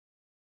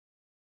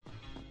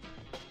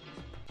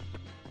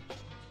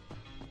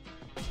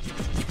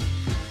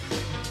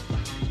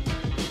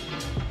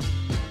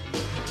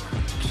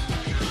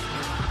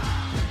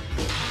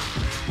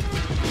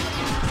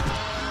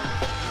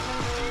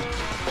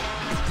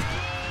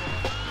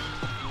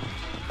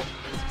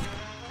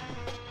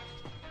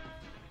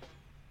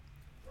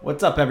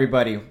What's up,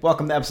 everybody?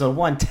 Welcome to episode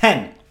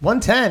 110.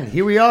 110.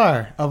 Here we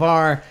are of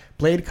our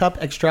Blade Cup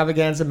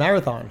Extravaganza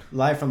Marathon.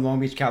 Live from Long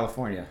Beach,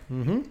 California.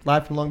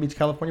 Live from Long Beach,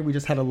 California. We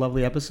just had a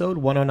lovely episode,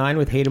 109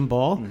 with Hayden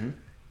Ball.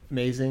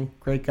 Amazing.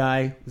 Great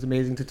guy. It was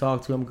amazing to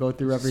talk to him, go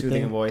through everything.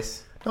 Soothing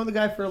voice. Known the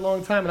guy for a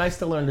long time, and I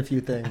still learned a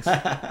few things.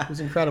 It was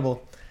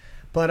incredible.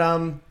 But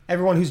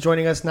everyone who's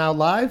joining us now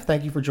live,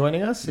 thank you for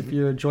joining us. If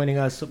you're joining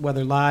us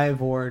whether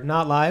live or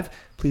not live,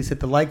 please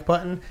hit the like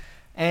button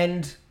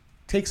and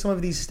take some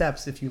of these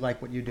steps if you like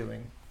what you're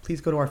doing.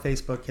 Please go to our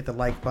Facebook, hit the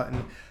like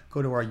button,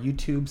 go to our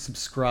YouTube,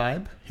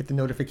 subscribe, hit the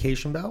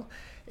notification bell.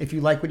 If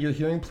you like what you're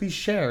hearing, please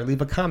share,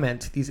 leave a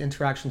comment. These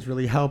interactions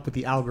really help with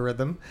the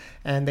algorithm,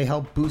 and they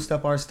help boost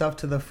up our stuff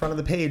to the front of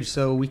the page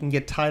so we can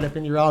get tied up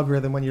in your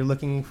algorithm when you're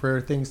looking for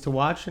things to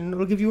watch, and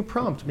it'll give you a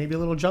prompt, maybe a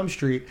little Jump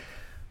Street.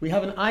 We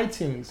have an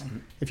iTunes.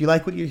 If you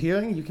like what you're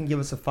hearing, you can give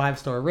us a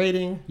 5-star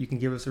rating, you can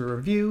give us a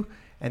review,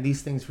 and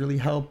these things really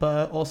help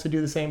also do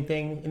the same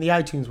thing in the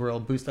iTunes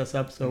world, boost us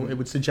up so it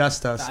would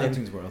suggest us. The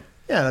iTunes world.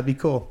 Yeah, that'd be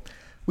cool.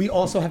 We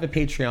also have a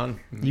Patreon.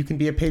 You can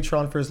be a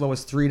Patreon for as low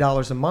as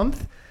 $3 a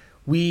month.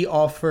 We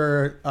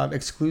offer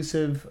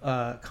exclusive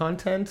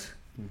content.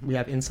 We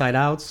have Inside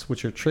Outs,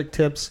 which are trick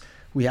tips.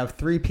 We have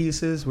 3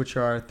 pieces, which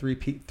are three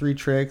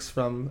tricks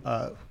from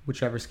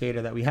whichever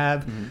skater that we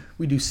have.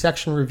 We do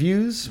section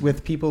reviews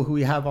with people who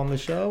we have on the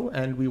show,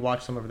 and we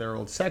watch some of their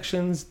old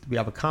sections. We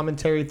have a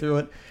commentary through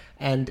it.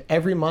 And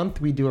every month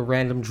we do a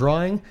random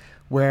drawing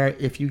where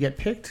if you get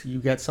picked, you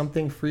get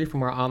something free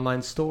from our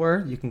online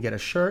store. You can get a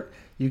shirt.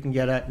 You can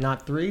get a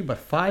not 3 but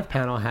 5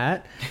 panel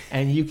hat,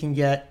 and you can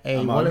get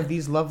one of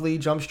these lovely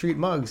Jump Street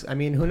mugs. I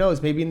mean, who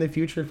knows? Maybe in the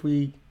future, if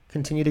we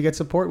continue to get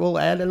support, we'll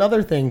add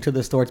another thing to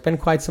the store. It's been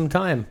quite some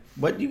time.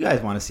 What do you guys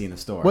want to see in the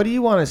store? What do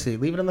you want to see?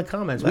 Leave it in the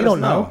comments. Let we us don't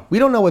know. We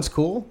don't know what's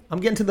cool. I'm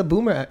getting to the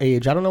boomer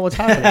age. I don't know what's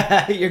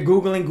happening. You're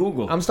Googling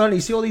Google. I'm starting.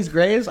 You see all these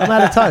grays? I'm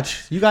out of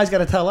touch. You guys got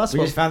to tell us. We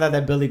just found out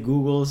that Billy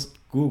Googles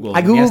Google.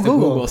 I Google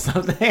Google. Google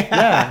something.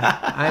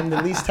 Yeah, I'm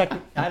the least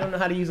I don't know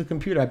how to use a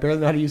computer. I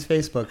barely know how to use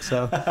Facebook.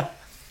 So,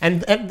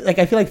 and like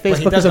I feel like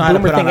Facebook is a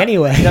boomer thing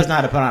anyway. He doesn't know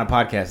how to put on a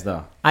podcast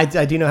though. I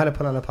do know how to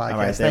put on a podcast. All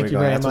right, thank you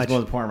very That's much. what's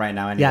most important right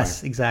now. Anyway.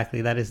 Yes,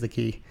 exactly. That is the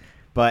key.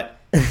 But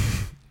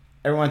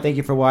everyone, thank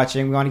you for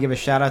watching. We want to give a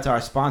shout out to our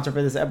sponsor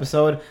for this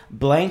episode,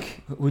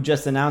 Blank, who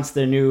just announced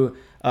their new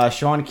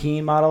Sean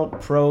Keen model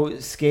Pro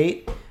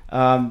Skate.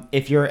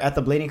 If you're at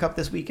the Blading Cup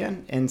this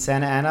weekend in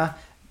Santa Ana,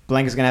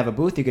 Blank is going to have a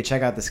booth. You could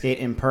check out the skate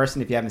in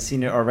person if you haven't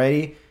seen it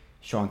already.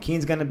 Sean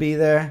Keen's going to be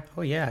there.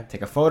 Oh, yeah.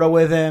 Take a photo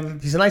with him.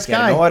 He's a nice get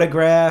guy. An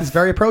autograph. He's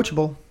very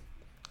approachable.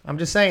 I'm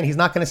just saying, he's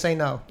not going to say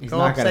no. He's Go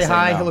not up, going to say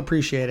hi. no. He'll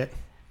appreciate it.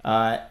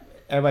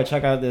 Everybody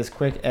check out this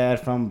quick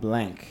ad from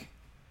Blank.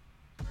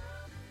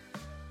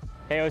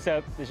 Hey, what's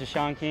up? This is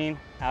Sean Keen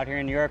out here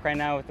in New York right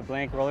now with the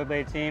Blank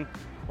rollerblade team.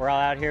 We're all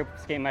out here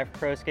skating my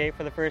pro skate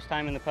for the first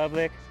time in the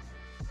public.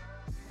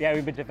 Yeah,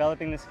 we've been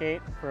developing the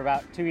skate for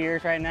about 2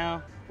 years right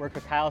now. Worked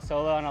with Kyle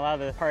Solo on a lot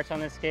of the parts on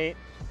this skate.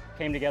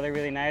 Came together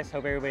really nice.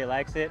 Hope everybody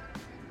likes it.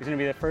 It's going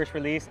to be the first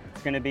release.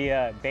 It's going to be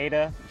a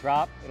beta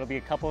drop. It'll be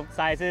a couple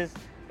sizes,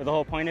 but the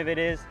whole point of it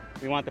is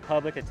we want the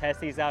public to test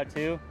these out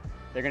too.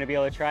 They're going to be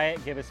able to try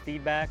it, give us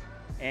feedback,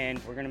 and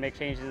we're going to make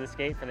changes to the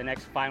skate for the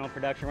next final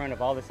production run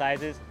of all the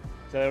sizes.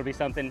 So it'll be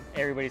something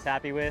everybody's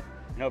happy with.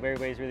 I hope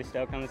everybody's really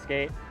stoked on the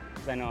skate,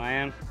 because I know I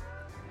am.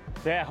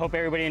 So yeah, I hope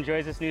everybody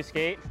enjoys this new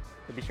skate.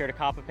 So be sure to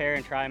cop a pair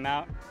and try them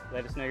out.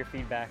 Let us know your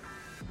feedback.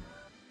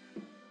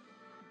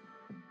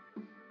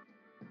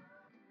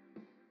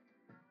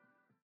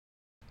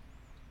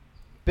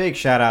 Big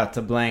shout out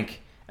to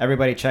Blank.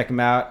 Everybody check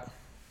him out.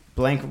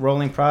 Blank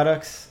Rolling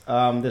Products.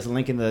 There's a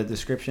link in the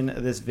description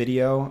of this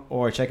video,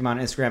 or check him out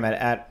on Instagram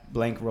at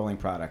Blank Rolling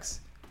Products.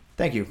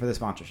 Thank you for the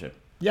sponsorship.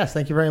 Yes,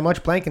 thank you very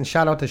much, Blank, and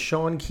shout out to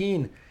Sean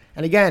Keen.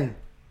 And again,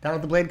 down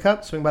at the Blade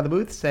Cup, swing by the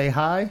booth, say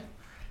hi.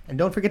 And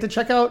don't forget to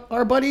check out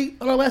our buddy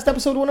on our last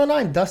episode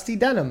 109, Dusty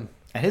Denim.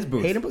 At his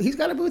booth. He's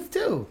got a booth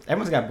too.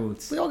 Everyone's got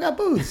booths. We all got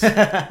booths.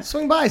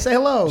 Swing by, say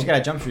hello. She got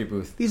a Jump Street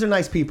booth. These are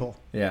nice people.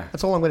 Yeah.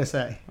 That's all I'm going to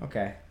say.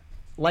 Okay.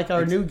 Like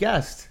our new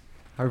guest,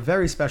 our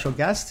very special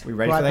guest. We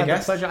ready for that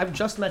guest? I've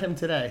just met him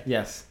today.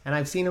 Yes. And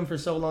I've seen him for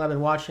so long. I've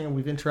been watching him.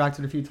 We've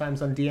interacted a few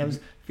times on DMs.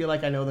 Feel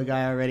like I know the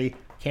guy already.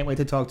 Can't wait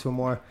to talk to him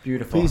more.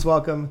 Beautiful. Please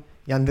welcome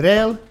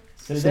Yandriel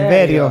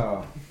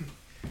Silverio.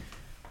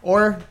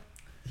 Or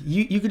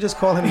you could just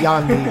call him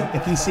Yandi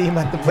if you see him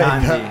at the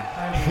Blade Cup.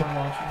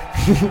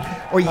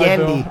 Or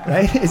Yandy,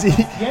 right? Is he?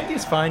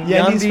 Yandy's fine.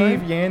 Yandy's Yandy,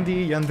 fine?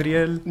 Yandy,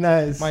 Yandriel.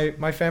 Nice.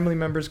 My family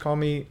members call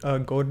me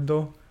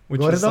Gordo, which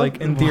Gordo? is like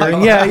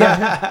endearing. Wow.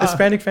 Yeah.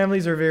 Hispanic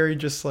families are very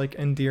just like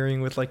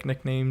endearing with like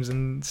nicknames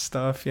and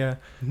stuff. Yeah.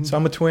 So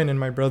I'm a twin, and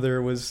my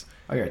brother was.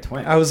 Oh, you're a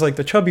twin. I was like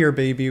the chubbier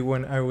baby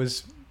when I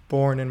was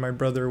born, and my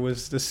brother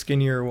was the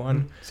skinnier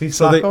one. So he's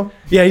Flacco?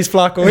 Yeah, he's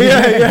Flacco.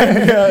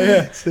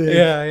 Yeah. Sick.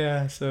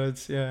 Yeah. So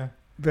it's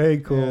Very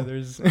cool. Yeah,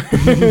 there's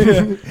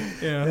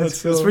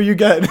that's cool. what you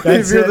get.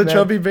 That's if you're it, the man.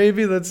 chubby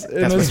baby, that's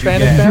in That's a what you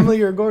Hispanic get. family,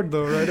 you're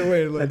gordo right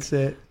away. Like, That's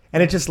it.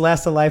 And it just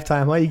lasts a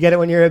lifetime, huh? You get it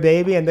when you're a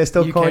baby, and they're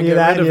still You calling can't you get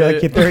that, and rid you're of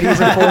like it. your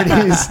 30s and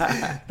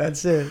 40s.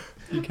 That's it.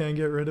 You can't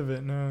get rid of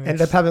it. No. End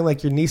it's- up having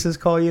like your nieces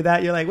call you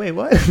that. You're like, wait,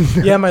 what?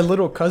 yeah, my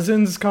little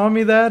cousins call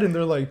me that, and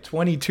they're like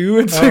 22.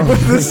 It's Oh, like, well,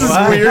 this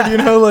what? is weird, you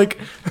know, like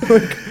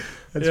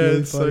That's yeah, really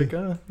it's funny.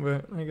 like,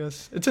 but I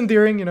guess it's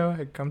endearing, you know.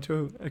 I come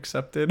to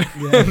accept it.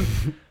 Yeah.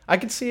 I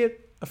could see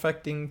it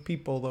affecting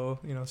people, though.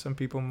 You know, some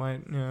people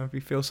might, you know, if you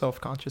feel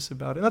self-conscious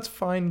about it, that's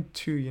fine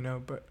too, you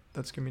know. But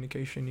that's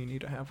communication you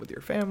need to have with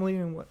your family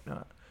and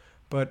whatnot.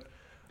 But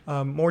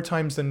more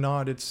times than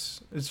not,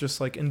 it's just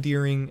like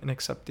endearing and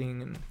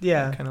accepting and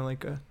Yeah. kind of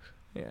like a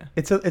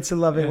It's a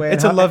loving Yeah. way.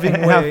 It's and a loving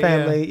and how way,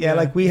 family. yeah. Yeah,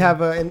 like we Yeah.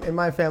 have in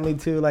my family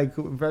too, like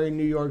very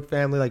New York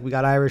family. Like we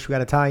got Irish, we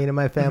got Italian in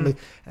my family,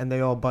 and they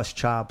all bust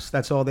chops.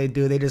 That's all they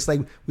do. They just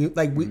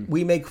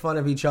we make fun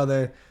of each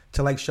other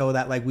to like show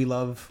that like we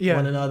love Yeah.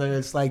 one another.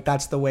 It's like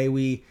that's the way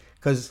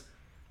because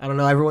I don't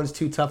know, everyone's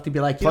too tough to be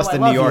like, Plus I the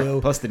love New York,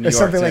 you, plus the New or York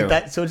something too. like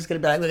that. So it's just gonna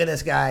be like, look at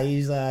this guy.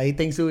 He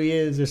thinks who he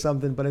is or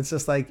something. But it's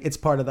just like it's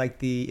part of like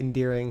the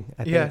endearing,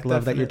 I think,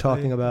 love that you're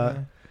talking definitely, about.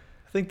 yeah.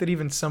 I think that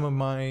even some of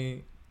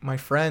my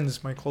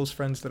friends, my close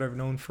friends that I've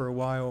known for a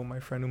while, my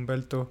friend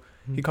Umberto,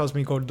 he calls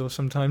me Gordo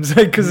sometimes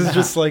because it's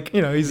just like,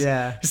 you know, he's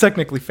Yeah.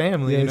 technically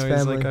family. Yeah, you he's know,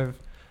 family. he's like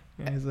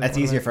he's like That's one of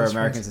easier my for close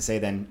Americans friends. to say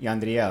than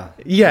Yandriel.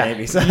 Yeah,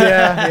 Maybe. So.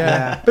 yeah.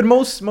 Yeah. But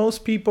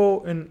most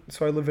people, and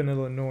so I live in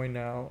Illinois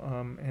now,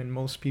 and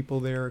most people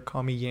there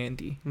call me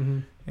Yandy, Mm-hmm.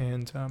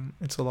 and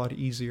it's a lot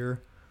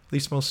easier. At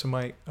least most of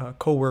my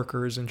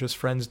coworkers and just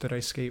friends that I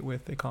skate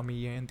with, they call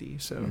me Yandy,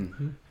 so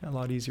Mhm. a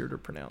lot easier to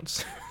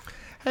pronounce.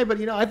 Hey,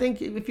 but I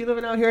think if you're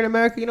living out here in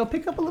America,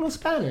 pick up a little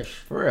Spanish.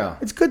 For real.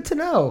 It's good to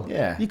know.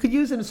 Yeah. You could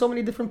use it in so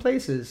many different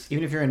places.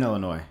 Even if you're in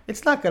Illinois.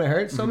 It's not gonna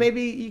hurt. So Mhm.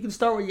 maybe you can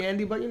start with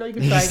Yandy, but you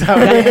can try.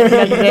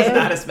 It's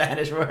not a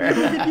Spanish word.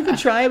 You can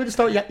try, but just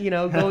start. Go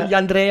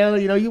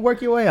Yandrea. You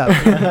work your way up.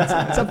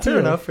 It's up to Fair you.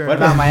 enough. Fair What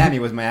enough. about Miami?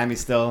 Was Miami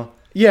still?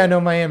 Yeah, no,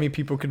 Miami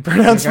people could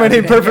pronounce my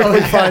name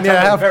perfectly fine.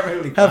 Yeah,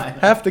 perfectly fine.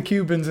 half the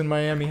Cubans in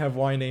Miami have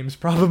Y names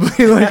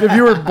probably. Like if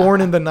you were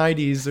born in the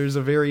 90s, there's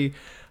a very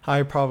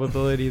high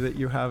probability that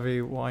you have a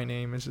Y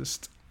name. It's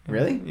just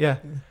Really? Yeah.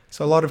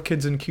 So a lot of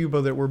kids in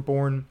Cuba that were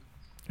born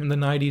in the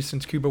 90s,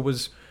 since Cuba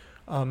was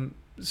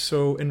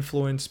so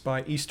influenced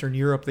by Eastern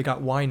Europe, they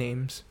got Y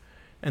names.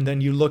 And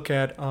then you look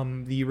at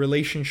the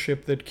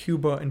relationship that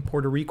Cuba and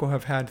Puerto Rico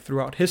have had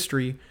throughout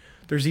history.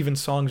 There's even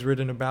songs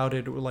written about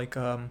it, like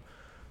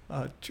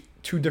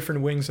two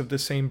different wings of the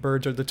same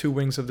bird, or the two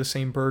wings of the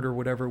same bird, or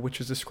whatever, which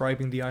is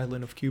describing the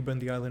island of Cuba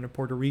and the island of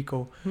Puerto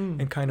Rico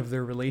and kind of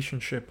their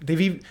relationship.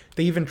 They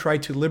even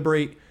tried to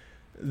liberate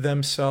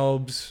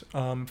themselves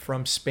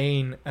from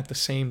Spain at the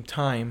same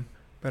time,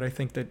 but I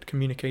think that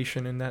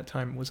communication in that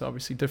time was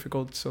obviously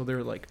difficult, so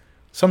they're like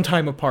some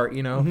time apart,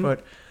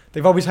 but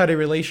they've always had a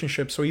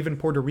relationship. So even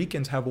Puerto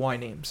Ricans have Y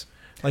names.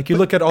 Like you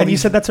look at all And these. you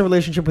said that's a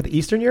relationship with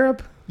Eastern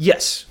Europe?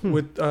 Yes,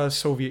 with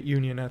Soviet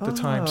Union at the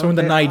time. So in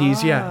the okay.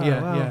 90s,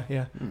 yeah.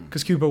 Wow.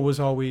 Because Cuba was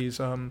always,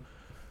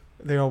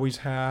 they always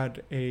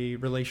had a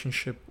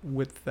relationship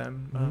with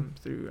them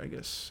through, I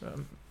guess,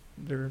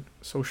 their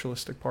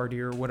socialistic party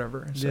or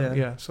whatever. So,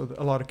 Yeah. so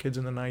a lot of kids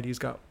in the 90s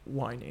got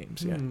Y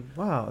names, yeah.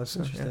 Wow, that's So,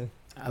 yeah. interesting.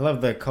 I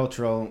love the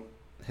cultural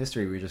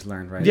history we just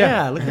learned, right?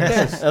 Yeah, look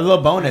at this. A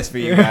little bonus for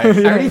you guys.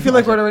 I already feel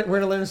like we're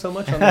going to learn so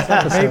much on this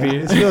episode. Maybe.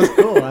 This feels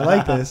cool. I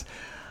like this.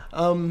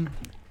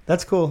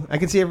 That's cool. I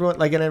can see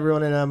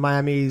everyone in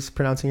Miami's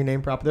pronouncing your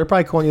name proper. They're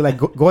probably calling you like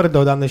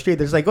Gordo down the street.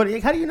 They're just like, Gordo,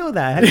 how do you know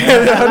that? How do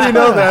you, How do you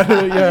know that?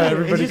 Yeah, It's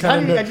everybody just, how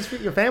do kind you, I of just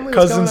your family.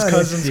 What's going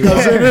cousins,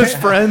 on? his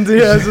friends.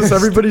 Yeah, it's just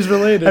everybody's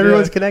related.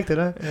 Everyone's yeah. connected,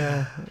 huh?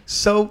 Yeah.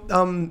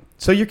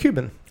 So you're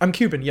Cuban. I'm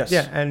Cuban, yes.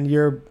 Yeah, and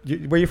where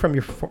are you from?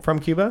 You're from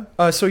Cuba?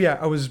 So yeah,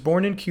 I was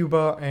born in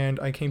Cuba, and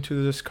I came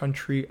to this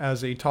country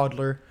as a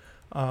toddler.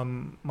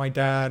 My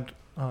dad,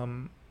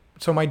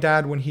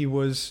 when he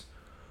was,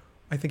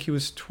 I think he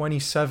was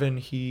 27,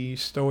 he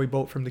stole a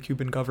boat from the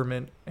Cuban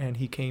government, and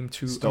he came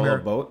to Stole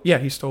America. a boat? Yeah,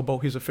 he stole a boat.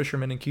 He was a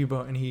fisherman in Cuba,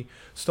 and he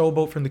stole a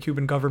boat from the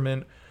Cuban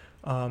government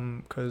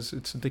because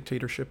it's a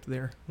dictatorship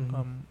there.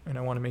 And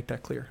I want to make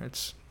that clear.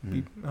 It's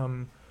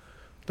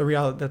the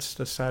reality. That's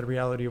the sad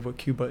reality of what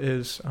Cuba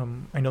is.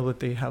 I know that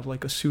they have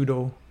like a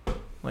pseudo,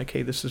 like,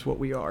 hey, this is what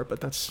we are,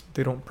 but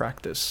they don't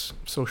practice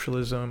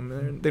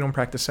socialism. They don't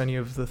practice any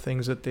of the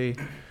things that they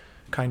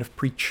kind of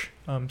preach.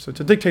 So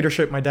it's a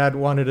dictatorship. My dad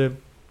wanted to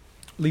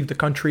leave the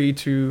country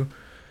to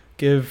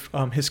give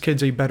his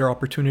kids a better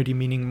opportunity,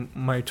 meaning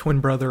my twin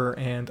brother,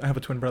 and I have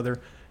a twin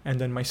brother, and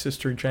then my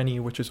sister Jenny,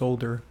 which is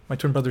older. My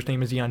twin brother's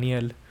name is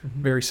Yaniel.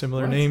 Very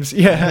similar What? names.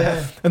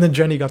 Yeah. And then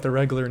Jenny got the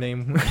regular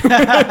name.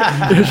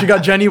 She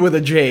got Jenny with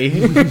a J.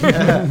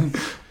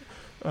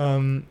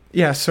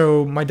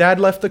 So my dad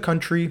left the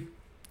country,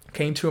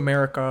 came to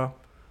America.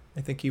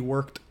 I think he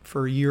worked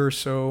for a year or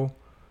so,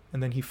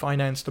 and then he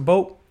financed a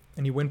boat,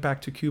 and he went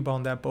back to Cuba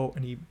on that boat,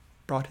 and he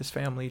brought his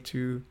family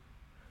to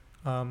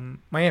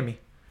Miami,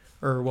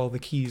 or the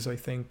Keys, I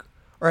think.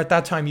 Or at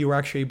that time, you were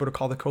actually able to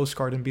call the Coast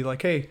Guard and be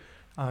like, hey,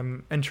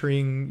 I'm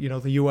entering,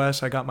 the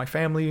U.S. I got my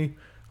family.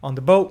 on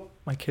the boat.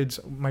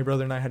 My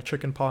brother and I had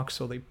chicken pox,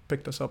 so they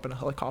picked us up in a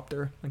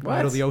helicopter, like in the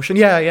middle of the ocean.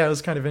 Yeah, it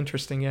was kind of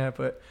interesting. Yeah,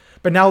 but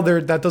now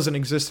that doesn't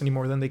exist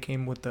anymore. Then they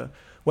came with the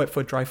wet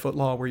foot, dry foot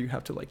law, where you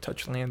have to like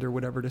touch land or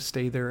whatever to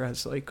stay there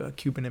as like a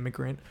Cuban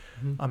immigrant.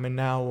 Mm-hmm. And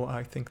now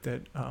I think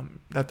that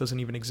that doesn't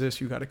even exist.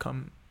 You got to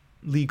come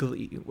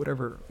legally,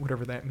 whatever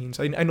that means.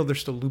 I know there's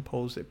still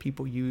loopholes that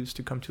people use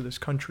to come to this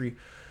country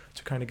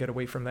to kind of get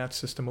away from that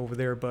system over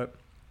there. But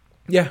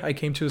yeah, I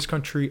came to this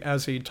country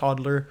as a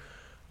toddler.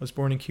 I was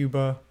born in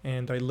Cuba,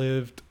 and I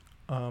lived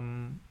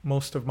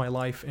most of my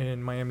life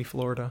in Miami,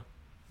 Florida.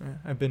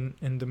 I've been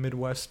in the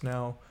Midwest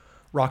now,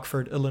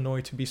 Rockford,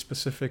 Illinois, to be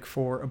specific,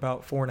 for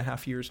about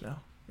 4.5 years now.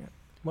 Yeah.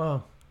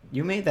 Wow.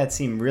 You made that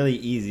seem really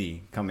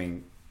easy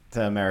coming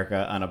to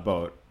America on a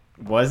boat.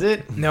 Was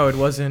it? No, it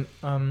wasn't.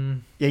 I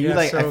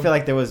feel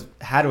like there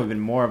had to have been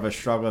more of a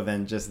struggle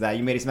than just that.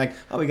 You made it seem like,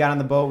 oh, we got on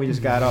the boat, we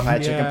just got off, I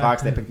had chicken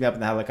pox, they picked me up in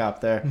the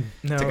helicopter,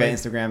 took an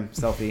Instagram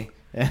selfie.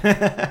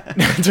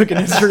 Took an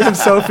Instagram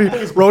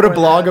selfie, wrote a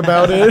blog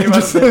about it.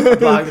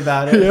 Blogged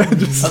about it. Yeah, I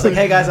was like,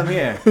 hey guys, I'm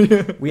here.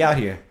 Yeah. We out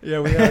here.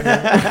 Yeah, we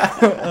out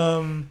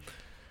here.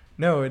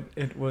 No,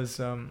 it was.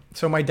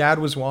 So my dad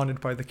was wanted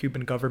by the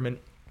Cuban government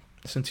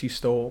since he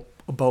stole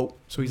a boat.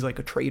 So he's like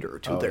a traitor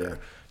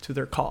to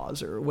their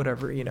cause or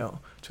whatever,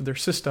 to their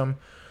system.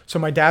 So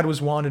my dad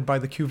was wanted by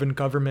the Cuban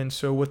government.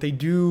 So what they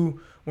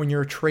do when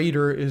you're a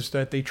traitor is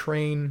that they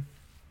train.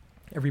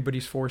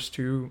 Everybody's forced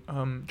to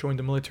join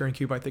the military in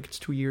Cuba. I think it's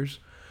 2 years.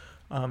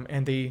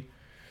 And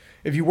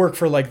if you work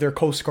for like their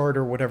Coast Guard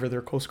or whatever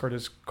their Coast Guard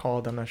is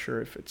called, I'm not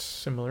sure if it's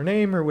similar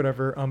name or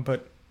whatever,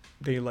 but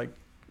they like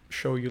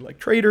show you like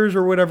traitors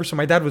or whatever. So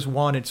my dad was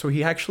wanted. So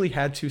he actually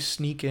had to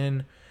sneak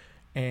in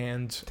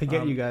and to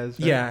get you guys.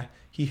 Right? Yeah.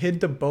 He hid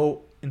the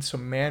boat in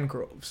some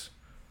mangroves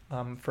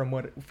from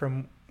what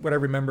I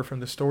remember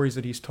from the stories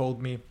that he's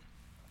told me.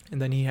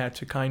 And then he had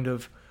to kind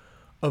of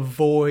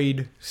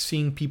avoid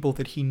seeing people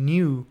that he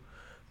knew,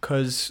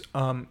 because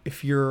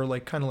if you're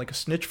like kind of like a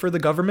snitch for the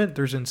government,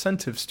 there's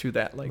incentives to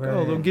that, like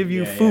they'll give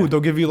you food, they'll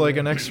give you like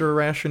an extra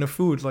ration of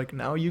food, like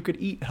now you could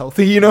eat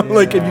healthy,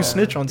 like if you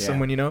snitch on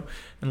someone,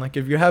 and like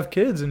if you have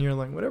kids and you're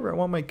like, whatever, I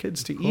want my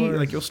kids to eat,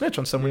 like you'll snitch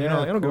on someone, like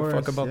I don't give a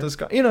fuck about this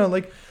guy,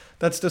 like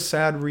that's the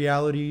sad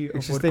reality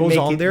of what goes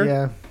on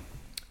there.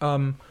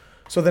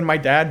 So then my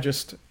dad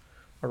just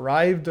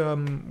arrived.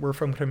 We're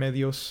from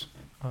Remedios,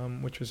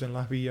 which is in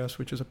Las Villas,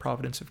 which is a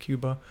province of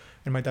Cuba.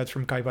 And my dad's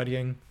from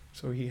Caibarien,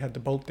 so he had the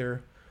boat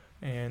there.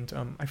 And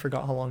I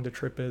forgot how long the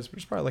trip is, but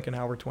it's probably like an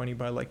hour 20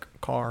 by like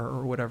car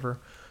or whatever.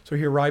 So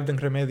he arrived in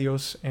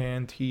Remedios,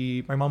 and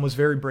my mom was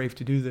very brave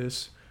to do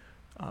this.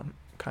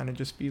 Kind of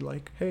just be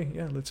like, hey,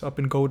 yeah, let's up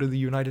and go to the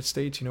United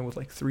States, with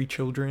like 3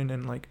 children,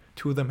 and like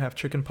 2 of them have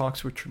chicken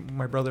pox, which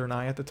my brother and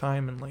I at the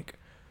time. And like,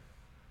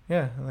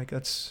 yeah, like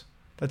that's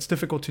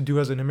difficult to do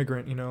as an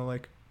immigrant,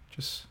 like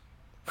just...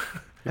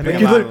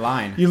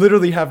 You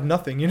literally have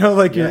nothing,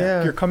 like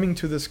you're coming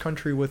to this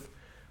country with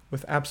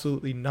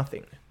absolutely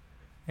nothing,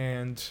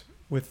 and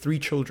with 3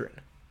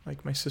 children.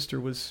 Like my sister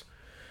was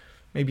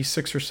maybe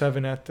 6 or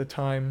 7 at the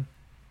time,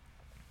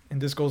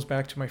 and this goes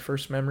back to my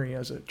first memory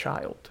as a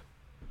child.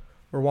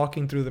 We're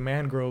walking through the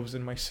mangroves,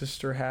 and my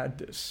sister had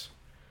this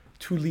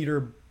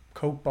 2-liter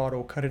Coke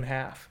bottle cut in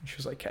half, and she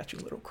was like catching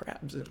little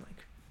crabs and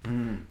like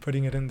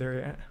putting it in there.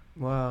 Yeah.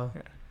 Wow.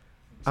 Yeah.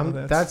 So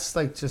that's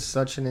like just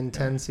such an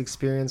intense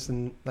experience,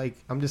 and like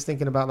I'm just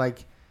thinking about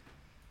like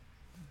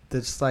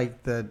this,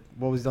 like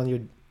what was on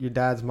your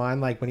dad's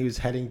mind, like when he was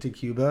heading to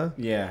Cuba,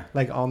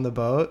 like on the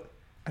boat.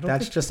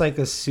 That's just like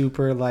a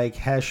super like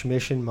Hesh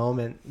mission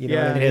moment, it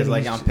is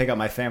like I'm pick up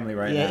my family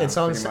right now. Yeah, it's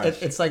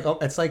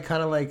like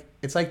kind of like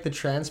it's like the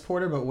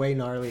transporter but way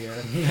gnarlier.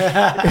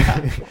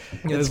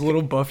 This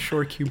little buff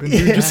short Cuban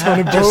dude just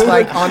on a boat, just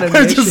like on a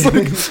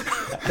mission.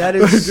 That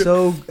is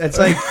so. It's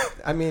like,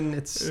 I mean,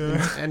 it's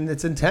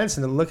intense,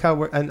 and look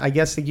how and I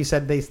guess like you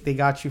said they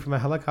got you from a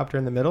helicopter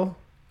in the middle.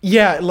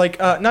 Yeah, like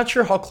not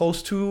sure how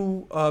close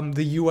to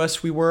the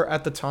U.S. we were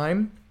at the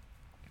time.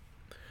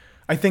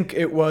 I think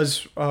it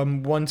was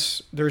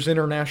once there's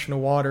international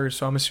waters,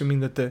 so I'm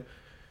assuming that the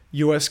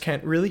U.S.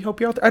 can't really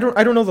help you out there.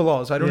 I don't know the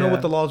laws. I don't know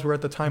what the laws were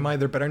at the time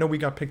either, but I know we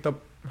got picked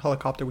up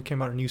helicopter. We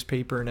came out in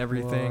newspaper and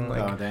everything. Whoa.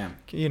 Like, oh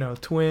damn.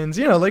 Twins.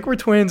 Like we're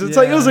twins. It's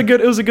like it was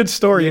a good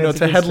story.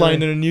 To headline story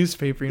in a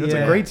newspaper. It's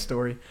a great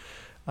story.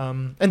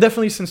 And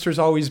definitely since there's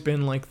always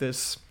been like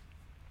this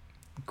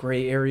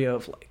gray area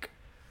of like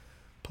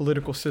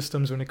political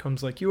systems when it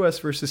comes like U.S.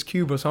 versus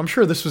Cuba. So I'm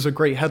sure this was a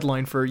great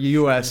headline for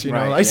U.S.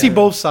 I see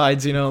both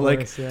sides.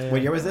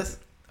 What year was this?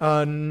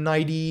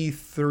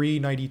 93,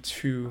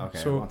 92. Okay,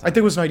 so I think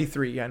it was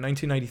 93. Yeah,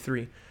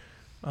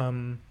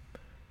 1993.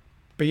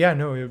 But yeah,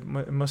 no, it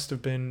must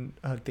have been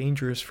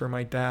dangerous for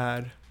my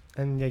dad.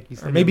 And like you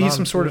said, or maybe he's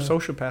some sort of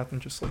sociopath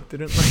and just like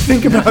didn't like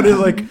think about it.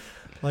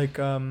 Like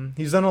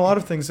he's done a lot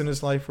of things in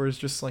his life where it's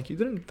just like you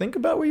didn't think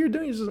about what you're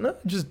doing. You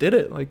just did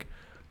it. Like,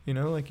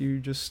 like you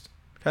just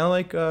kind of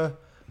like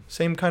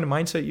same kind of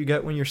mindset you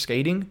get when you're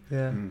skating.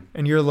 Yeah.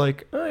 And you're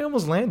like, I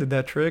almost landed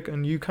that trick,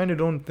 and you kind of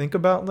don't think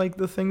about like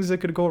the things that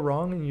could go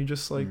wrong, and you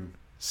just like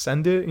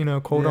send it,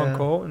 quote Yeah.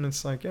 unquote. And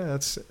it's like, yeah,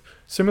 that's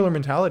similar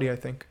mentality, I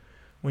think,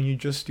 when you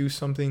just do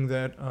something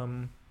that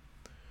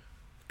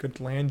could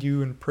land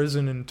you in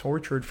prison and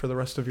tortured for the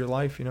rest of your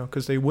life,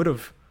 because they would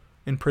have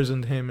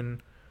imprisoned him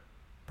and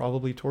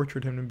probably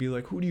tortured him and be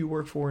like, who do you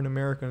work for in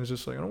America? And it's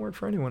just like, I don't work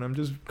for anyone. I'm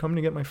just coming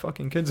to get my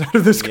fucking kids out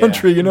of this Yeah.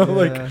 country,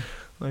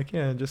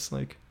 Yeah. just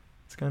like,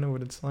 it's kind of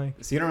what it's like.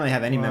 So you don't really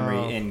have any Wow.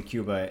 memory in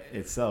Cuba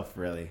itself,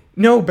 really.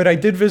 No, but I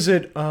did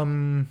visit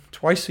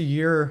twice a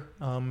year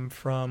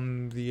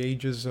from the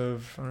ages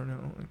of, I don't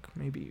know, like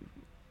maybe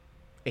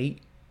 8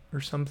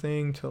 or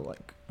something to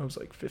like, I was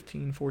like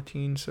 15,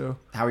 14. So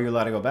How were you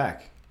allowed to go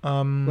back?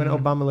 When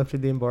Obama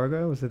lifted the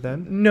embargo, was it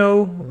then?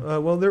 No,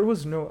 well, there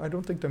was no. I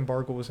don't think the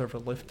embargo was ever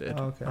lifted.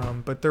 Oh, okay.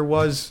 But there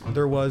was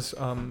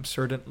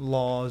certain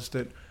laws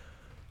that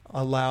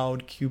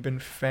allowed Cuban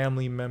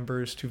family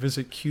members to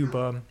visit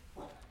Cuba.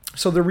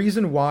 So the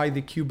reason why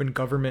the Cuban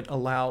government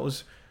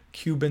allows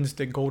Cubans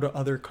that go to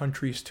other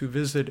countries to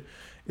visit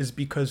is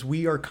because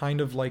we are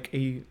kind of like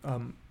a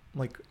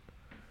like.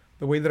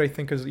 The way that I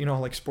think is,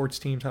 like sports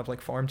teams have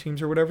like farm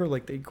teams or whatever,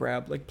 like they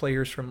grab like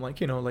players from like,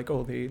 they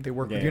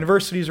work with Yeah.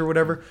 universities or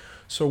whatever.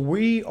 So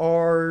we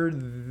are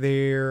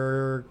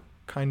there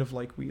kind of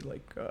like we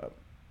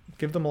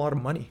give them a lot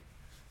of money.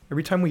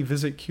 Every time we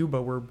visit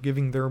Cuba, we're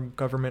giving their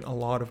government a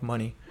lot of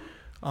money.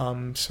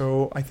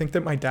 So I think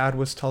that my dad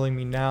was telling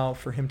me now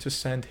for him to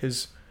send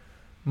his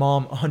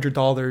mom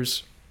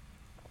 $100,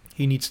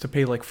 he needs to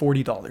pay like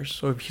 $40.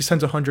 So if he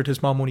sends 100,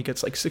 his mom only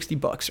gets like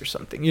 $60 or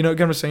something. You know what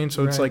I'm saying?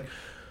 So it's Right. like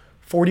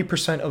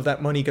 40% of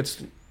that money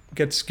gets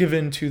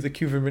given to the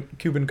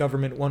Cuban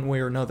government one way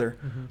or another.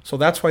 Mm-hmm. So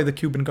that's why the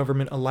Cuban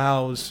government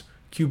allows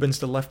Cubans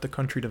that left the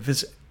country to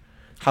visit.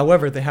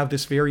 However, they have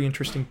this very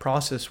interesting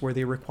process where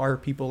they require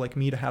people like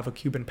me to have a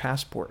Cuban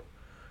passport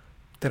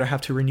that I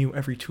have to renew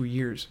every 2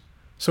 years.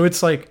 So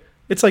it's like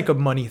a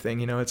money thing,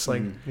 It's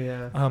like,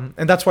 Yeah.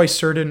 and that's why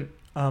certain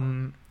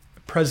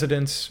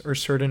presidents or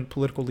certain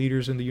political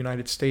leaders in the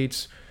United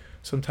States,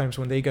 sometimes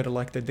when they get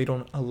elected, they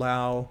don't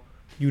allow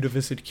you to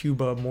visit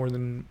Cuba more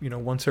than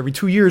once every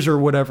 2 years or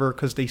whatever,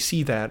 because they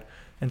see that.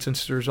 And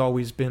since there's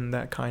always been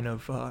that kind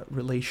of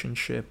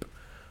relationship,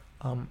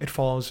 it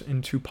falls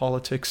into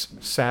politics,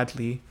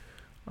 sadly,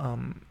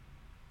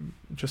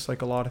 just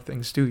like a lot of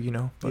things do,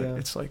 but Yeah.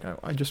 it's like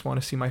I just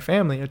want to see my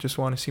family, I just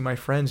want to see my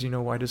friends.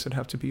 Why does it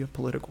have to be a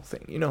political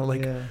thing,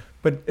 Yeah.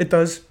 but it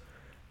does.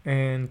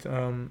 And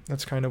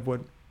that's kind of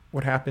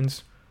what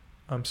happens.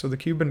 So the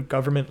Cuban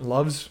government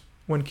loves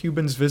when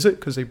Cubans visit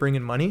because they bring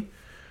in money.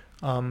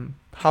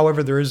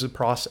 However, there is a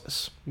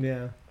process.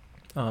 Yeah.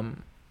 Wow.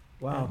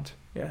 Wow.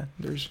 Yeah,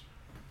 it's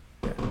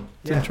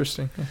Yeah.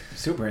 interesting. Yeah.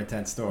 Super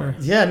intense story.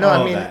 Yeah, no,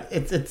 All I mean that.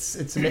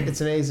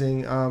 it's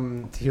amazing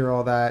to hear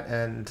all that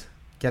and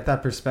get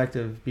that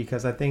perspective,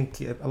 because I think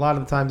a lot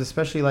of the times,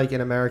 especially like in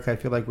America, I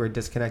feel like we're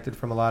disconnected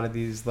from a lot of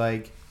these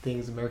like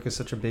things. America's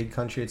such a big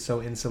country; it's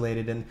so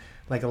insulated, and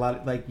like a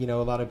lot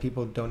of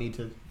people don't need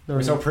to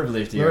We're so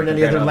privileged here learn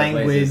any compared other to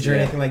language places, or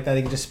yeah. anything like that.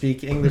 They can just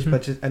speak English, Mhm.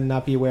 but and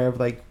not be aware of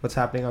like what's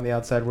happening on the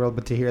outside world.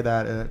 But to hear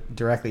that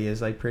directly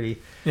is like pretty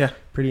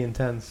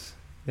intense.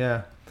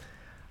 Yeah.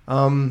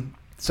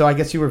 So I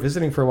guess you were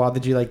visiting for a while.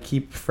 Did you like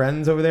keep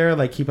friends over there?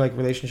 Like keep like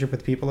relationship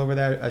with people over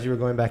there as you were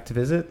going back to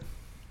visit?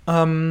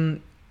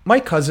 My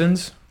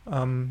cousins,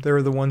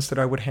 they're the ones that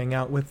I would hang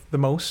out with the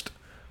most.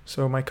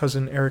 So my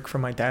cousin Eric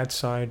from my dad's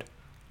side.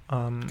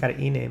 Got an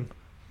E name.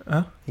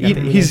 Huh? He got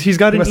an He's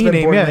got He an must E have been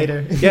name, born yeah.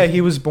 later. Yeah,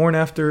 he was born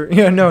after.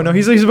 Yeah, no,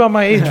 he's about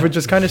my age, which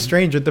is kind of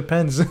strange. It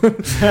depends. It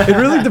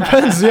really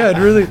depends. Yeah,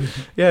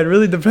 it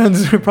really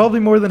depends. Probably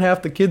more than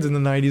half the kids in the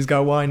 '90s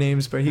got Y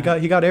names, but he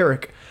got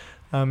Eric.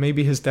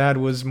 Maybe his dad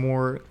was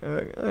more,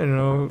 I don't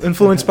know,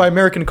 influenced by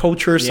American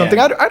culture or something.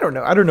 Yeah. I don't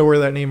know. I don't know where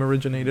that name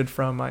originated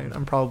from.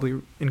 I'm probably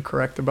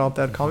incorrect about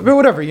that comment, but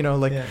whatever.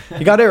 Yeah.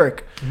 He got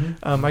Eric.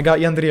 Mhm. I got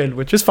Yandriel,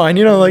 which is fine.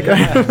 Yeah.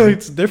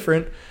 It's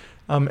different.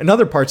 In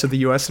other parts of the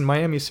U.S., in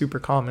Miami, is super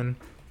common.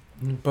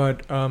 Mhm.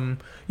 But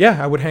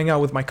I would hang out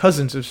with my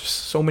cousins. There's just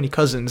so many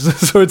cousins,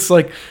 so it's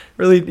like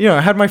really, I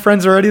had my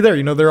friends already there.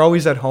 They're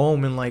always at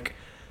home, and like,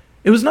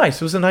 it was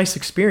nice. It was a nice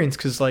experience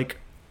because like,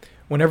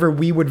 whenever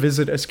we would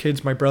visit as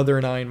kids, my brother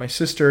and I and my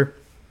sister,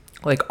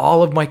 like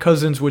all of my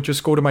cousins would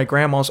just go to my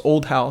grandma's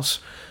old house,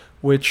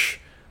 which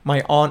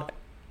my aunt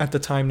at the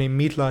time named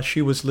Mitla,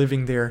 she was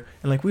living there,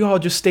 and like we all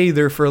just stayed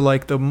there for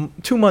like the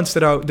 2 months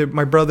that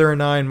my brother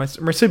and I and my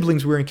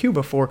siblings were in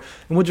Cuba for,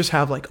 and we'll just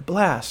have like a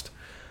blast.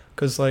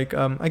 Because like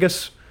I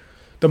guess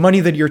the money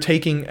that you're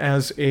taking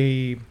as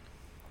a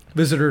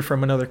visitor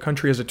from another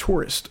country as a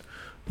tourist,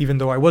 even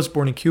though I was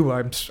born in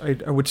Cuba,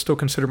 I would still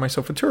consider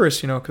myself a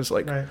tourist, because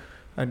like Right.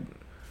 I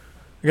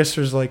guess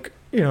there's like,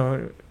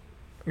 I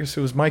guess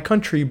it was my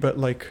country, but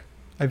like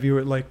I view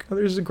it like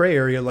there's a gray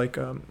area. Like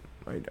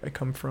I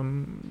come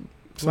from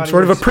some lot of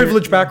sort of your a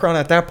privileged experience, yeah. background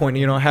at that point.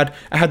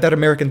 I had that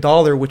American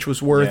dollar, which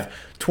was worth Yeah.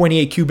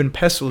 28 Cuban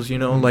pesos.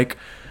 Mhm. Like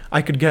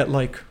I could get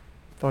like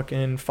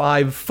fucking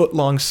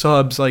 5-foot-long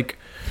subs, like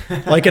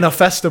in a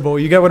festival.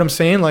 You get what I'm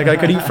saying? Like I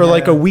could eat for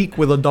like a week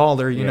with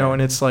 $1, Yeah.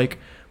 and it's like,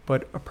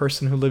 but a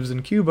person who lives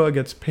in Cuba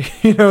gets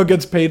paid,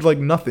 gets paid like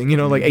nothing,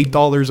 like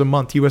 $8 a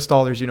month, US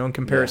dollars, in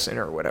comparison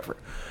or whatever.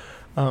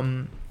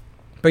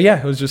 But yeah,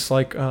 it was just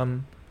like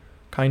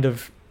kind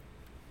of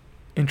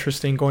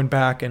interesting going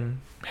back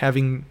and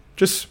having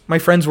just my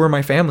friends were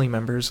my family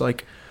members.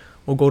 Like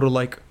we'll go to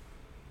like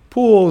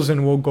pools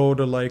and we'll go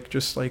to like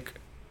just like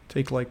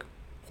take like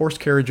horse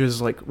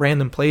carriages like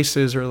random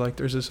places, or like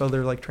there's this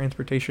other like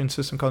transportation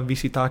system called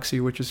VC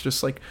Taxi, which is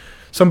just like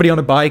somebody on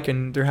a bike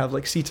and they have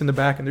like seats in the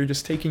back and they're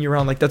just taking you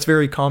around. Like that's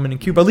very common in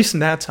Cuba, at least in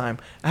that time.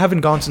 I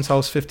haven't gone since I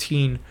was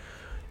 15,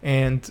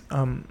 and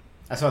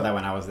I saw that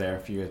when I was there a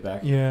few years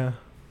back. Yeah,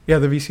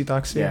 the VC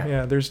Taxi.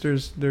 Yeah, there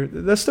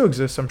that still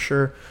exists, I'm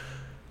sure.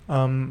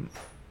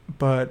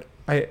 But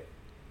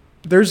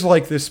there's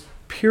like this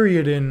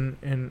period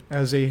in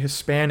as a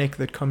Hispanic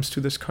that comes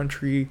to this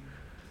country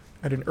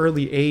at an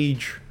early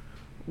age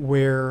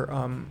where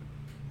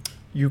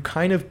you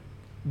kind of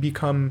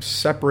become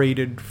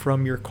separated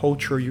from your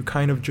culture. You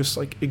kind of just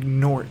like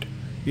ignore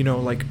it,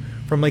 like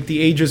from like the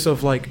ages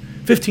of like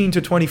 15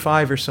 to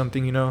 25 or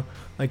something,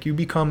 like you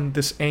become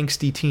this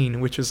angsty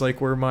teen, which is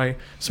like where my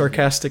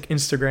sarcastic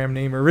Instagram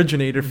name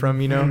originated from,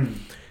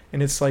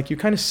 and it's like you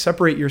kind of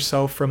separate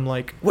yourself from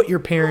like what your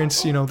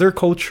parents, their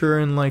culture,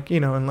 and like,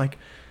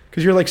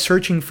 because you're like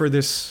searching for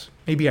this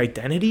maybe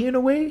identity in a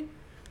way,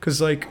 because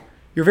like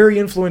you're very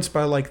influenced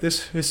by like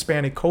this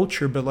Hispanic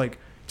culture, but like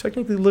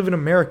technically live in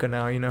America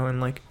now, and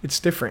like it's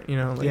different,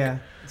 like, yeah.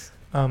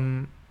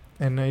 And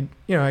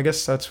I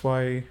guess that's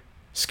why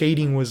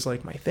skating was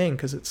like my thing,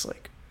 because it's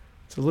like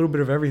it's a little bit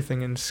of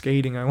everything in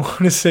skating, I want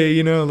to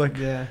say, like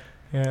yeah,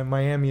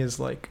 Miami is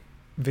like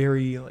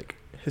very like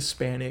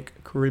Hispanic,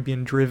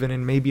 Caribbean driven,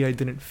 and maybe I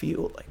didn't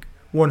feel like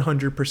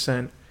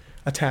 100%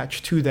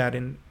 attached to that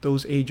in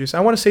those ages.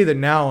 I want to say that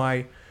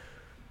now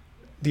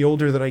the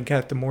older that I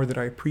get, the more that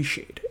I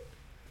appreciate it.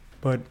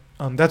 But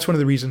that's one of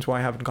the reasons why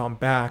I haven't gone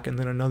back. And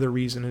then another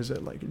reason is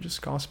that like it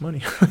just costs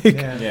money.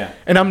 Yeah.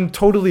 And I'm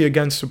totally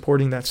against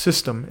supporting that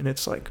system. And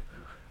it's like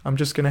I'm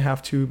just gonna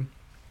have to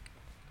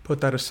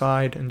put that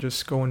aside and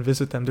just go and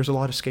visit them. There's a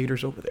lot of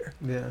skaters over there.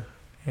 Yeah.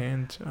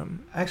 And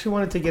I actually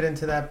wanted to get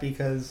into that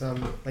because,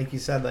 like you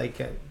said, like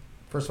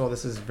first of all,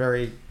 this is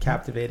very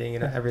captivating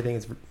and everything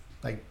is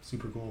like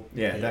super cool.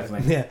 Yeah,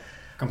 definitely. Yeah.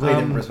 Completely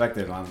different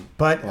perspective on.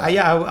 But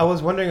I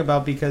was wondering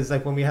about, because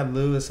like when we had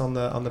Lewis on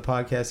the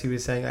podcast, he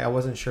was saying I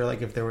wasn't sure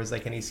like if there was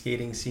like any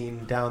skating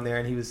scene down there,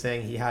 and he was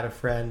saying he had a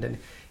friend and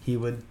he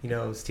would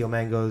steal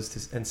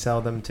mangoes and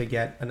sell them to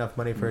get enough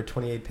money for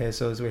 28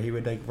 pesos, where he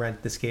would like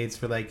rent the skates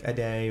for like a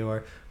day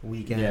or a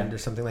weekend or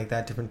something like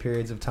that, different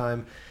periods of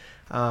time.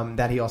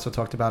 That he also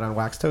talked about on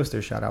Wax Toaster.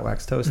 Shout out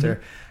Wax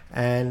Toaster. Mm-hmm.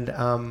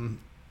 And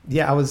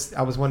I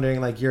was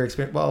wondering like your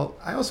experience. Well,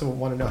 I also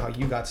want to know how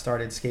you got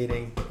started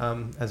skating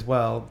as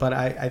well. But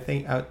I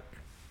think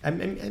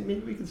maybe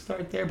we can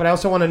start there. But I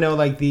also want to know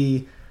like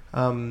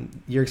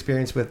your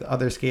experience with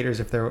other skaters,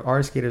 if there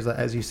are skaters,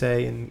 as you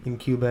say, in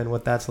Cuba, and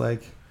what that's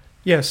like.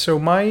 Yeah. So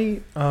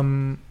my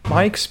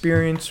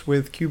experience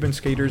with Cuban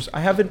skaters, I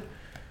haven't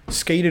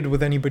skated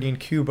with anybody in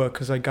Cuba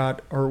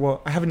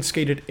I haven't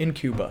skated in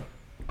Cuba.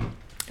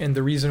 And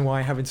the reason why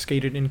I haven't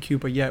skated in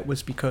Cuba yet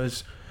was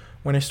because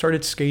when I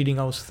started skating,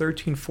 I was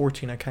 13,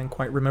 14. I can't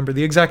quite remember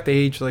the exact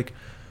age. Like,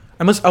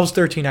 I was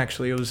 13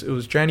 actually. It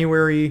was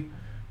January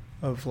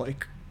of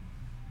like,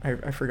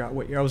 I forgot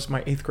what year. I was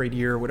my 8th grade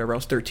year or whatever. I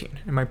was 13,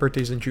 and my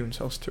birthday's in June,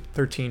 so I was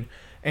 13.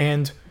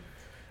 And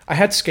I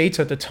had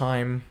skates at the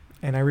time,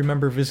 and I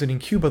remember visiting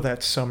Cuba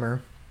that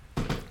summer,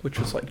 which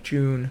was like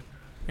June.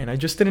 And I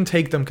just didn't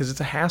take them because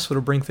it's a hassle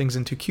to bring things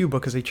into Cuba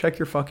because they check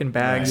your fucking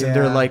bags and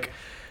they're like.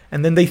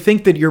 And then they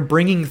think that you're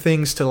bringing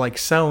things to like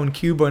sell in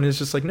Cuba, and it's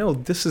just like, no,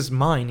 this is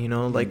mine,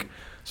 like.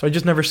 So I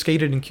just never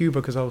skated in Cuba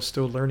because I was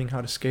still learning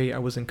how to skate. I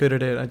wasn't good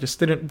at it. I just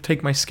didn't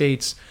take my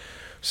skates.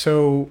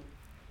 So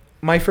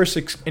my first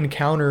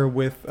encounter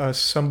with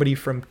somebody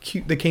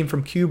that came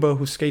from Cuba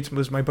who skates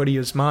was my buddy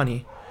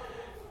Yasmani.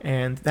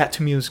 And that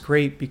to me was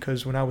great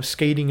because when I was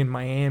skating in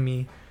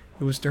Miami,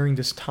 it was during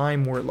this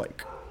time where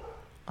like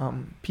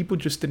people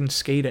just didn't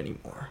skate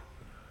anymore.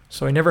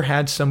 So I never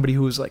had somebody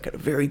who was like at a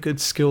very good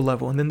skill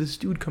level. And then this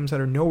dude comes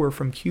out of nowhere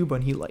from Cuba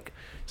and he like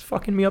is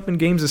fucking me up in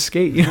games of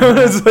skate.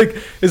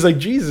 It's like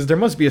Jesus, there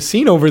must be a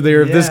scene over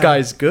there if this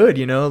guy's good,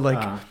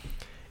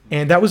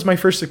 And that was my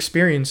first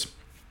experience.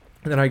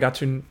 And then I got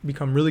to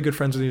become really good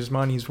friends with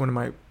Yasmani. He's one of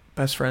my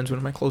best friends, one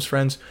of my close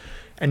friends.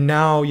 And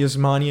now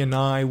Yasmani and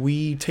I,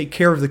 we take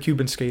care of the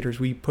Cuban skaters.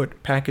 We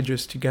put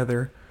packages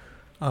together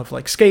of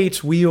like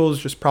skates, wheels,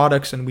 just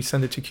products, and we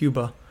send it to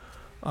Cuba.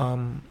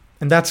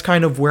 And that's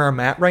kind of where I'm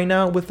at right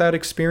now with that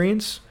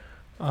experience.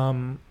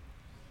 I've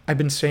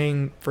been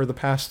saying for the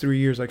past 3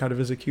 years, I got to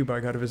visit Cuba.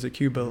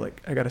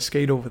 Like, I got to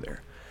skate over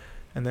there.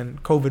 And then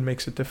COVID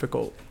makes it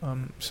difficult.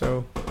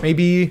 So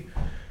maybe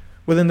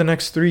within the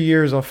next 3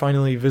 years, I'll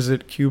finally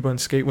visit Cuba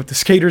and skate with the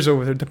skaters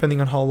over there,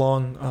 depending on how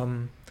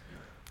long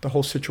the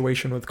whole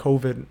situation with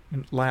COVID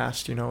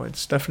lasts.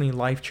 It's definitely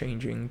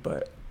life-changing.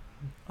 But,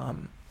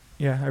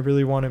 I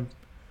really want to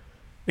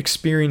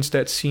experience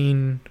that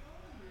scene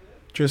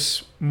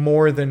just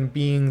more than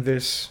being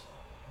this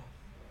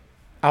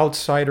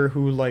outsider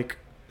who like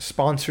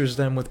sponsors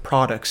them with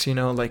products, you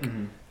know, like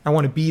I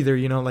want to be there,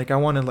 you know, like I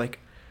want to like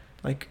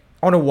I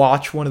want to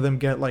watch one of them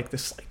get like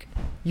this like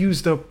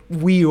used up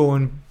wheel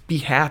and be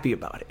happy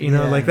about it, you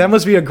know, like that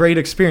must be a great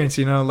experience,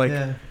 you know, like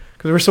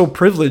because we're so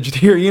privileged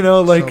here, you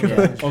know, like,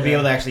 or be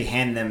able to actually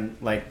hand them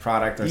like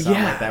product or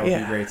something like that would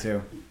be great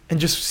too, and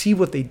just see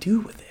what they do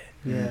with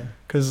it.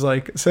 Because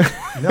like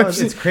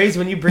it's crazy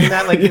when you bring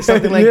that like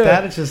something like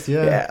that. It's just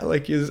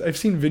like I've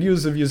seen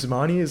videos of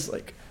Yasmani is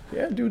like,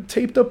 yeah, dude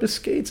taped up his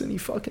skates and he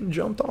fucking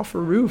jumped off a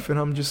roof, and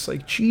I'm just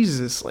like,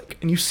 Jesus, like,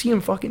 and you see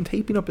him fucking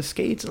taping up his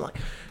skates and like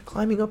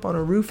climbing up on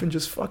a roof and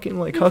just fucking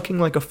like hucking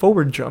like a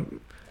forward jump.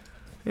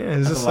 Yeah,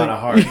 it's just a lot like of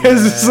heart.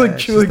 it's just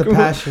like the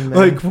passion, man.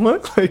 Like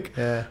what? Like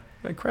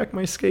I crack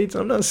my skates,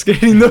 I'm not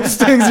skating those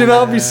things, you know,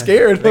 I'll be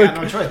scared. They like,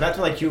 got no choice. That's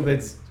what like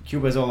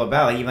Cuba's all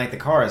about. Like, even like the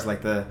cars,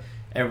 like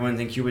everyone's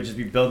in Cuba just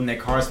be building their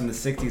cars from the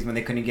 60s when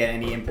they couldn't get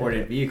any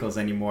imported vehicles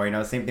anymore. You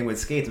know, same thing with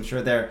skates. I'm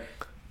sure they're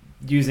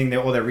using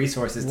all their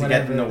resources to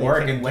get them to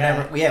work in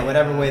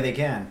whatever way they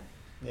can.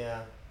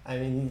 Yeah. I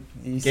mean,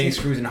 getting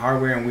screws and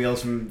hardware and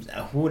wheels from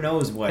who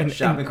knows what,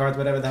 shopping carts,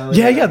 whatever the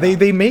hell.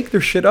 They make their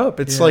shit up.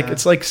 It's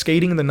like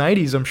skating in the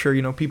 90s. I'm sure,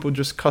 you know, people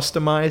just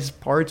customize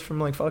parts from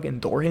like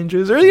fucking door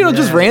hinges or, you know,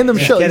 just random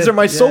shit. These are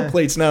my soul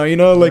plates now, you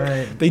know,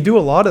 like they do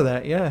a lot of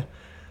that. Yeah,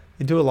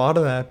 they do a lot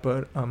of that,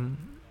 but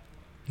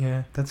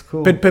yeah, that's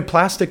cool. But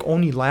plastic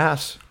only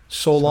lasts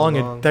so long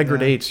it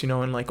degrades, you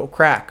know, and like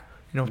crack.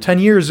 You know, 10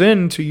 years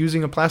into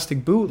using a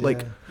plastic boot,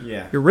 like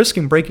you're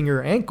risking breaking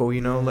your ankle,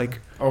 you know, like.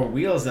 Or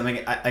wheels. I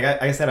mean, like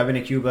I said, I've been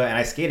to Cuba and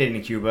I skated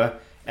in Cuba,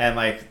 and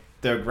like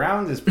the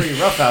ground is pretty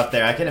rough out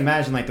there. I can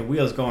imagine like the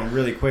wheels going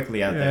really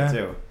quickly out there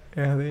too.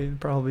 Yeah, they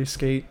probably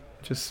skate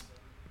just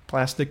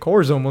plastic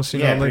cores almost, you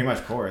know. Pretty like,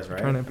 much cores,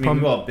 right? I mean,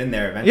 we've all been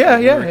there eventually.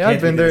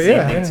 I've been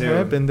there.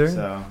 I've been there.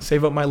 So.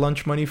 Save up my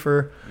lunch money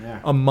for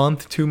a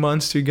month, 2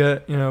 months to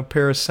get, you know, a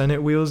pair of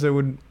Senate wheels that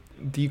would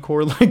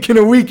decor like in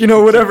a week, you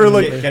know, whatever,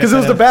 like because it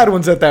was the bad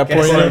ones at that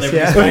point.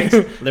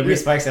 Liberty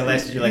spikes that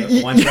lasted you like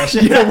one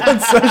session. One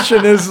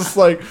session is just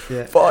like,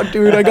 fuck,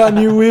 dude, I got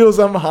new wheels,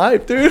 I'm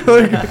hyped, dude.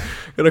 Like,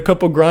 got a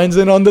couple grinds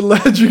in on the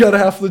ledge, you got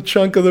half the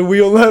chunk of the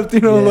wheel left,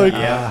 you know, like.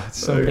 It's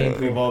so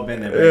painful. We've all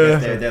been there.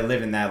 But they're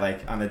living that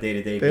like on a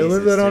day-to-day basis. They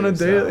live that on a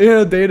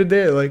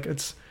day-to-day. Like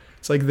it's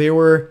like they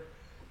were.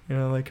 You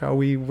know, like how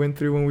we went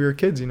through when we were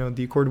kids, you know,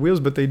 decored wheels,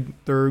 but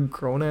they're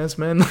grown ass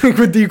men like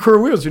with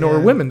decored wheels, you know, or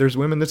women. There's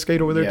women that skate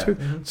over there too.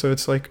 Mm-hmm. So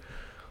it's like,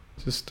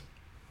 just,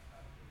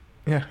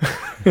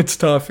 it's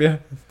tough. Yeah.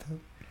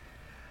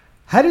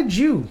 How did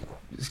you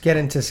get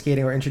into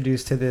skating or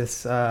introduced to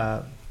this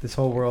this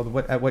whole world?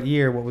 What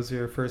year? What was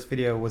your first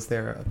video? Was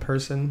there a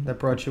person that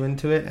brought you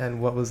into it,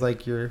 and what was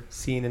like your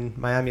scene in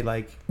Miami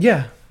like?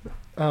 Yeah,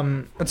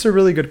 that's a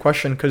really good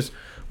question, because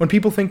when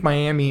people think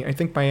Miami, I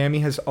think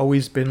Miami has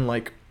always been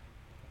like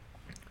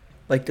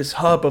this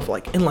hub of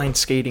like inline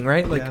skating,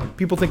 right? Like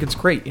people think it's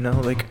great, you know,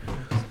 like,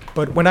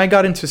 but when I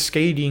got into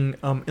skating,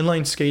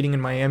 inline skating in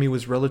Miami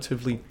was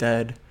relatively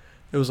dead.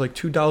 It was like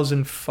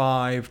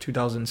 2005,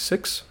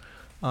 2006.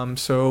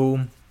 So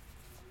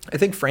I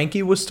think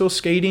Frankie was still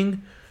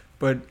skating,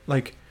 but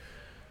like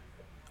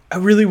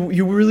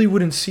you really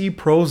wouldn't see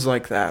pros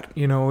like that.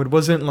 You know, it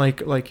wasn't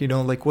like, you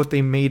know, like what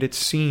they made it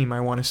seem, I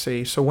want to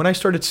say. So when I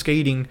started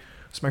skating,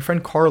 it's my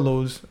friend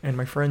Carlos and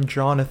my friend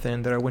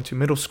Jonathan that I went to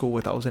middle school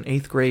with. I was in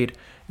 8th grade,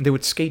 and they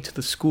would skate to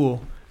the school.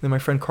 And then my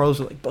friend Carlos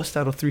would like bust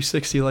out a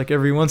 360 like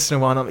every once in a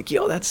while. And I'm like,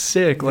 yo, that's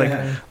sick. Like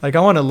I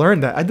want to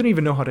learn that. I didn't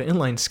even know how to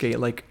inline skate,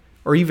 like,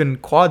 or even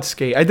quad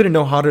skate. I didn't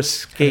know how to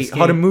skate,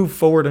 how to move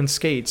forward on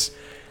skates.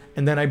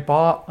 And then I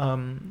bought,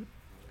 I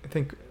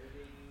think,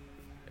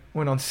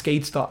 went on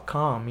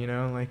skates.com, you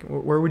know, like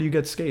where would you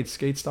get skates?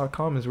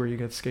 Skates.com is where you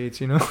get skates,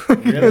 you know.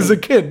 Really? As a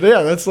kid,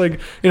 that's like,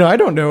 you know, I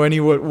don't know any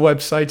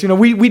websites, you know.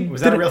 We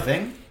was that a real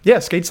thing? Yeah,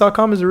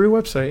 skates.com is a real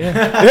website.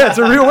 Yeah, it's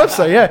a real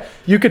website. Yeah,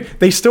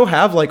 they still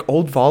have like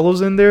old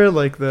Volos in there,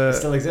 like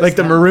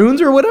the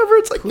Maroons or whatever.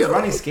 It's like, who's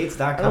running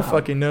skates.com? I don't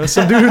fucking know.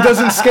 Some dude who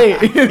doesn't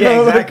skate. You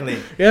know? Exactly.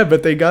 Like,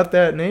 but they got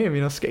that name,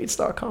 you know,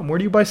 skates.com. Where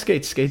do you buy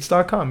skates?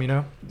 Skates.com, you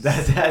know.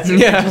 That's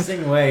an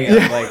interesting way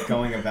of like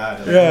going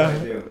about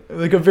it.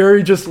 Like a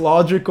very just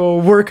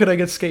logical. Where could I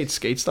get skates?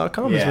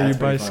 Skates.com is where you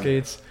buy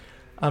skates.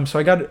 So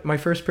I got my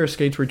first pair of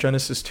skates were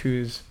Genesis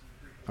 2s.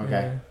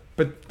 Okay.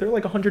 But they're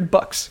like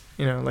 $100,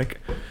 you know, like.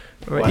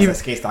 Well, even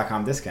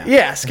skates.com discount.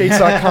 Yeah,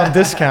 skates.com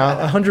discount,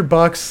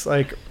 $100,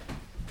 like.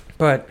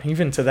 But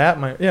even to that,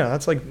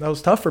 that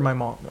was tough for my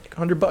mom. Like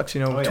 $100,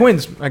 you know,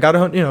 twins. I got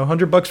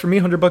 $100 for me,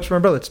 $100 for my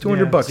brother. It's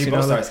 $200. So you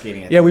both started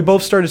skating. Yeah, we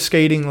both started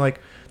skating. Like,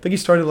 I think he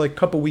started like a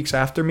couple weeks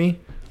after me.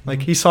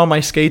 Like he saw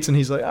my skates and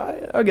he's like,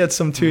 I'll get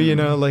some too, you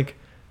know, like.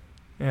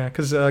 Yeah,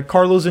 because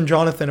Carlos and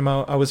Jonathan,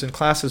 I was in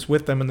classes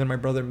with them, and then my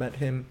brother met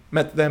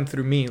them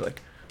through me.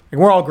 Like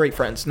we're all great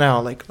friends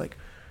now. Like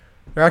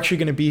they're actually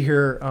going to be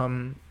here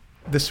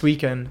this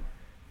weekend,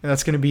 and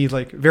that's going to be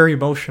like very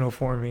emotional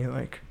for me.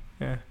 Like,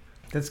 yeah,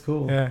 that's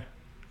cool. Yeah,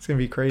 it's going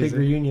to be crazy. Big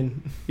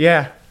reunion.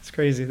 Yeah, it's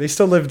crazy. They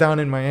still live down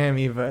in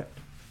Miami, but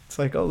it's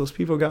like, oh, those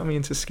people got me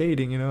into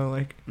skating, you know,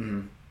 like,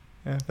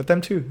 yeah, but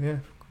them too, yeah,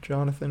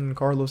 Jonathan and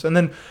Carlos, and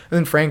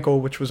then Franco,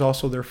 which was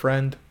also their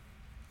friend.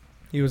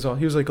 He was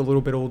like a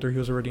little bit older. He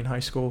was already in high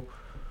school.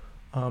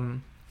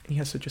 He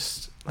has such a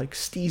like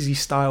steezy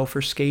style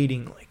for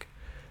skating. Like,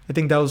 I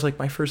think that was like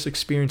my first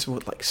experience of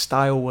what like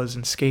style was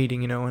in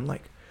skating, you know. And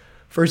like,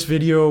 first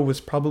video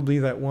was probably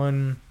that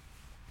one.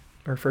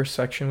 Our first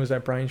section was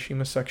that Brian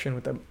Shima section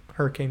with that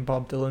Hurricane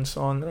Bob Dylan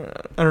song.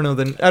 I don't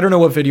know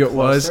what video it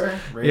was.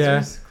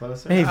 Razors?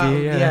 Closer?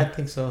 Maybe. Yeah, I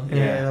think so.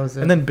 Yeah, that was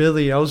it. And then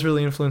Billy, I was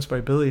really influenced by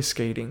Billy's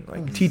skating,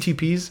 like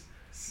TTPs.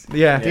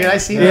 Yeah, Dude, I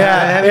see that.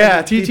 Yeah,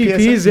 yeah,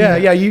 TTPs. Yeah,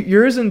 yeah.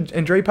 Yours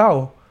and Dre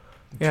Powell.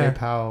 Yeah. Dre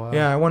Powell. Wow.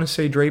 Yeah, I want to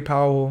say Dre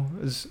Powell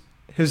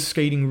his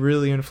skating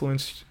really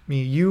influenced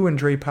me. You and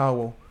Dre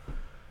Powell,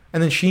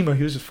 and then Shima,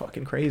 he was just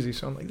fucking crazy.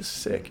 So I'm like, this is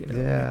sick, you know.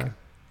 Yeah. Like,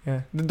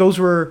 yeah. Those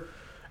were,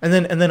 and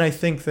then I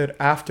think that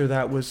after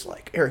that was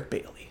like Eric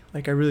Bailey.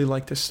 Like I really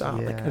liked his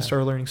style. Yeah. Like I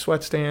started learning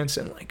sweat stance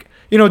and like,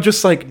 you know,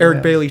 just like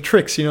Eric Bailey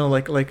tricks. You know,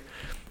 like I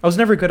was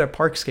never good at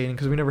park skating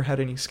because we never had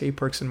any skate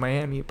parks in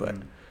Miami, but.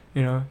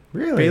 You know,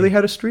 really, Bailey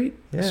had a street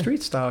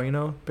style, you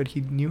know, but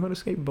he knew how to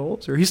skate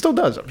bolts, or he still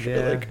does, I'm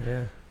sure.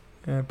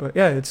 Yeah, but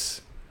yeah,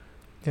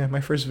 my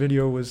first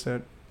video was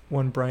that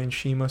one Brian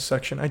Shima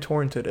section. I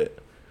torrented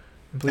it.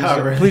 And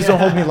please don't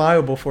hold me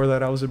liable for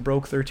that. I was a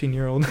broke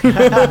 13-year-old.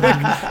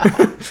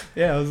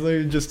 Yeah, I was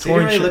like just. So you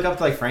didn't really look up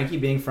to like Frankie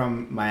being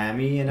from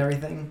Miami and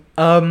everything.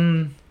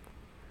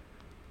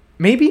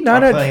 Maybe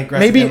not at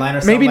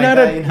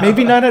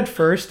maybe not at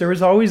first. There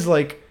was always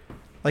like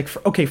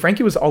okay,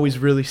 Frankie was always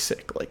really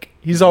sick. Like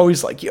he's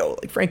always like, yo,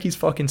 like Frankie's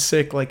fucking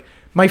sick. Like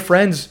my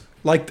friends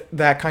liked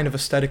that kind of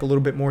aesthetic a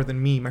little bit more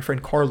than me. My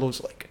friend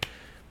Carlos like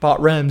bought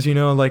Rems, you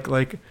know, like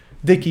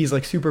Dickies,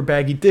 like super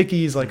baggy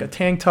Dickies, like a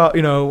tank top,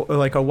 you know,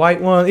 like a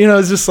white one. You know,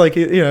 it's just like,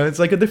 you know, it's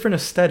like a different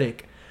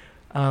aesthetic.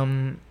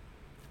 I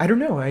don't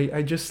know.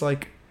 I just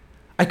like,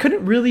 I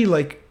couldn't really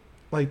like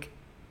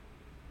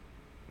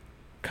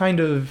kind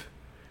of,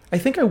 I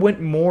think I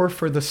went more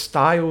for the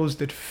styles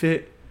that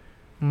fit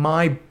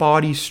my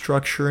body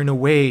structure in a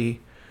way.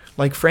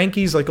 Like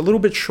Frankie's like a little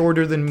bit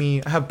shorter than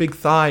me. I have big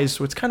thighs,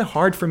 so it's kind of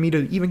hard for me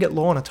to even get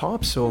low on a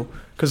topsail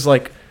because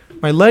like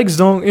my legs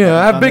don't, you know,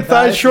 I have big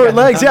thighs, short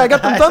legs. Yeah, I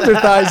got the thunder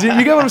thighs. You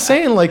get what I'm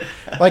saying? Like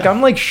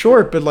I'm like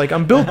short, but like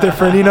I'm built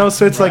different, you know.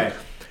 So it's like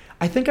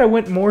I think I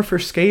went more for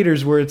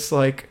skaters where it's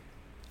like,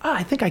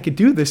 I think I could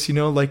do this, you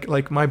know.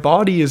 Like my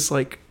body is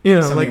like, you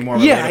know, something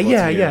like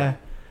yeah.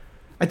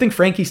 I think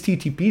Frankie's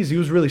TTPs, he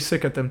was really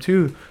sick at them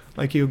too.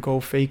 Like he would go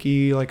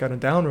fakie, like on a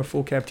down or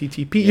full cap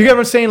TTP. You get what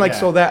I'm saying? Like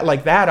so that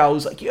like that, I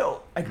was like,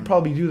 yo, I could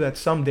probably do that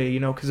someday, you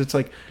know, because it's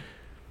like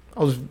I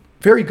was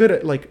very good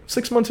at like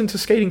 6 months into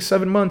skating,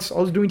 7 months, I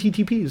was doing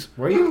TTPs.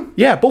 Were you?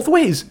 Yeah, both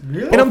ways.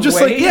 Really? And I'm just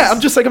like,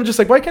 I'm just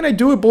like, why can't I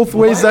do it both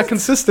ways that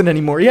consistent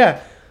anymore?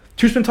 Yeah.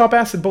 Two spin top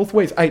acid both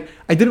ways. I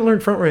didn't learn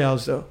front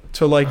rails though.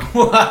 So like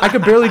I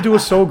could barely do a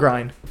soul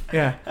grind.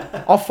 Yeah.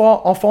 I'll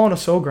fall on a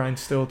soul grind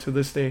still to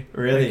this day.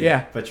 Really? Like,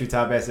 yeah. But true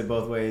top acid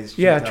both ways.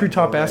 True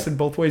top acid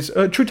both ways.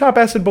 True top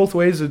acid both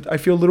ways. I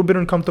feel a little bit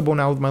uncomfortable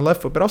now with my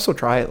left foot, but I'll still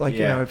try it. Like,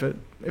 you know,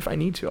 if I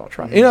need to, I'll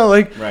try. You know,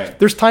 like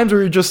there's times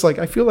where you're just like,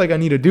 I feel like I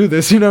need to do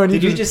this, you know. And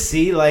did you just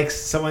see like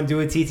someone do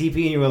a TTP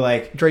and you were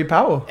like Dre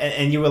Powell.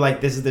 And you were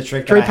like, this is the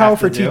trick. Dre Powell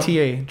for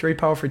TTA. Dre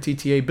Powell for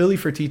TTA. Billy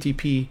for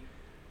TTP.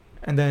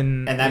 And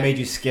that made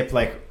you skip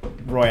like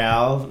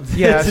Royale.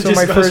 Yeah, so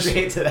my first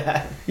straight to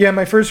that. Yeah,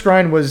 my first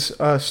grind was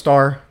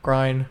Star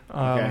grind.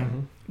 Okay.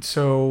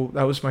 So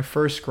that was my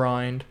first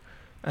grind,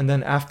 and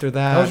then after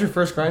that. That was your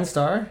first grind,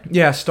 Star?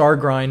 Yeah, Star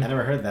grind. I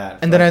never heard that.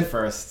 And then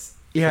first.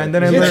 Yeah, and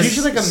then I learned. It's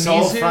usually like a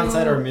Soul Mizu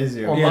frontside or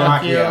Mizu or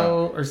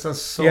Makio or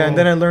so. Yeah, and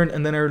then I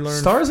learned.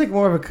 Star's like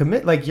more of a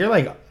commit. Like you're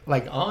like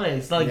on it.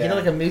 It's not like you know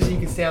like a Mizu you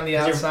can stay on the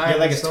outside. You're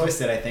like it's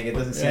twisted. I think it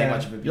doesn't say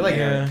much of a. You're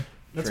like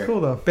that's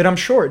cool though. But I'm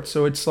short,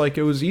 so it's like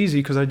it was easy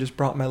because I just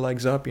brought my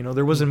legs up. You know,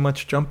 there wasn't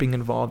much jumping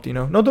involved. You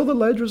know, no, though the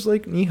ledge was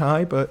like knee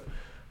high, but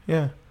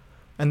yeah.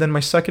 And then my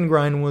second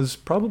grind was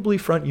probably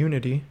front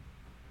unity.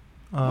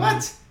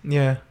 What?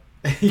 Yeah.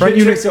 Front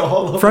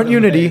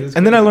unity,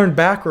 and then I learned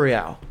back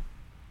royale,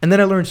 and then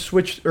I learned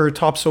switch or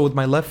topsail with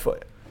my left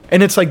foot,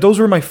 and it's like those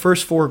were my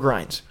first 4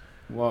 grinds.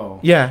 Whoa.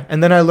 Yeah,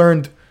 and then I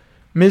learned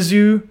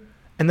Mizu,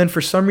 and then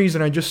for some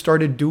reason I just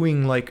started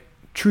doing like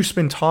true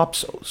spin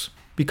topsails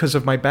because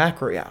of my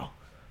back royale.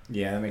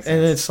 Yeah, that makes sense.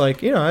 And it's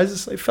like, you know,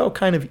 it felt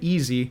kind of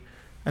easy,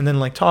 and then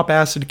like top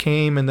acid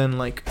came, and then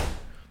like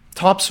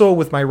topsail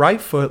with my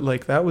right foot,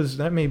 like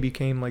that maybe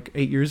came like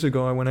 8 years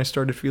ago when I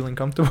started feeling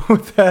comfortable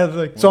with that.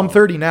 Like, so I'm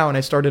 30 now, and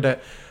I started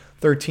at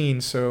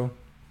 13. So,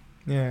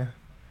 yeah,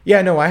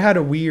 no, I had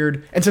a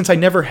weird, and since I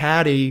never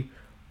had a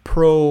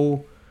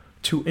pro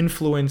to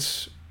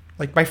influence,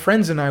 like my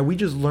friends and I, we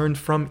just learned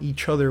from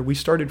each other. We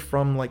started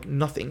from like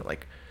nothing.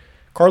 Like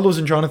Carlos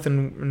and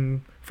Jonathan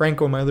and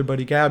Franco, my other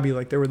buddy Gabby,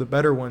 like they were the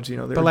better ones, you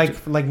know. But like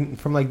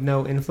from like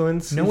no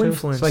influence. No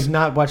influence. So like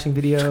not watching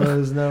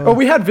videos. No. Oh,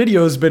 we had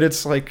videos, but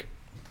it's like.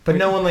 But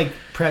no one like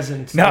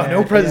present.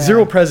 No presence.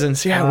 Zero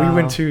presence. Yeah, we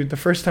went to the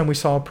first time we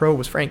saw a pro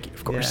was Frankie,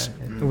 of course.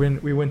 Yeah.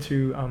 When we went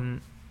to,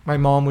 my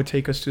mom would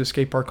take us to a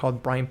skate park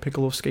called Brian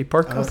Piccolo Skate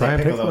Park. I was Brian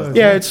like, Piccolo. Piccolo.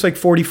 Yeah, it's like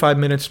 45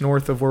 minutes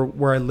north of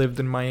where I lived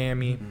in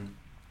Miami.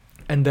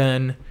 And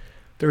then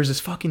there was this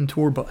fucking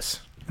tour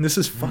bus. And this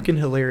is fucking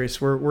hilarious.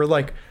 We're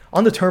like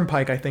on the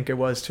turnpike, I think it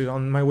was, too,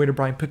 on my way to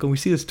Brian Piccolo. We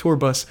see this tour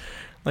bus.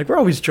 Like, we're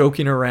always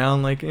joking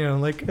around, like, you know,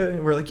 like,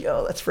 we're like,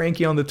 yo, that's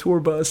Frankie on the tour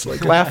bus,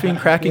 like, laughing,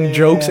 cracking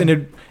jokes, and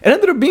it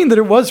ended up being that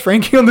it was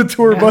Frankie on the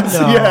tour bus.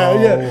 No.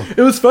 Yeah.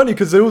 It was funny,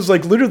 because it was,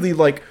 like, literally,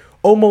 like,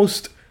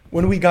 almost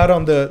when we got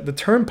on the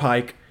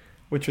turnpike,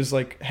 which was,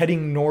 like,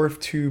 heading north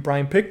to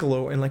Brian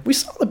Piccolo, and, like, we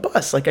saw the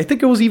bus. Like, I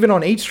think it was even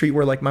on 8th Street,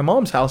 where, like, my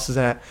mom's house is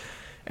at,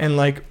 and,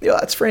 like, yo,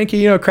 that's Frankie,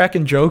 you know,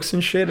 cracking jokes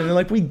and shit, and then,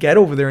 like, we get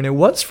over there, and it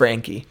was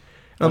Frankie.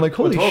 And I'm like,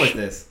 holy What tour was shit.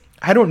 this?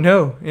 I don't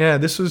know. Yeah,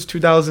 this was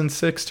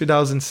 2006,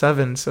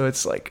 2007. So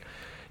it's like,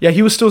 yeah,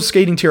 he was still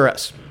skating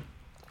TRS.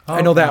 I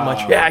know that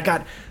much. Yeah, I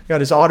got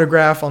his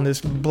autograph on this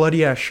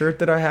bloody ass shirt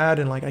that I had,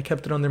 and like I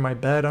kept it under my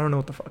bed. I don't know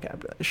what the fuck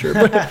happened to that shirt,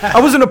 but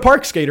I wasn't a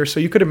park skater, so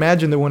you could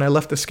imagine that when I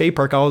left the skate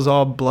park, I was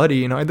all bloody.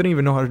 You know, I didn't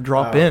even know how to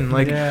drop in.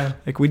 Like,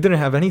 like we didn't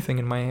have anything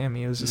in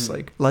Miami. It was just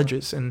like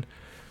ledges and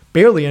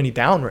barely any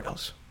down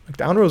rails. Like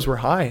down rails were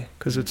high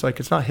because it's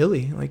like it's not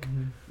hilly. Like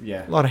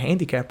Yeah. a lot of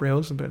handicap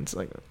rails, but it's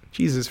like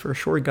Jesus, for a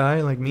short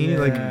guy like me,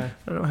 like Yeah.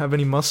 I don't have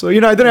any muscle. You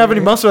know, I didn't have any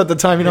muscle at the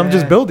time. You know, I'm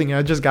just Yeah. building it.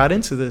 I just got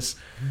into this.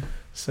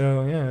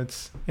 So yeah,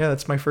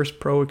 that's my first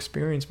pro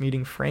experience,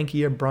 meeting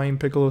Frankie at Brian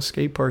Piccolo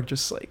Skate Park.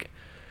 Just like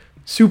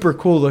super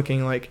cool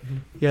looking, like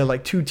yeah,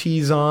 like 2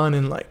 T's on,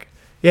 and like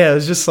yeah, it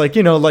was just like,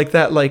 you know, like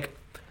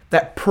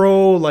that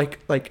pro, like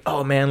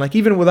oh man, like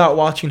even without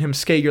watching him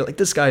skate, you're like,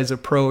 this guy's a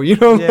pro, you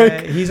know? Yeah,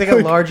 Like, he's like a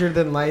larger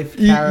than life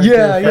Yeah, character.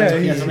 yeah, That's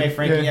he's- what made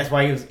Frankie. yeah. That's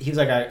why he was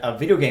like a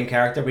video game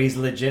character, but he's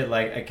legit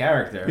like a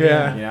character.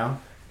 Yeah. You know.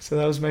 So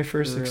that was my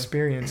first For real.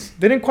 experience.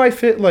 They didn't quite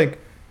fit like,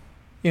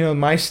 you know,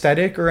 my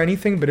aesthetic or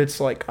anything, but it's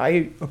like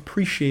I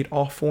appreciate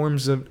all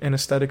forms of and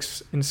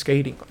aesthetics in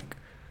skating.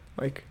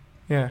 Like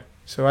yeah.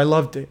 So I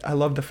loved it. I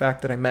loved the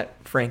fact that I met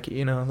Frankie.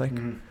 You know, like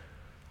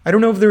I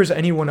don't know if there was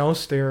anyone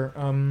else there.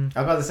 I was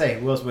about to say,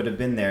 who else would have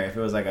been there if it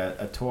was like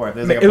a tour? If it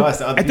was like a It-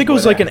 bus, I think it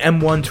was like an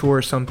M1 tour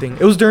or something.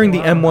 It was during the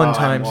M1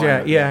 times. M1, Yeah,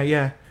 okay.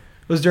 yeah.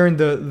 It was during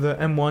the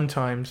M1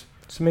 times.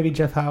 So maybe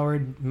Jeff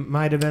Howard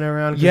might have been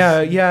around. 'cause-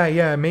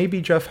 Yeah.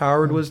 Maybe Jeff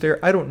Howard was there.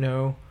 I don't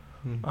know.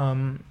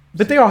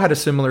 But they all had a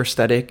similar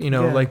aesthetic, you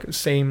know, Yeah. like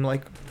same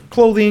like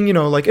clothing, you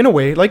know, like in a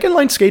way, like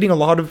inline skating. A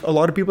lot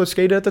of people that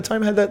skated at the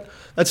time had that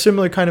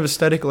similar kind of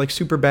aesthetic, like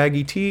super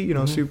baggy tee, you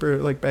know, super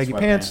like baggy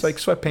pants, Sweatpants. like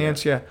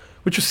sweatpants, yeah,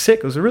 which was sick.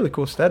 It was a really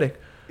cool aesthetic.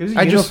 It was a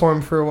I just-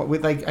 uniform for what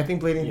with like I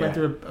think Blading Yeah. went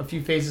through a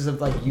few phases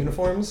of like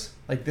uniforms.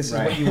 Like this is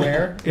Right. what you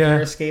wear if Yeah.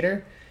 you're a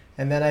skater.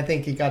 And then I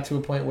think it got to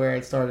a point where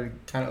it started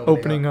kind of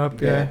Opening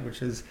up, yeah.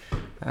 which is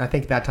I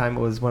think that time it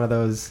was one of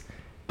those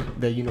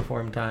the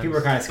uniform times. People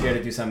were kind of scared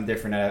to do something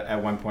different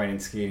at one point in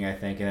skating, I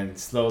think, and then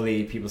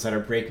slowly people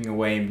started breaking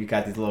away, and we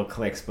got these little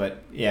cliques.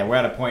 But yeah, we're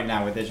at a point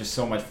now where there's just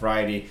so much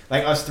variety.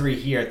 Like us three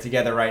here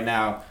together right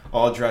now,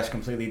 all dressed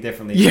completely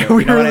differently. Yeah, too,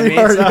 we you know what I really mean?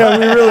 are. So- Yeah,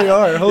 we really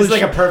are. This Holy is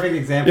like a shit. perfect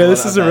example. Yeah,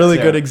 this of is a that, really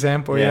too. good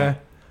example. Yeah.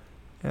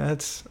 Yeah,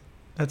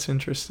 that's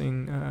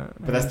interesting.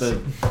 But that's the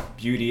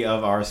beauty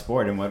of our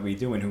sport and what we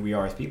do and who we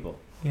are as people.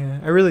 Yeah,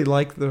 I really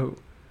like I'm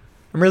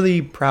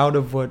really proud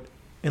of what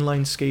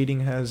inline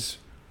skating has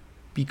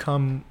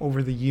become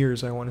over the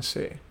years, I want to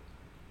say.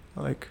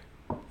 Like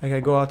I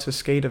go out to a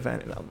skate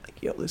event and I'm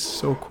like, yo, this is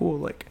so cool.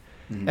 Like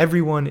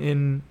everyone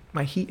in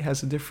my heat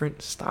has a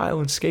different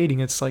style in skating.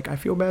 It's like I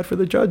feel bad for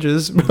the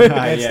judges. But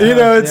Yeah. you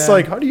know, it's Yeah.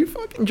 like, how do you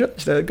fucking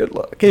judge that? Good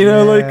luck. You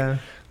know,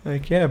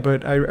 Yeah.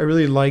 but I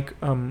really like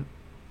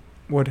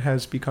what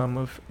has become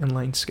of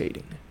inline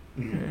skating.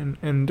 Mhm.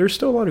 And there's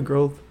still a lot of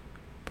growth,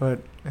 but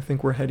I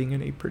think we're heading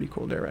in a pretty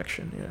cool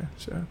direction. Yeah.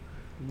 So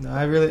No,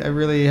 I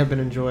really have been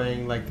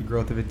enjoying like the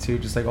growth of it too,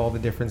 just like all the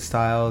different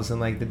styles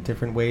and like the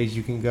different ways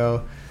you can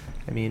go.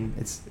 I mean,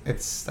 it's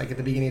like at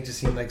the beginning it just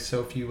seemed like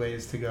so few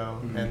ways to go,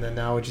 and then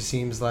now it just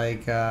seems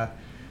like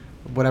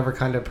whatever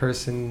kind of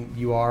person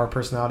you are,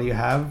 personality you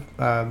have,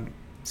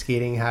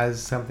 skating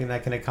has something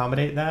that can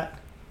accommodate that.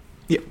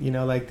 Yeah. You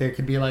know, like there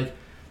could be like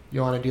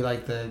you want to do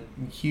like the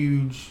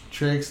huge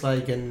tricks,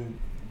 like and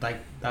like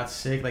that's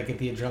sick. Like get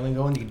the adrenaline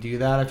going, you can do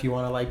that. If you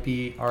want to like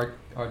be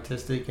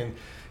artistic and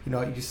you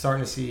know, you're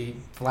starting to see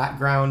flat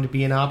ground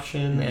be an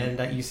option,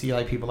 and you see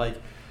like people like,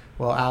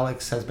 well,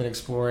 Alex has been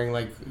exploring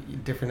like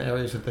different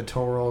areas with the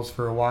toe rolls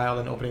for a while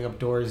and opening up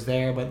doors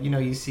there. But you know,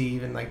 you see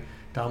even like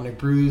Dominic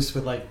Bruce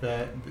with like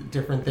the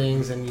different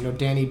things, and you know,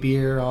 Danny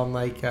Beer on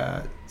like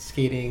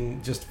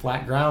skating just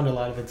flat ground a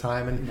lot of the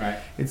time, and Right.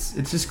 it's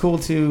just cool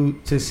to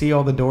see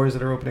all the doors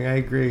that are opening. I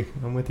agree,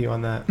 I'm with you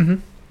on that.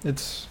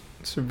 it's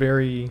a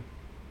very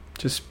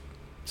just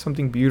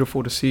something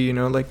beautiful to see, you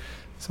know, like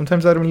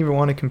sometimes I don't even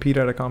want to compete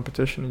at a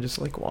competition and just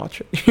like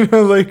watch it, you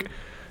know, like,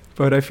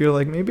 but I feel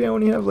like maybe I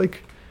only have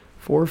like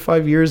 4 or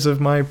 5 years of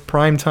my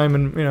prime time,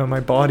 and you know, my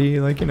body,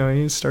 like, you know,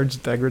 it starts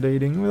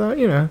degrading without,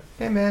 you know.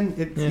 Hey man,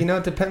 Yeah. you know,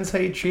 it depends how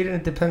you treat it.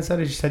 It depends how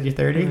you said you're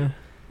 30.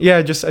 Yeah,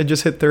 I just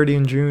hit 30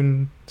 in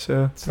June,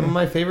 so Some of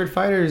my favorite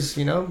fighters,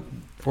 you know,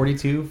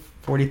 42,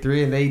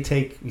 43, and they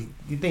take.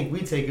 You think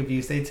we take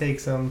abuse? They take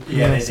some.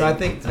 Yeah, So I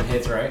think some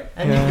hits, right?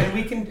 and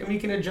we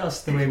can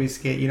adjust the way we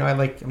skate. You know,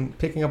 I'm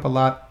picking up a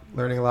lot,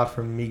 learning a lot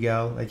from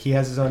Miguel. Like he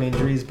has his own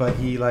injuries, but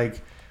he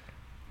like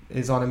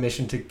is on a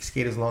mission to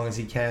skate as long as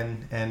he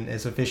can and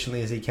as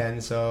efficiently as he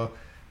can. So,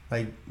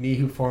 like me,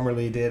 who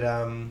formerly did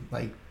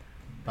like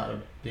about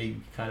a big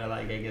kind of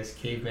like I guess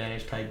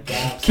cavemanish type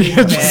gaps.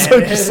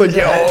 just like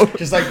yo,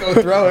 just like go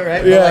throw it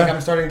right. Yeah. But, like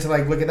I'm starting to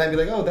like look at that and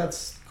be like, oh,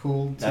 that's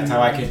cool. That's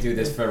how I could do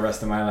this for the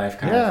rest of my life.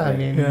 Kind Yeah, of I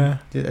thing.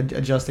 mean,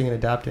 adjusting and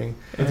adapting.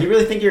 Do you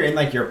really think you're in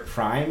like your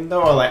prime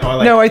though, or like?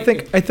 no, I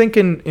think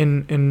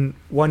in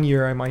 1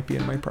 year I might be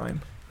in my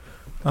prime.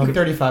 I think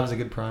 35 is a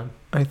good prime.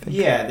 I think.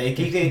 Yeah,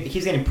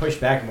 he's getting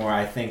pushed back more,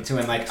 I think, too.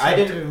 And like I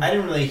didn't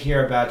really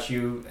hear about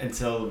you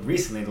until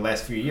recently, the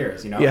last few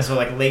years. You know, Yeah. so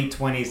like late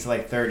 20s to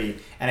like 30,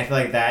 and I feel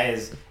like that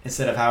is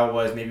instead of how it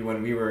was maybe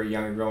when we were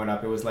younger growing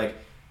up. It was like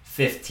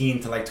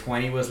 15 to like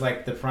 20 was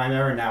like the prime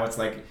era. Now it's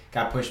like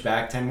got pushed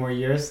back 10 more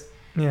years,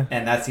 Yeah.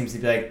 and that seems to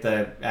be like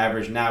the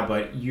average now.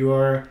 But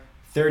you're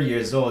 30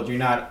 years old. You're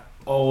not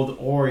old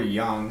or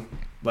young.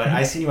 But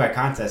I seen you at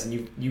contests,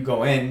 and you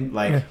go in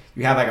like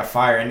you have like a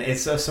fire, and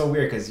it's so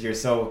weird because you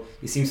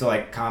seem so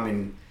like calm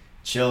and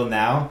chill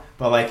now,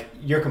 but like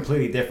you're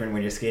completely different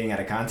when you're skating at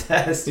a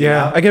contest. You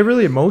know? I get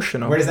really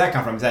emotional. Where does that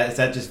come from? Is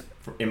that just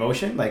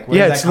emotion? Like where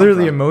Yeah, does that it's come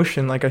literally from?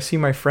 emotion. Like I see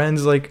my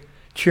friends like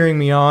cheering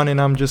me on, and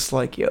I'm just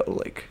like, yo,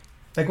 like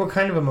Like what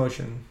kind of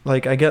emotion?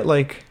 I get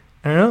like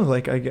I don't know,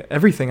 like I get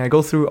everything. I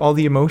go through all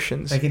the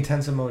emotions. Like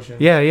intense emotion.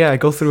 Yeah, I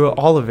go through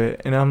all of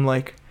it, and I'm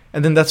like.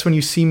 And then that's when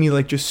you see me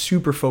like just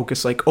super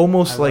focused, like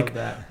almost like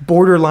that.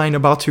 borderline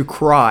about to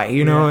cry,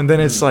 you know? Yeah. And then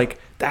it's like,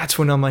 that's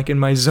when I'm like in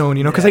my zone,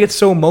 you know? Because I get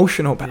so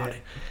emotional about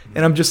it.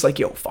 And I'm just like,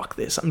 yo, fuck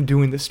this. I'm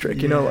doing this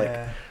trick, you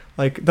know?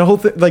 Like the whole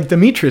thing, like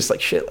Demetrius,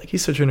 like shit, like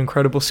he's such an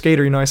incredible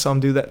skater. You know, I saw him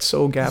do that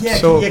soul gap. Yeah,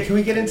 so can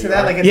we get into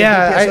that? Like,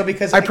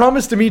 I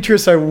promised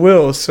Demetrius I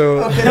will.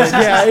 So okay,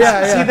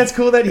 yeah. See, that's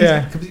cool that he's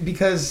Yeah.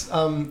 because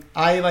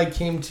I like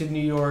came to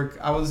New York.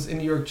 I was in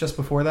New York just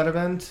before that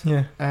event.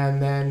 Yeah.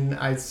 And then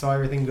I saw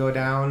everything go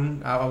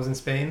down. I was in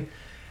Spain.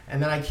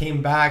 And then I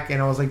came back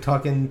and I was like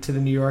talking to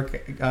the New York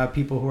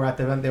people who were at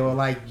the event. They were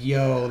like,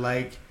 yo,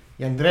 like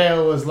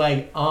Andrea was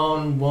like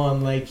on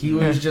one. Like he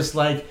was just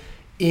like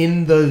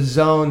in the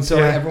zone. So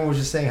like, everyone was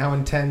just saying how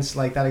intense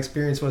like that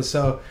experience was.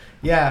 So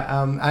yeah,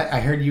 I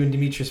heard you and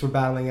Demetrius were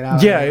battling it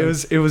out. Yeah, it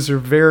was a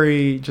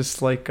very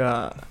just like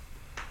I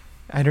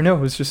don't know, it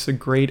was just a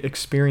great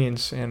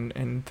experience,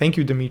 and thank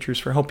you, Demetrius,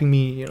 for helping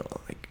me, you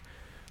know,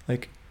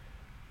 like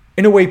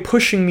in a way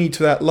pushing me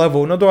to that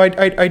level. And although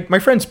I my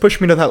friends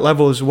pushed me to that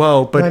level as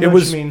well, but it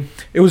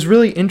was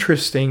really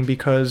interesting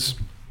because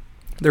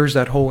there was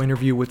that whole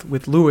interview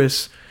with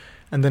Lewis,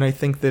 and then I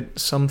think that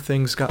some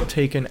things got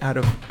taken out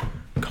of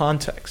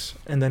context,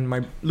 and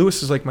then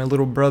Lewis is like my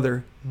little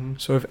brother.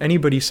 So if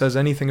anybody says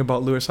anything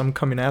about Lewis, I'm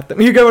coming at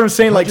them. You get what I'm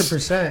saying? Like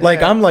 100%,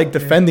 like I'm like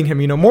defending him,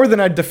 you know, more than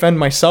I'd defend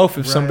myself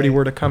if somebody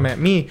were to come at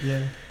me.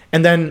 Yeah.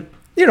 And then,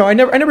 you know, I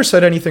never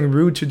said anything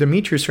rude to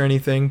Demetrius or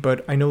anything,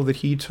 but I know that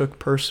he took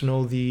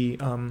personal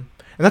and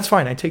that's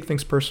fine. I take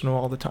things personal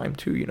all the time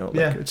too, you know.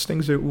 Like it's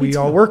things that we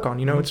all work on,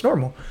 you know, it's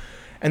normal.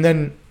 And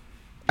then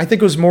I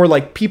think it was more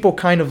like people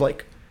kind of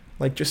like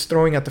just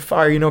throwing at the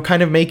fire, you know,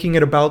 kind of making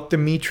it about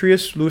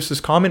Demetrius,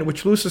 Lewis's comment,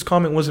 which Lewis's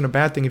comment wasn't a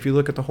bad thing if you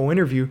look at the whole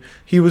interview.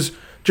 He was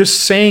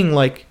just saying,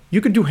 like, you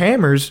could do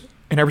hammers,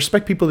 and I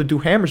respect people that do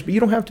hammers, but you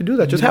don't have to do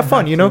that. Just have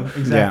fun, you know?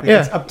 Exactly.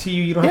 Yeah. It's up to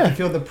you. You don't have to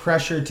feel the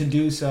pressure to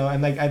do so.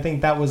 And, like, I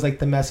think that was, like,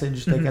 the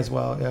message, like, as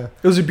well. Yeah.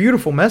 It was a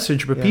beautiful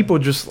message, but people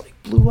just, like,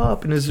 blew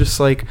up, and it's just,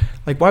 like,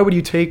 why would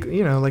you take,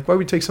 you know, like, why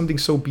would you take something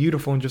so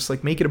beautiful and just,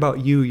 like, make it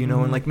about you, you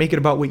know, and, like, make it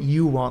about what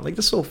you want? Like,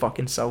 this is so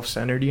fucking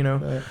self-centered, you know?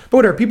 Right. But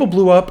whatever, people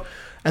blew up.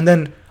 And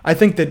then I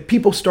think that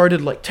people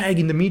started like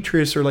tagging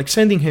Demetrius or like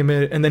sending him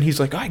it, and then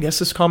he's like, oh, I guess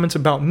this comment's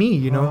about me,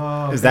 you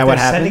know? Is that what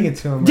happened? Sending it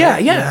to him.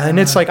 Right? Yeah. And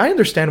it's like, I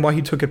understand why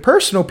he took it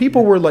personal.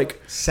 People were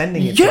like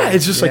sending it. To him.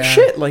 It's just like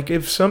shit. Like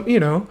if some, you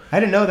know, I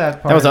didn't know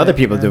that part. That was other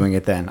people doing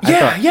it then.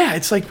 Yeah.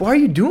 It's like, why are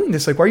you doing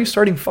this? Like, why are you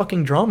starting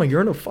fucking drama?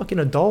 You're a fucking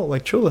adult.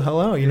 Like, chill the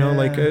hell out. You know,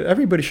 like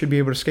everybody should be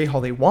able to skate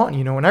how they want.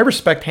 You know, and I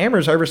respect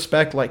hammers. I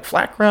respect like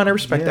flat ground. I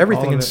respect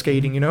everything in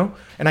skating. You know,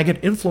 and I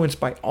get influenced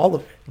by all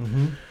of it.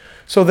 Mm-hmm.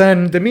 So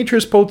then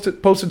Demetrius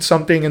posted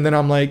something, and then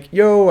I'm like,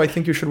 yo, I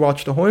think you should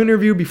watch the whole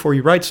interview before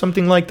you write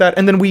something like that.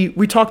 And then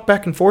we talked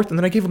back and forth, and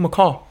then I gave him a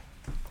call.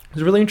 It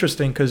was really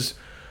interesting because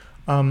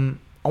I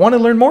want to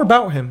learn more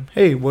about him.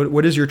 Hey,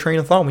 what is your train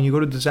of thought when you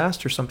go to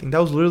disaster or something? That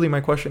was literally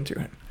my question to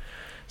him.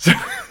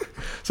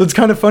 So it's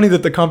kind of funny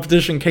that the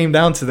competition came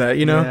down to that,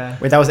 you know? Yeah.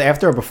 Wait, that was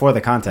after or before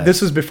the contest?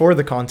 This was before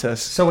the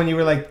contest. So when you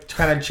were like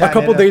kind of chatting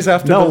A couple days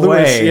after No the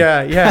Lewis. way.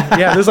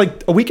 Yeah. There's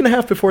like a week and a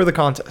half before the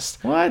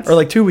contest. What? Or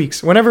like 2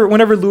 weeks. Whenever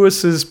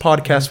Lewis's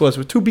podcast was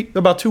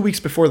about 2 weeks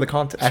before the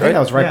contest, I think that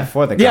was right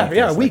before the contest.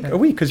 Yeah, a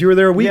week, because you were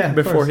there a week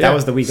before. That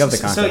was the week of the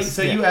contest.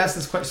 So you asked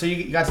this question. So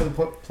you got to the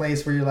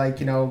place where you're like,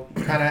 you know,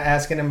 kind of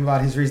asking him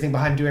about his reasoning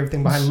behind doing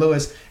everything behind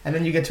Lewis, and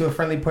then you get to a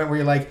friendly point where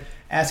you're like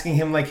asking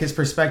him like his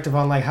perspective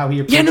on like how he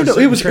approaches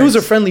no, it was a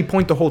tricks. friendly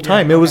point the whole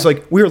time. Yeah, It was okay.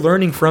 like we were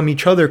learning from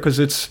each other because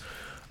it's.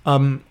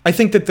 I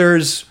think that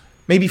there's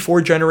maybe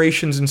 4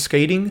 generations in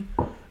skating,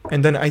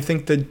 and then I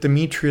think that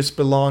Demetrius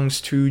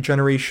belongs to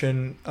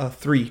generation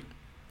 3.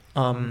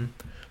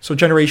 So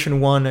generation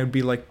 1, it would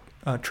be like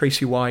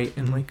Tracy White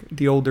and like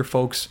the older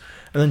folks,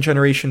 and then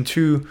generation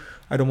 2,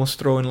 I'd almost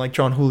throw in like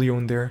John Julio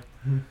in there,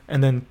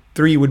 and then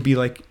 3 would be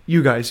like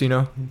you guys, you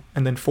know,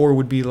 and then 4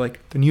 would be like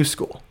the new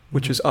school,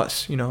 which is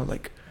us, you know,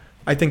 like.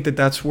 I think that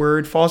that's where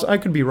it falls. I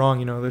could be wrong,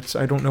 you know.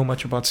 I don't know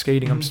much about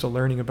skating. I'm still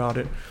learning about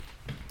it.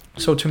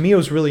 So to me, it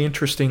was really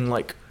interesting.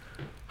 Like,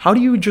 how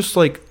do you just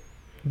like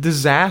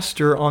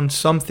disaster on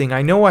something?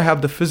 I know I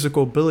have the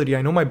physical ability.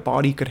 I know my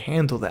body could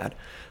handle that.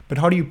 But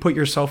how do you put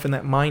yourself in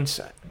that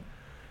mindset?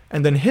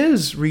 And then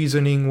his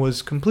reasoning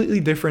was completely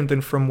different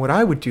than from what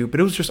I would do. But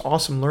it was just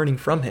awesome learning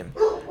from him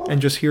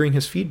and just hearing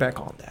his feedback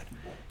on that.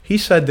 He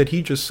said that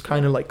he just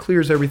kind of like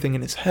clears everything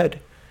in his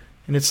head.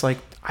 And it's like,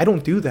 I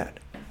don't do that.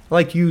 I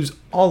like use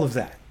all of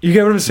that. You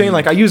get what I'm saying?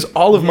 Like I use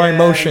all of my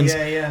emotions.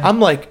 Yeah.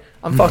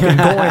 I'm fucking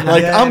going.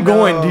 Like I'm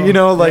going. You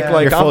know, like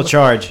You're full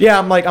charge. Yeah,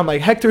 I'm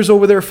like Hector's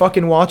over there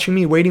fucking watching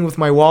me, waiting with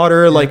my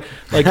water. Like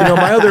you know,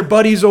 my other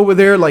buddies over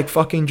there, like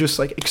fucking just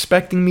like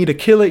expecting me to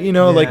kill it. You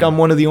know, like I'm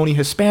one of the only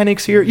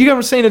Hispanics here. You get what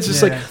I'm saying? It's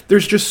just like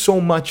there's just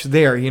so much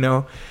there. You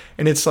know,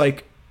 and it's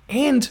like,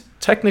 and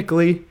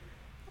technically,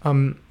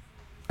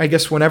 I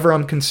guess whenever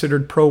I'm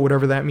considered pro,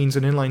 whatever that means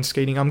in inline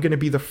skating, I'm gonna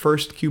be the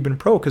first Cuban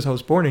pro because I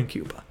was born in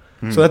Cuba.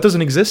 So that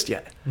doesn't exist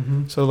yet.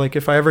 So like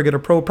if I ever get a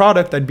pro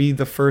product, I'd be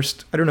the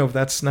first. I don't know if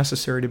that's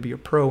necessary to be a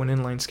pro in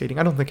inline skating.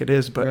 I don't think it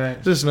is,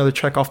 but this is another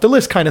check off the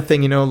list kind of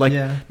thing, you know, like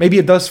maybe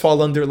it does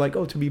fall under like,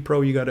 oh, to be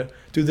pro, you got to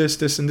do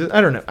this, and this. I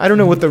don't know. I don't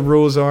know what the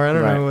rules are. I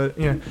don't know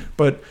what,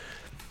 but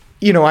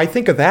you know, I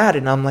think of that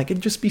and I'm like,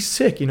 it'd just be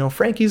sick. You know,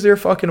 Frankie's there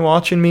fucking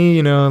watching me,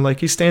 you know,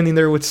 like he's standing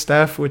there with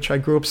Steph, which I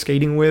grew up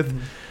skating with.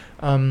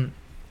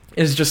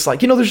 It's just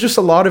like, you know, there's just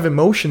a lot of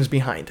emotions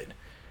behind it.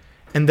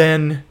 And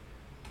then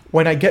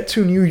when I get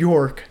to New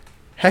York,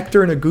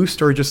 Hector and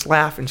Augusto are just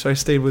laughing. So I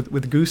stayed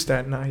with Goose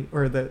that night,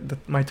 or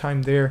my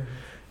time there,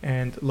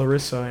 and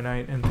Larissa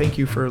and thank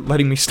you for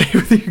letting me stay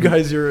with you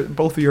guys.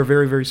 Both of you are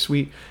very, very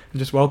sweet and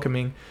just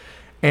welcoming.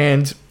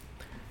 And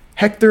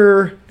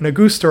Hector and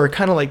Augusto are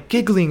kind of like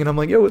giggling, and I'm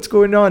like, yo, what's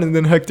going on? And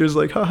then Hector's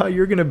like, haha,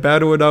 you're gonna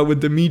battle it out with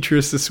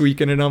Demetrius this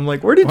weekend. And I'm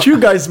like, where did you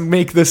guys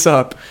make this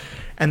up?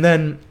 And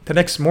then the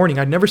next morning,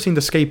 I'd never seen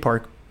the skate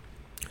park,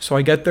 so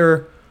I get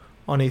there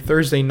on a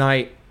Thursday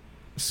night.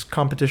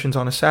 Competitions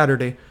on a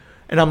Saturday,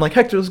 and I'm like,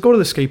 Hector, let's go to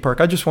the skate park.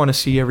 I just want to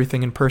see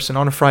everything in person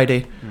on a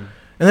Friday. And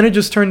then it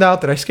just turned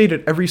out that I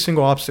skated every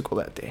single obstacle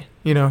that day,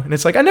 you know. And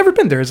it's like, I never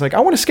been there. It's like,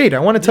 I want to skate. I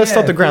want to test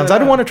out the grounds. I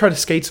don't want to try to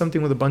skate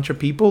something with a bunch of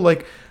people.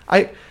 Like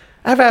I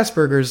have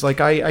Asperger's.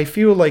 Like I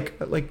feel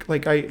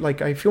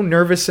I feel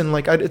nervous, and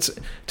like it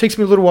takes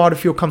me a little while to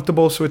feel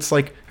comfortable. So it's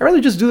like I'd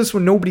rather just do this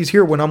when nobody's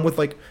here. When I'm with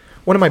like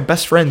one of my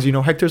best friends, you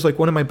know. Hector's like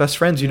one of my best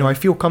friends, you know. I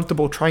feel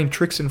comfortable trying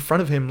tricks in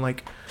front of him,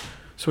 like.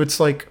 So it's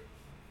like.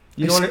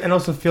 You don't want to, and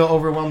also feel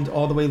overwhelmed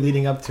all the way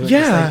leading up to it.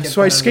 Yeah, like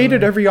so I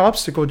skated every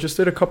obstacle, just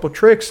did a couple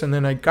tricks, and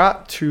then I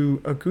got to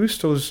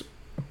Augusto's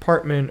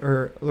apartment,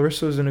 or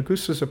Larissa's and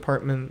Augusto's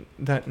apartment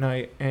that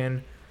night,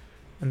 and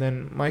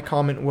then my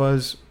comment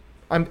was,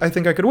 I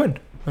think I could win.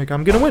 Like,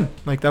 I'm going to win.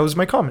 Like, that was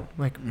my comment.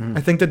 Like,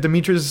 I think that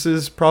Demetrius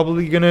is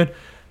probably going to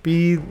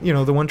be, you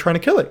know, the one trying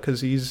to kill it,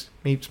 because he's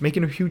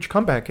making a huge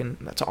comeback, and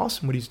that's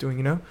awesome what he's doing,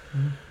 you know?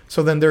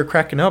 So then they're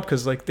cracking up,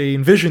 because, like, they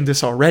envisioned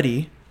this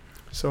already.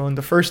 So in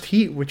the first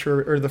heat,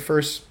 or the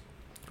first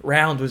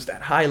round, was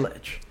that high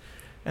ledge.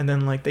 And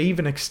then, like, they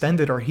even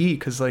extended our heat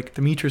because, like,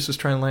 Demetrius was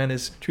trying to land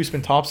his true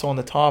spin topsail on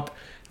the top.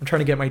 I'm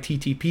trying to get my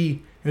TTP.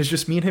 And it's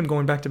just me and him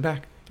going back to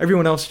back.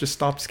 Everyone else just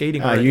stopped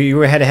skating. You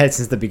were head-to-head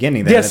since the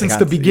beginning. Then, yeah, since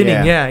the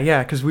beginning.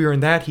 Yeah, because we were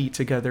in that heat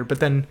together. But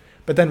then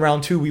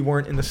round 2, we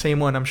weren't in the same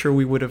one. I'm sure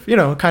we would have, you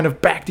know, kind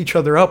of backed each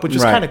other up, which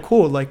is kind of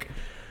cool. Like,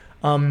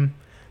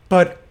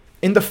 but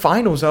in the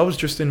finals, I was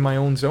just in my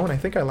own zone. I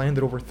think I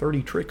landed over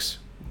 30 tricks.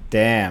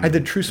 Damn. I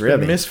did true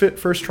spin misfit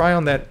first try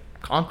on that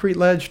concrete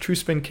ledge, true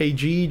spin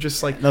KG,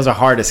 just like those are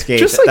hard to skate.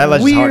 Just like that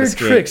ledge weird is hard to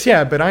skate. tricks,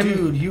 yeah. But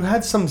dude, you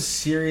had some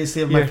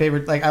seriously of my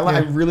favorite. Like I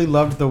really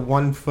loved the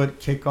 1 foot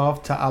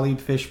kickoff to Ali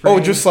fish. Oh,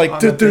 just like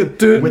with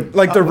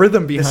the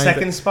rhythm behind the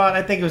second it. spot.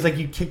 I think it was like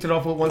you kicked it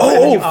off with one foot.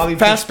 And then you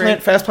fast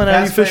plant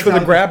Ali fish with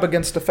a grab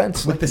against the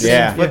fence with the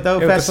same foot though.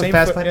 Fast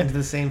plant into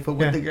the same foot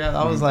with the grab.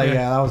 I was like,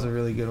 that was a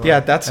really good one. Yeah,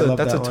 that's a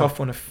tough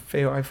one to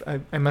fail.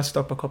 I messed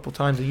up a couple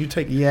times. And you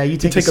take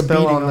a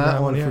spell on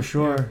that one for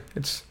sure.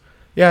 It's.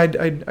 Yeah,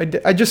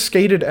 I just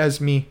skated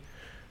as me,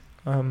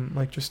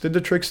 like just did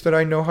the tricks that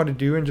I know how to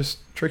do and just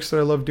tricks that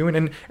I love doing.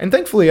 And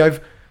thankfully I've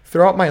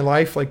throughout my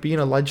life, like being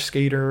a ledge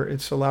skater,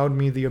 it's allowed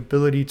me the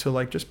ability to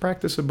like just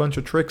practice a bunch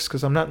of tricks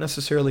because I'm not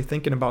necessarily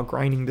thinking about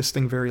grinding this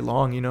thing very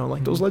long, you know,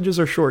 like those ledges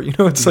are short, you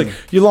know, it's like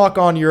you lock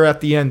on, you're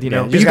at the end, you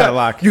know, you gotta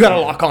lock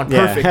on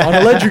perfect. On a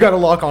ledge, you gotta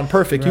lock on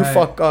perfect. You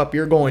fuck up,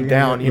 you're going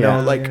down, you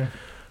know, like.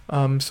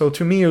 So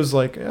to me, it was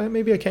like,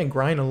 maybe I can't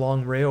grind a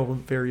long rail with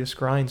various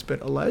grinds,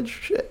 but a ledge,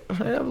 shit.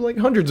 I have like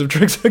hundreds of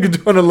tricks I could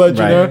do on a ledge,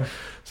 Right. you know.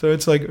 So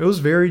it's like it was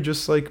very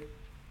just like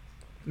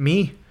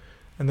me,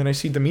 and then I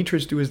see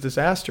Demetrius do his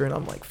disaster, and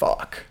I'm like,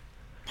 fuck.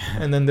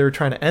 And then they're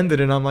trying to end it,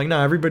 and I'm like,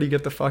 nah, everybody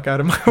get the fuck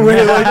out of my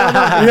way. Like,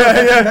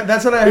 yeah.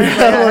 That's what I heard.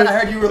 Yeah, like- I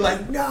heard you were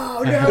like,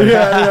 no.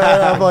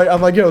 Yeah.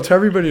 I'm like, yo, tell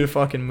everybody to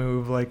fucking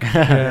move. Like,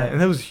 yeah.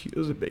 And it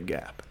was a big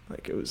gap.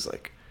 Like, it was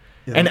like,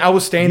 and I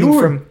was standing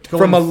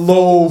from a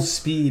low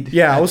speed.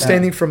 Yeah, I at was that.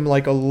 standing from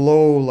like a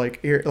low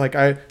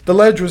the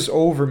ledge was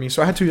over me,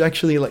 so I had to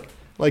actually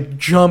like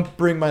jump,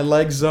 bring my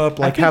legs up,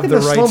 like I have think the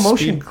in right slow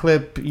motion speed.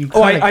 clip. You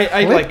Oh, kind of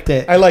I clipped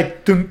it. I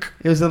like dunk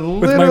It was a little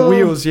with my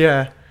wheels.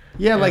 Yeah,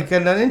 Yeah, like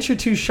an inch or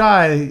two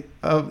shy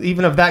of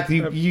even of that.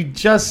 You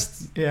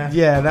just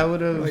yeah, that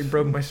would have. like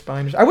broke my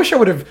spine. I wish I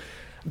would have.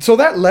 So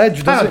that ledge I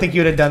don't doesn't. think you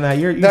would have done that.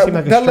 You that, seem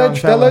like a that strong ledge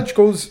fella. that ledge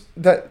goes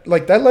that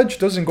ledge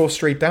doesn't go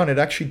straight down. It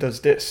actually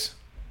does this.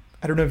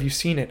 I don't know if you've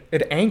seen it.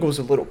 It angles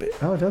a little bit.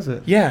 Oh, does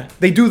it? Yeah,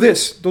 they do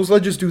this. Those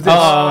ledges do this.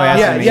 Oh, that's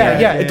yeah, what I mean. yeah.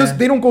 Yeah. It does.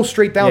 They don't go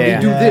straight down. Yeah.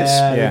 They do this.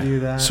 Yeah. They do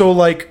that. So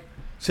like.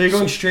 So you're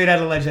going straight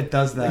at a ledge that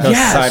does that. Goes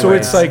Yeah,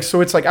 sideways.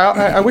 so it's like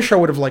I wish I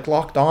would have like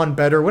locked on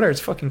better. Whatever, it's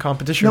fucking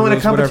competition. No, in a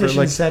rules, whatever. competition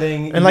Like,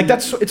 setting. and like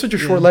it's such a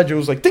short ledge. It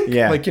was like think,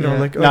 Yeah. like you know, Yeah.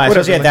 like No, whatever.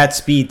 especially at like, that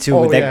speed too,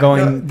 Oh, with that yeah.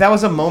 going. that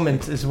was a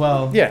moment as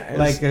well. Yeah, it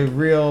was- like a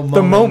real moment.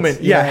 the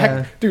moment. Yeah,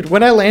 heck, dude.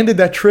 When I landed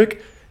that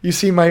trick, you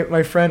see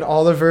my friend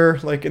Oliver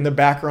like in the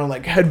background,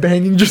 like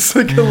headbanging, just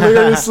like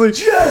hilariously.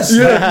 Yes.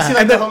 Yeah. You see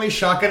like the homie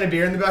shotgun and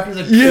beer in the back. He's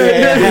like,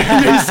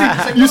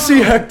 Yeah. You see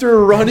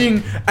Hector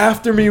running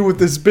after me with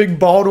this big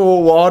bottle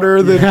of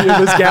water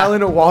this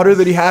gallon of water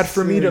that he had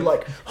for me to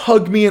like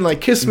hug me and like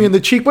kiss me in the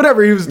cheek,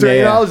 whatever he was doing.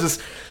 Yeah, yeah. I was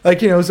just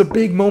like, it was a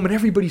big moment.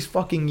 Everybody's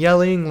fucking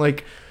yelling,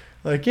 like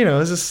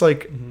it's just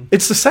like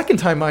it's the second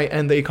time I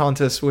end a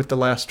contest with the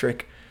last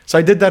trick. So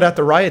I did that at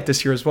the riot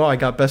this year as well. I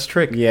got best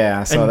trick.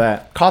 Yeah, I saw And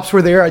that. Cops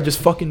were there. I just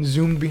fucking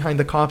zoomed behind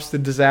the cops. The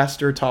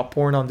disaster top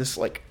pouring on this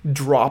like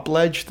drop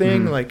ledge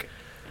thing. Like,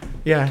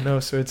 yeah, no.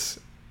 So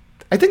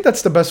I think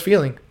that's the best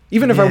feeling.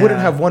 Even if I wouldn't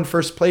Yeah. have won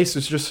first place,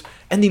 it's just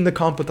ending the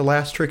comp with the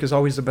last trick is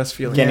always the best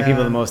feeling. Getting people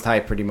Yeah. the most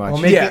hype, pretty much.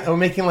 Or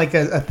making like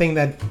a thing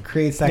that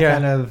creates that Yeah.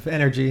 kind of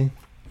energy.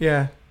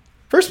 Yeah.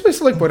 First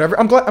place, like whatever.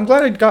 I'm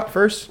glad I got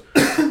first.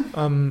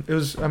 I'm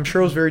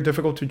sure it was very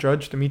difficult to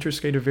judge. Demetrius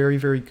skated very,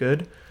 very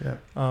good. Yeah.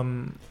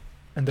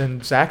 And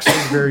then Zach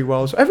skated very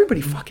well. So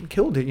everybody fucking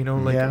killed it,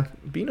 Like Yeah.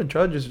 being a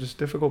judge is just a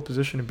difficult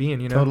position to be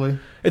in, Totally.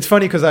 It's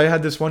funny because I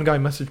had this one guy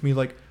message me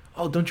like,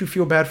 "Oh, don't you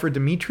feel bad for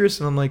Demetrius?"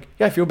 And I'm like,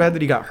 "Yeah, I feel bad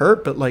that he got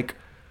hurt, but like,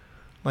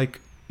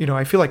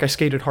 I feel like I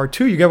skated hard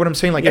too. You get what I'm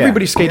saying? Like Yeah.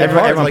 everybody skated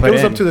Everyone hard. Like put it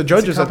was in. up to the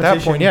judges at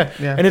that point. Yeah.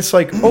 Yeah. And it's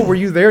like, "Oh, were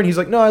you there?" And he's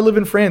like, "No, I live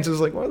in France." It's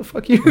like, "Why the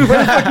fuck you? Why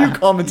the fuck you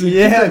commenting?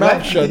 Yeah, Keep your mouth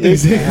right. shut,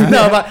 dude."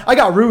 No, but I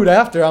got rude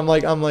after. I'm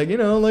like,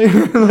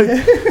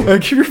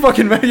 like keep your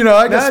fucking mouth.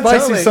 I get No, spicy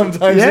totally.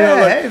 sometimes. Yeah,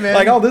 like, hey, man.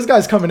 like, oh, this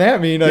guy's coming at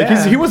me. Like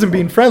Yeah. he wasn't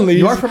being friendly.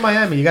 You are He's- from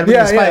Miami. You got to bring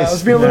yeah, the spice. yeah. I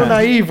was being a little Yeah.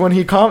 naive when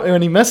he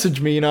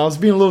messaged me. I was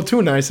being a little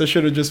too nice. I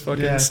should have just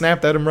fucking Yeah.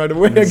 snapped at him right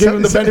away. I gave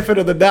him the benefit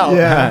of the doubt.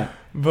 Yeah.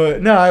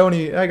 But no,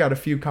 I got a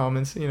few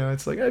comments.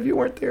 It's like, if you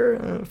weren't there,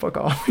 fuck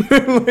off.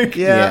 Like,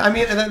 Yeah, Yeah. I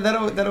mean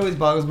that always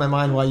boggles my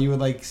mind why you would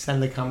like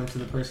send a comment to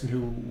the person who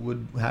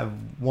would have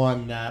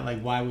won that. Like,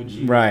 why would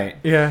you? Right.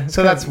 yeah.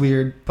 So that's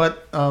weird.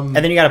 But And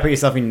then you got to put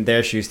yourself in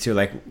their shoes too.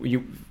 Like,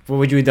 what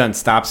would you have done?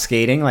 Stop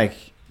skating? Like,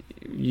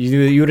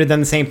 you would have done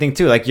the same thing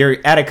too. Like, you're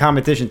at a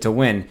competition to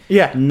win.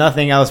 Yeah.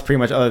 Nothing else, pretty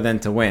much, other than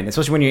to win.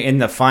 Especially when you're in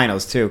the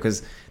finals too,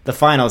 because the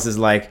finals is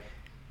like,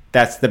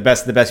 that's the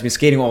best. Of the best. You've been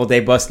skating all day,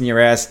 busting your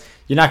ass.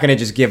 You're not gonna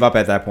just give up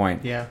at that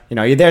point. yeah,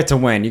 You're there to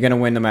win. You're gonna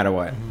win no matter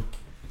what.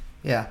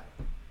 yeah,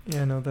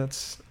 Yeah, no,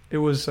 it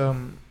was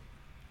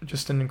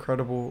just an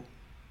incredible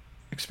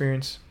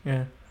experience.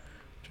 Yeah.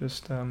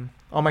 Just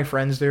all my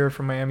friends there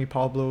from Miami,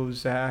 Pablo,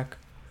 Zach,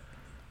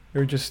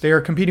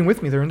 they're competing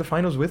with me. They're in the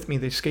finals with me.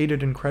 They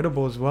skated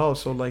incredible as well.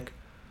 So like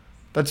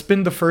that's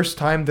been the first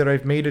time that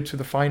I've made it to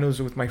the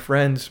finals with my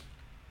friends.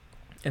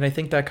 And I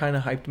think that kind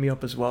of hyped me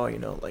up as well,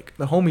 like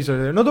the homies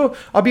are there. No, though,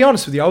 I'll be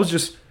honest with you, I was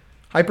just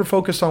hyper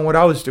focused on what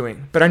I was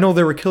doing, but I know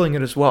they were killing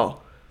it as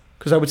well.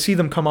 Because I would see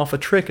them come off a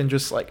trick and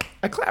just like,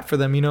 I clap for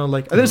them,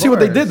 like I didn't see what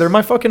they did. They're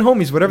my fucking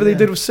homies. Whatever they Yeah.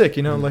 did was sick,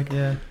 like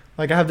yeah,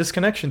 I have this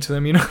connection to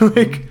them,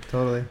 like,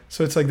 totally.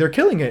 so it's like they're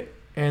killing it.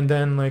 And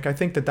then like, I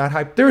think that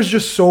hype, there's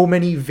just so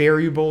many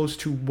variables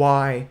to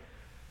why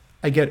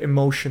I get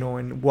emotional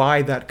and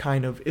why that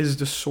kind of is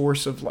the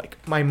source of like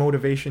my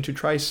motivation to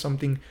try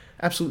something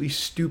absolutely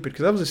stupid,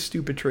 because that was a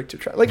stupid trick to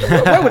try. Like,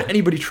 why would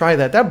anybody try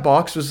that? That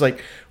box was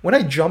like, when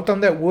I jumped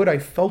on that wood, I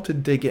felt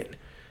it dig in.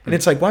 And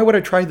it's like, why would I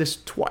try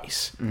this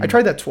twice? I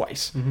tried that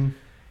twice. Mm-hmm.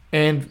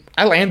 And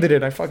I landed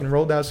it. I fucking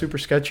rolled out super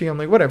sketchy. I'm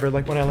like, whatever.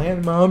 Like, when I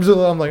landed my arms,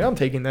 I'm like, I'm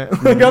taking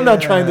that. Like, I'm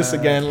not trying this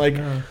again. Like,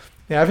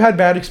 yeah, I've had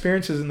bad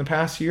experiences in the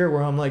past year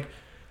where I'm like,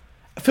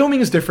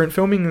 filming is different.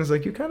 Filming is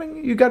like, you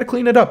got to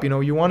clean it up.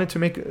 You want it to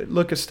make it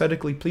look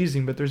aesthetically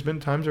pleasing, but there's been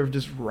times where I've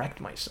just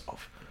wrecked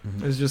myself.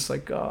 It's just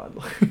like, God,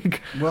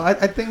 like, Well, I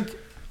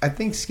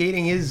think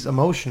skating is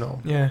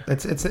emotional. yeah.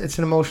 It's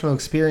an emotional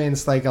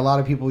experience. Like, a lot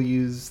of people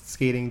use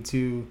skating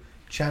to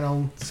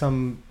channel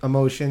some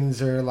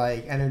emotions or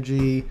like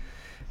energy.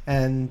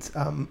 And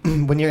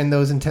when you're in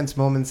those intense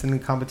moments in the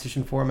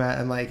competition format,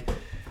 and like,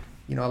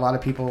 you know, a lot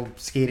of people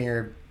skating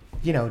are,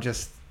 you know,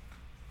 just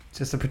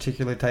a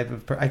particular type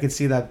of. I could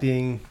see that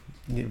being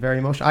very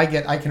emotional.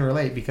 I can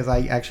relate because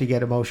I actually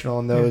get emotional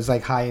in those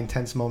like high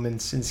intense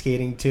moments in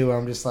skating too. Where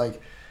I'm just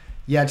like,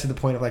 yeah, to the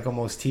point of like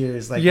almost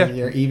tears. Like when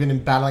you're even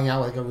in battling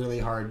out like a really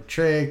hard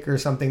trick or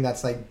something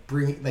that's like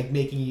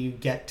making you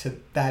get to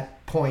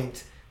that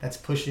point that's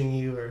pushing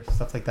you or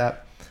stuff like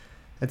that.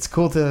 It's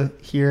cool to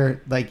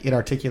hear like it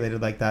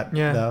articulated like that.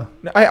 Yeah. Though.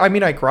 I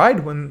mean, I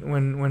cried when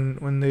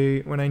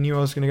I knew I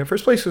was gonna get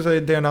first place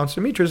because they announced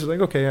Demetrius.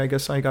 Like, okay, I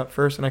guess I got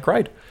first, and I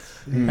cried.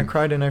 I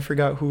cried, and I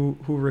forgot who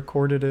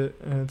recorded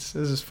it. And this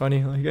is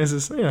funny. Like, it's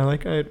just, you know,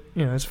 like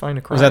it's fine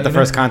to cry. Was that the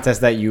first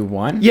contest that you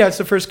won? Yeah, it's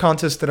the first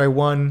contest that I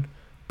won,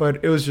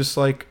 but it was just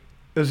like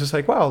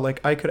wow, like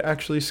I could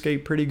actually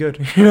skate pretty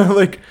good. You know,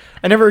 like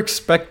I never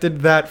expected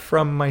that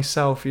from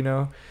myself. You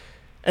know.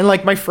 And,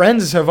 like, my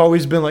friends have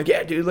always been like,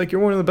 yeah, dude, like,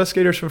 you're one of the best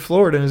skaters from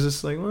Florida. And it's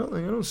just like, well,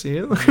 like, I don't see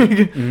it. Like,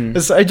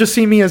 I just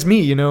see me as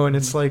me, you know? And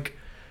it's like,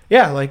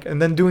 yeah, like,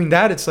 and then doing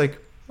that, it's like,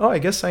 oh, I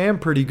guess I am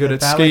pretty good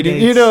at skating.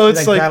 You know,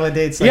 it's like,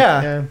 validates, like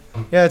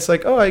yeah, it's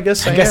like, oh, I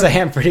guess I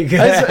am pretty good.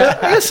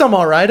 I guess I'm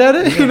all right at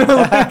it, you know?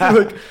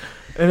 Like,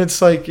 and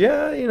it's like,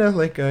 yeah, you know,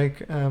 like,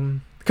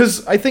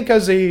 because I think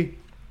there's,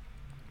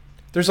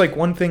 like,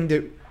 one thing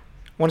that I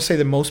want to say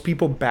that most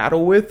people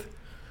battle with,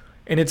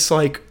 and it's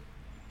like,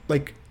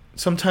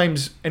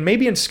 sometimes, and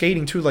maybe in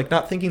skating too, like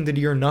not thinking that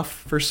you're enough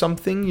for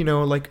something, you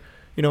know, like,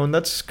 you know, and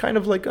that's kind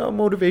of like a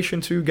motivation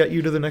to get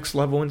you to the next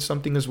level in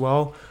something as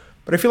well.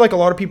 But I feel like a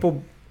lot of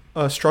people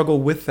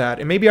struggle with that,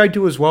 and maybe I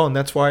do as well, and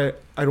that's why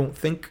I don't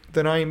think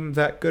that I'm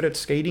that good at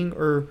skating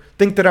or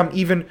think that I'm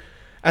even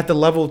at the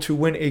level to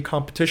win a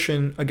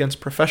competition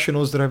against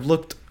professionals that I've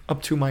looked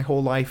up to my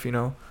whole life, you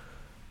know.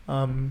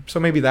 So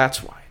maybe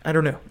that's why. I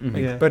don't know.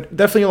 Like, but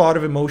definitely a lot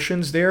of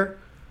emotions there.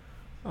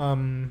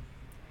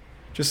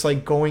 Just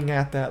like going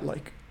at that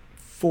like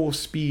full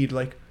speed,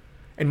 like,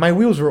 and my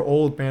wheels were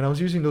old, man. I was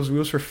using those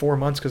wheels for 4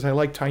 months because I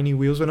like tiny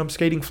wheels when I'm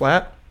skating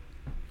flat.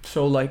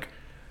 So like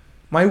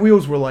my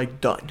wheels were like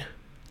done.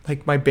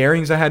 Like my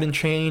bearings I hadn't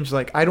changed.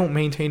 Like I don't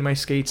maintain my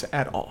skates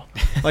at all.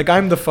 Like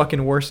I'm the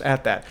fucking worst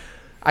at that.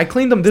 I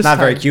cleaned them this time.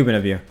 Not very Cuban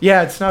of you.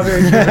 Yeah, it's not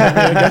very Cuban of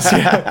me, I guess.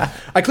 Yeah.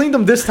 I cleaned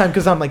them this time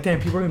because I'm like, damn,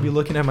 people are going to be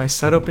looking at my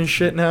setup and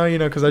shit now, you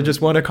know, because I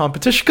just won a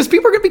competition. Because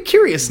people are going to be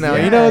curious now,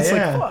 you know? It's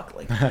like, fuck.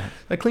 Like,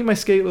 I cleaned my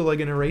skate with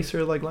like an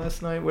eraser like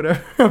last night,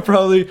 whatever. I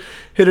probably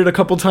hit it a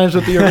couple times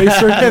with the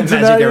eraser again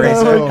tonight. You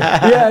know?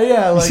 Like,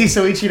 yeah. Like, you see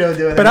Soichiro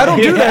doing it. But I don't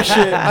do that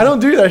shit. I don't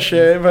do that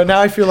shit. But now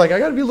I feel like I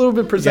got to be a little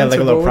bit presentable, like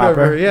a little whatever.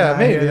 proper. Yeah,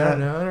 maybe. I don't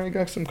know. I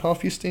got some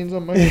coffee stains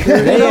on my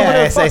shirt.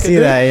 I see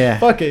that, yeah.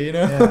 Fuck it, you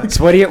know? Yeah.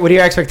 So what are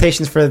your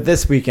expectations for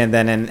this weekend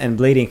then in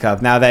Blading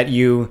Cup, now that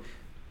you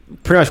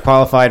pretty much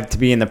qualified to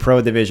be in the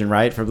pro division,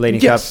 right, for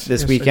Blading Cup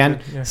this weekend? I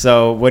did, yeah.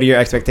 So what are your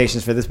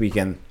expectations for this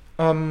weekend?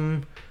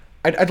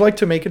 I'd like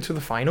to make it to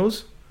the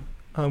finals,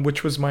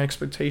 which was my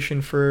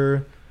expectation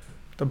for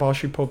the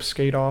Boshi Pope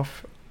skate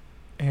off,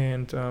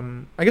 and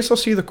I guess I'll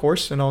see the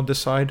course and I'll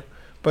decide.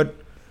 But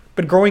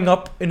growing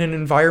up in an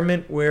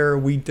environment where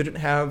we didn't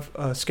have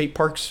skate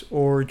parks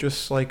or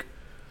just like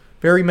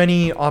very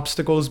many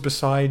obstacles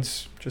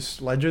besides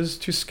just ledges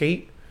to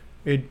skate,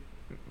 it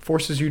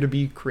forces you to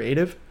be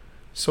creative.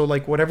 So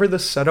like whatever the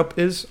setup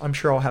is, I'm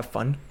sure I'll have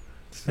fun.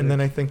 Sick. And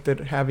then I think that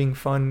having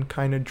fun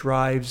kind of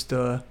drives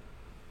the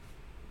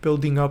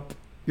building up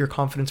your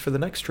confidence for the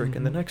next trick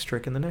and the next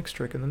trick and the next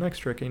trick and the next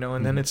trick, you know,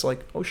 and then it's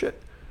like, oh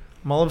shit,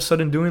 I'm all of a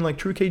sudden doing like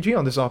true KG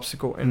on this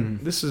obstacle and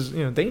this is,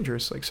 you know,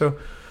 dangerous. Like, so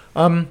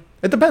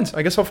it depends.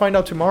 I guess I'll find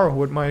out tomorrow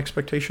what my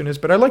expectation is,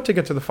 but I'd like to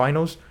get to the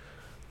finals.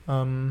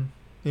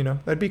 You know,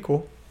 that'd be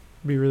cool.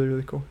 It'd be really,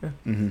 really cool.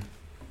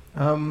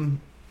 Yeah.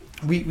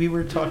 We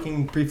were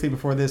talking briefly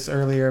before this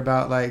earlier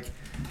about like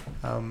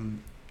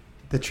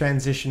the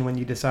transition when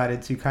you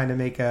decided to kind of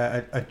make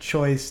a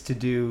choice to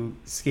do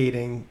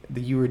skating.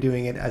 That you were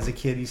doing it as a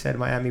kid. You said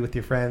Miami with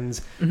your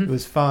friends. It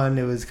was fun.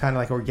 It was kind of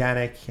like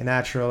organic and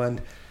natural.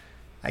 And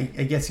I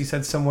guess you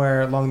said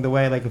somewhere along the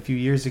way, like a few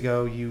years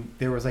ago,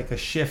 there was like a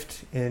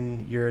shift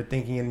in your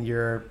thinking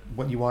and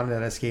what you wanted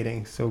out of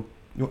skating. So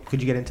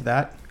could you get into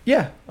that?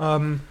 Yeah.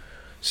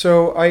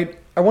 So I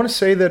want to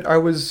say that I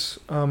was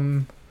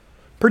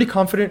pretty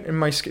confident in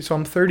my skate. So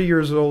I'm 30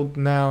 years old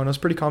now, and I was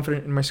pretty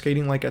confident in my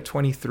skating like at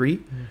 23. I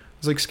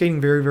was like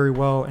skating very, very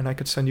well, and I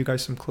could send you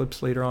guys some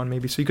clips later on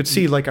maybe so you could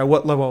see like at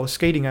what level I was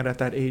skating at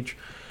that age.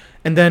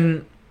 And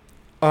then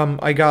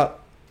I got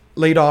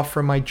laid off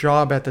from my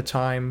job at the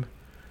time,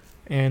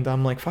 and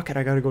I'm like, fuck it,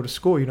 I got to go to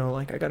school, you know,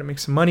 like I got to make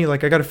some money,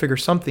 like I got to figure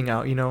something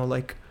out, you know,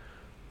 like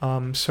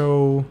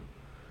so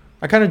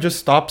I kind of just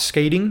stopped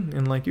skating,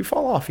 and like you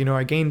fall off, you know.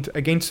 I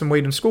gained some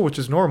weight in school, which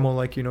is normal.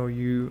 Like, you know,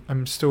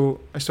 I still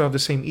have the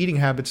same eating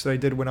habits that I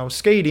did when I was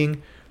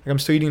skating. Like I'm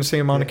still eating the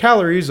same amount of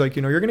calories. Like,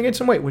 you know, you're gonna gain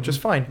some weight, which is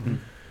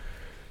fine.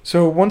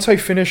 So once I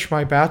finished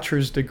my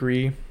bachelor's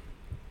degree,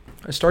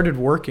 I started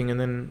working, and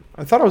then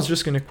I thought I was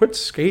just gonna quit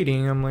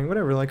skating. I'm like,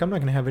 whatever, like I'm not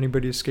gonna have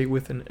anybody to skate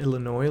with in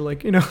Illinois,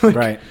 like like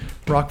Right.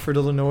 Rockford,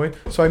 Illinois.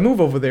 So I move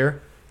over there,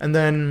 and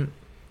then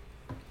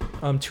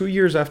 2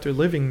 years after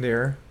living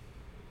there,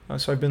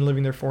 so I've been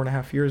living there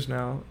 4.5 years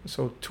now.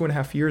 So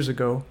 2.5 years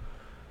ago,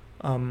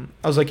 I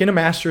was like in a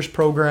master's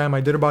program.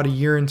 I did about a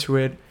year into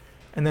it,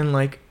 and then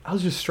like I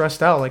was just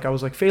stressed out. Like I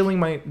was like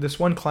failing this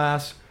one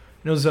class.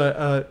 And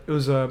it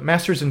was a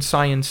master's in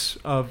science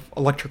of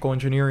electrical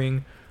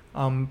engineering,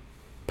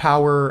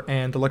 power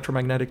and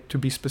electromagnetic to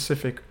be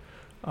specific,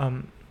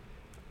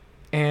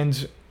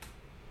 and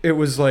it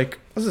was like I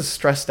was just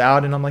stressed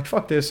out, and I'm like,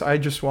 fuck this, I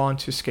just want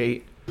to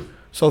skate.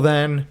 So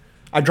then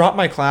I dropped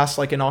my class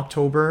like in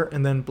October,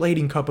 and then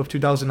Blading Cup of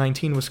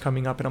 2019 was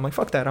coming up, and I'm like,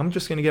 fuck that, I'm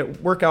just gonna get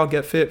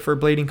fit for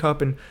Blading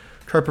Cup and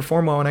try to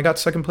perform well. And I got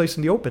second place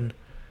in the Open,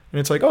 and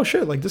it's like, oh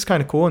shit, like this is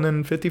kind of cool. And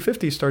then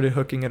 50-50 started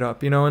hooking it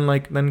up, and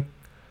like then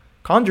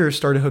Conjure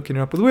started hooking it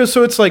up with wheels.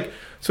 So it's like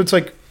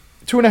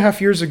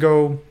 2.5 years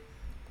ago,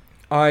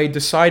 I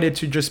decided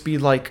to just be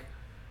like,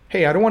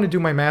 hey, I don't want to do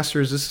my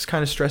master's. This is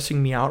kind of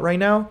stressing me out right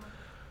now.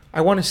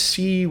 I want to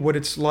see what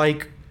it's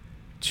like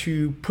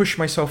to push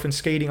myself in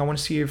skating. I want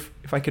to see if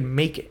I can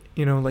make it,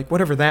 like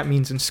whatever that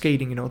means in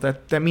skating,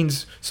 that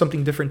means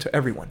something different to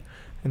everyone,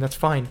 and that's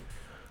fine.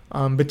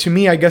 But to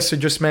me, I guess it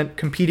just meant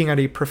competing at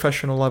a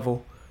professional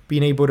level,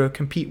 being able to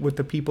compete with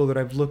the people that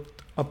I've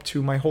looked up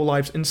to my whole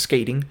lives in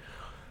skating.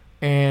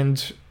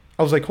 And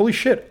I was like, holy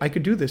shit, I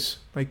could do this.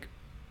 Like,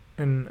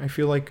 and I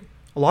feel like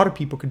a lot of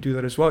people could do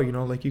that as well,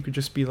 like you could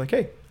just be like,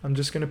 hey, I'm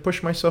just going to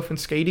push myself in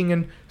skating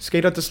and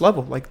skate at this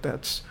level. Like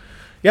there's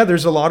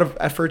a lot of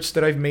efforts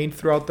that I've made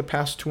throughout the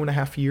past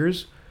 2.5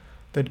 years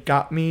that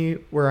got me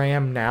where I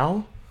am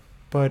now.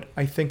 But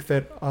I think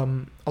that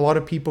a lot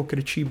of people could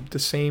achieve the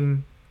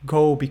same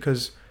goal,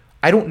 because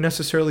I don't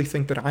necessarily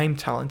think that I'm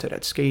talented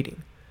at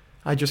skating.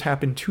 I just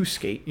happen to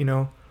skate,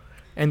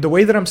 And the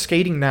way that I'm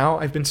skating now,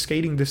 I've been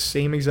skating this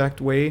same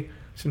exact way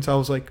since I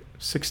was like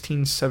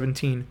 16,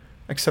 17,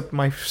 except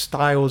my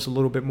style is a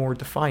little bit more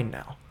defined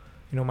now,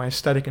 my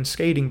aesthetic in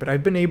skating. But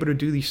I've been able to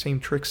do these same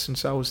tricks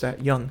since I was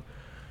that young.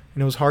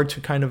 And it was hard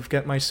to kind of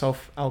get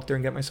myself out there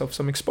and get myself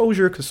some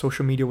exposure, because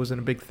social media wasn't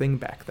a big thing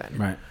back then.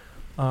 Right.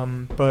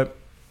 But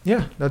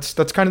yeah, that's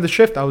kind of the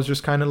shift. I was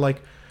just kind of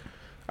like,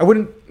 I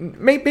wouldn't,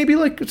 maybe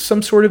like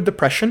some sort of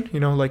depression,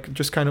 like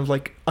just kind of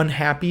like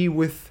unhappy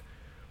with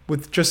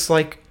just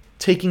like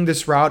taking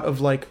this route of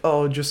like,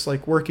 oh, just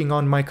like working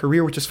on my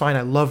career, which is fine.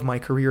 I love my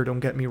career, don't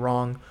get me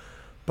wrong.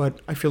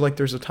 But I feel like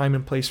there's a time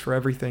and place for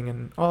everything.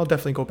 And I'll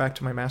definitely go back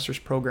to my master's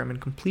program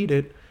and complete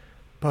it.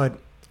 But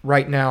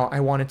right now, I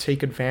want to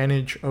take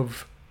advantage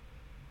of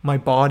my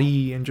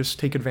body and just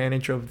take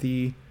advantage of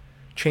the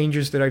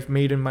changes that I've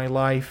made in my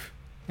life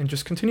and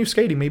just continue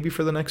skating maybe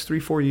for the next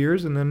 3-4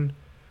 years, and then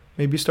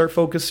maybe start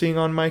focusing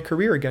on my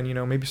career again,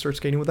 maybe start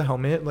skating with a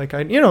helmet. Like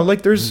I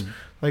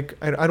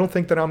don't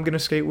think that I'm going to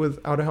skate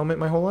without a helmet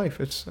my whole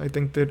life. I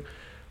think that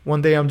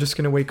one day I'm just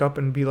going to wake up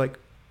and be like,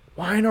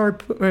 why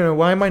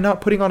am I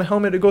not putting on a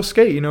helmet to go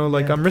skate?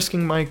 I'm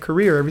risking my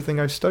career, everything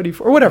I've studied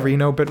for, or whatever,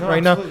 but no,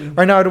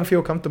 right now I don't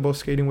feel comfortable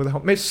skating with a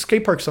helmet.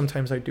 Skate parks,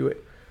 sometimes I do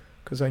it,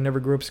 because I never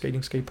grew up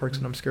skating skate parks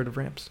and I'm scared of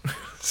ramps.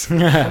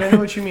 And I know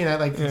what you mean. I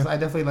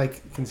definitely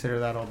consider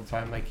that all the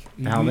time. Like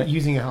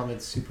using a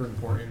helmet's super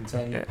important,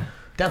 and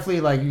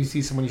definitely you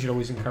see someone, you should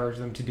always encourage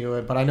them to do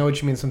it. But I know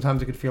what you mean.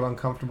 Sometimes it could feel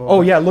uncomfortable.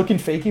 Oh yeah, looking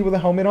fakey with a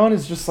helmet on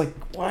is just like,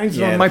 why is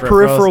my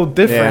peripheral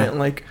different?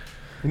 Yeah.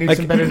 We need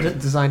some better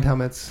designed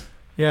helmets.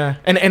 Yeah,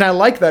 and I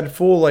like that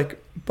full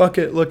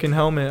bucket looking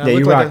helmet. Yeah,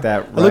 you rock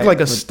that. I look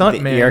like a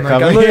stunt man. I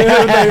look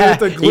with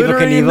the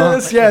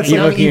glitteriness. Yeah, it's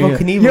Evil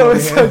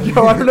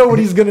Knievel. I don't know what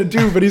he's gonna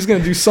do, but he's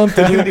gonna do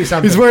something.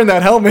 He's wearing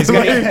that helmet.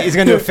 He's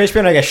gonna do a fish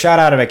spin like a shot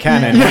out of a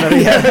cannon. Or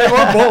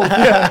both.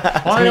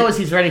 Yeah. All I know is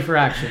he's ready for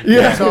action.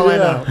 Yeah, that's all I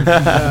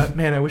know.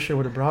 Man, I wish I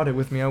would have brought it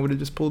with me. I would have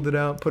just pulled it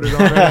out, put it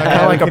on, kind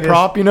of like a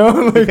prop, We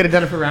could have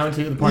done it for round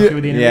 2, the part 2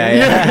 of the interview.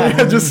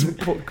 Yeah. Just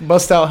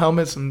bust out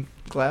helmets and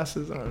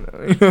glasses. I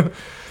don't know.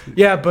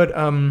 Yeah, but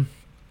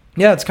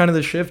it's kind of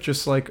the shift.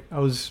 Just like I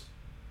was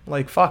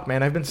like, fuck,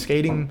 man, I've been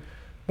skating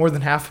more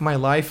than half of my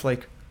life.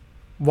 Like,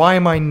 why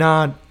am I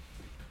not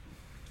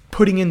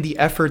putting in the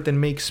effort that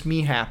makes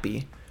me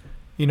happy,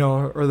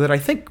 or that I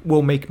think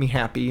will make me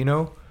happy,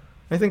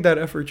 I think that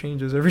effort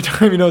changes every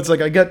time. It's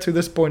like I get to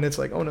this point, it's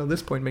like, oh no,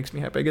 this point makes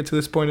me happy. I get to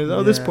this point,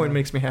 this point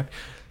makes me happy.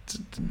 It's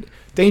a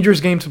dangerous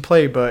game to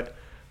play, but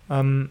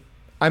I'm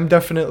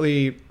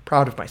definitely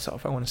proud of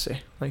myself, I want to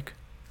say,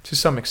 to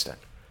some extent.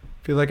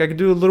 I feel like I could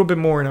do a little bit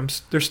more,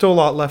 and there's still a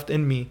lot left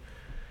in me.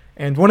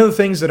 And one of the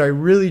things that I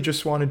really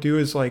just want to do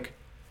is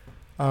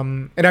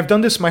and I've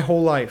done this my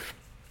whole life,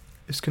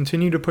 is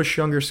continue to push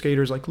younger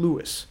skaters like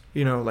Lewis.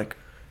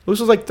 Lewis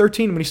was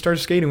 13 when he started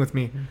skating with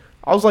me. Mm-hmm.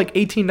 I was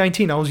 18,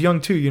 19. I was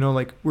young too,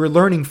 we're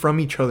learning from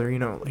each other,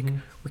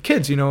 we're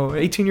kids,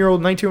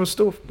 18-year-old,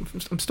 19-year-old,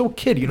 I'm still a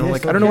kid, I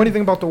don't know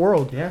anything about the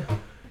world. Yeah.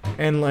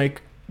 And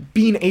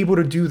being able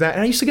to do that,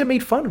 and I used to get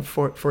made fun of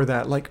for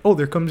that. Like, oh,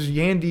 there comes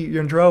Yandy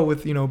Yandrell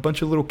with, you know, a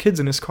bunch of little kids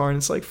in his car, and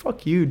it's like,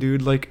 fuck you,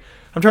 dude. Like,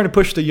 I'm trying to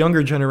push the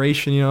younger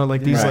generation, you know,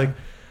 like these Right. like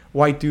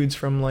white dudes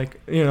from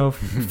like, you know,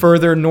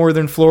 further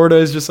northern Florida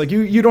is just like,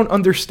 you don't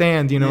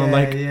understand, you know,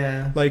 like,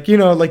 you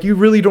know, like you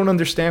really don't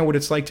understand what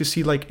it's like to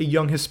see like a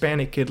young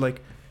Hispanic kid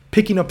like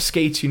picking up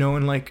skates, you know,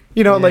 and like,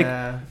 you know, like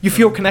you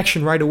feel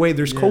connection right away.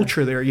 There's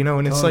culture there, you know,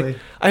 and it's like,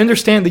 I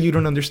understand that you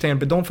don't understand,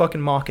 but don't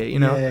fucking mock it, you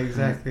know? Yeah,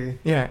 exactly.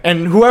 Yeah.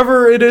 And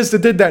whoever it is that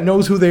did that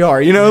knows who they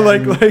are, you know,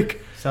 like,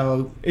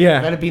 so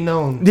yeah. let it be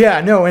known. Yeah,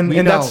 no, and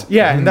know. that's,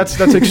 yeah, and that's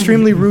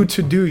extremely rude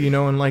to do, you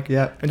know, and like,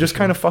 Yeah. and just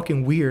kind of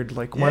fucking weird.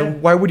 Like, Yeah.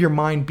 why would your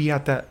mind be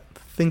at that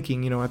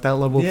thinking, you know, at that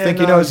level of Yeah,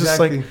 thinking, no, you know, it's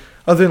exactly. just like,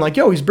 other than like,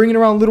 yo, he's bringing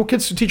around little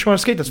kids to teach them how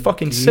to skate. That's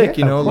fucking sick,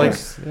 you Yeah, know, of like,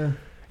 course. Yeah.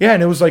 yeah,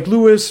 and it was like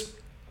Lewis,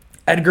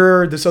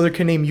 Edgar, this other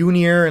kid named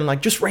Unier, and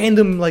like just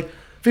random like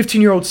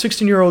 15-year-olds,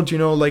 16-year-olds, you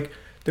know, like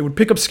they would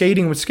pick up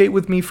skating, would skate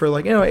with me for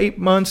like, you know, 8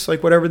 months,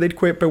 like whatever, they'd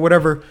quit, but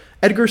whatever.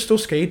 Edgar still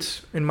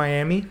skates in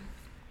Miami.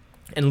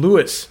 And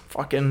Lewis,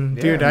 fucking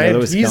Yeah. dude, Yeah,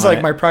 Lewis he's killing like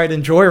it. my pride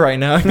and joy right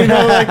now. You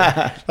know,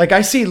 like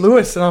I see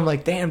Lewis and I'm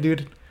like, damn,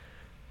 dude,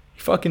 he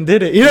fucking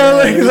did it. You know,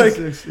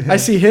 I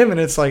see him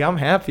and it's like I'm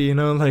happy. You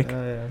know, like,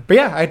 yeah. but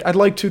yeah, I'd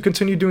like to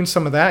continue doing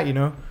some of that. You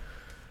know,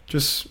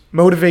 just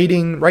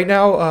motivating. Right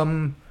now,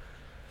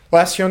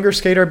 last younger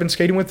skater I've been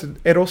skating with,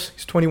 Eros.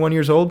 He's 21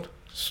 years old,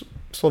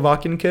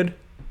 Slovakian kid.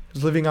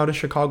 He's living out of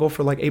Chicago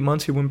for like 8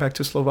 months. He went back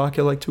to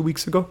Slovakia like 2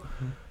 weeks ago,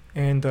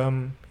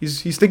 and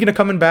he's thinking of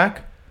coming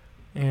back.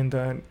 And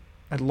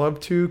I'd love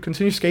to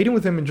continue skating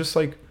with him and just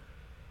like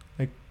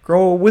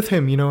grow with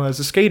him, you know, as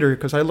a skater,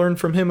 because I learned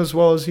from him as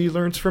well as he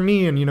learns from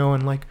me. And, you know,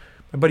 and like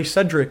my buddy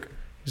Cedric,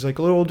 he's like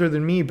a little older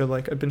than me, but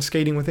like I've been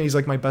skating with him. He's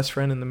like my best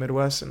friend in the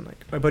Midwest. And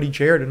like my buddy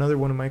Jared, another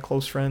one of my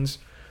close friends.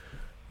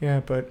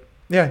 Yeah, but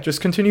yeah, just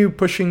continue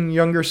pushing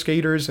younger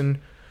skaters and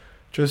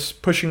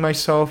just pushing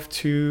myself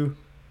to,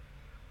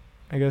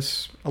 I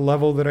guess, a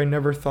level that I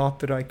never thought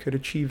that I could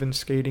achieve in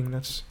skating.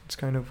 That's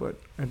kind of what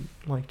I'd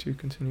like to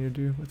continue to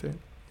do with it.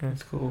 Yeah.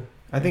 That's cool.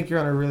 I think you're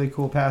on a really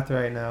cool path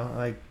right now.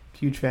 Like,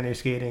 huge fan of your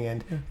skating,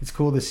 and Yeah. it's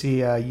cool to see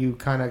you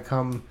kind of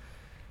come.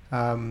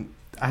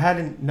 I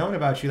hadn't known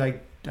about you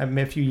like I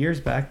met a few years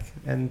back,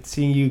 and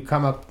seeing you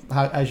come up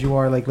as you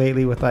are like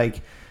lately with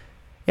like,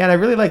 yeah, and I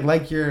really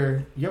like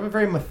you have a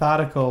very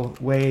methodical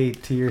way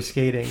to your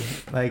skating.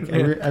 Like,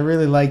 Yeah. I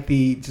really like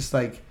the just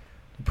like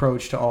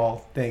approach to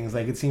all things.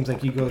 Like, it seems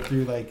like you go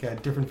through like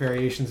different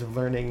variations of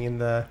learning in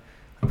the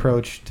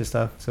approach to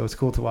stuff. So it's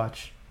cool to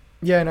watch.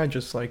 Yeah, and I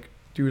just like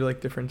do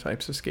like different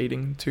types of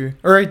skating too,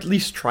 or at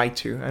least try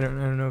to. I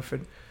don't know if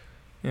it.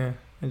 Yeah,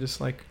 I just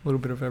like a little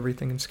bit of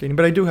everything in skating,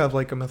 but I do have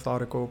like a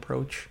methodical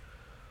approach.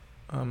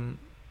 And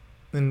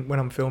when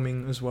I'm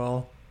filming as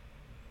well,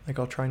 like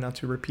I'll try not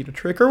to repeat a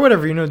trick or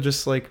whatever, you know,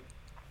 just like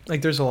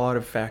there's a lot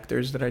of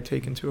factors that I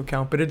take into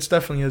account, but it's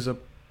definitely is a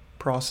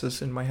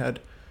process in my head.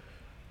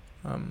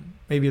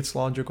 Maybe it's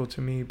logical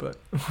to me, but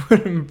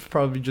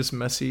probably just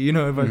messy, you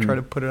know, if I try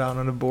to put it out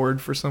on a board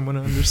for someone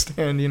to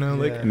understand, you know,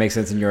 like, It makes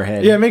sense in your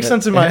head. yeah, it makes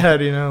sense in my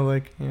head, you know,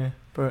 like, yeah,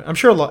 but I'm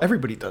sure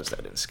everybody does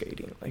that in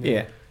skating. Like,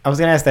 Yeah. I was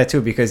gonna ask that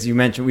too, because we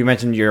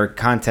mentioned your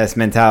contest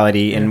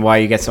mentality and why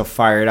you get so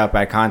fired up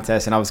at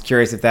contests, and I was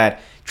curious if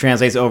that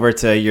translates over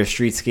to your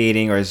street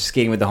skating or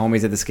skating with the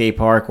homies at the skate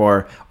park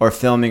or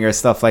filming or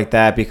stuff like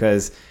that,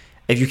 because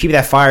if you keep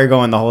that fire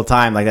going the whole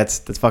time, like that's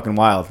fucking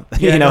wild.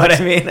 Yeah, you know no, what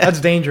I mean?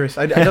 That's dangerous.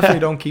 I definitely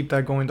don't keep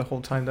that going the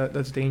whole time.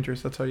 That's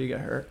dangerous. That's how you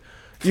get hurt.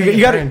 You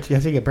You gotta,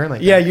 have to get burned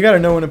like yeah, that. you gotta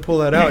know when to pull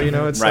that out. You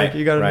know, it's Right, like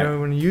you gotta right.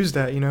 know when to use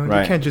that. You know,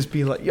 Right. you can't just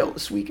be like, "Yo,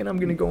 this weekend I'm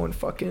gonna go and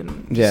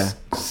fucking Yeah.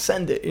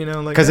 send it." You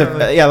know, like Because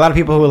like, a lot of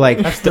people who like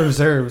That's the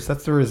reserves.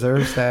 That's the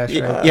reserve stash.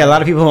 Right? yeah, a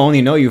lot of people who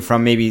only know you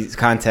from maybe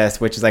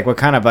contests, which is like what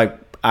kind of like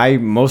I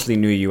mostly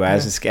knew you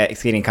as a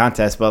skating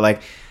contest, but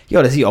like,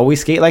 yo, does he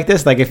always skate like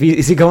this? Like,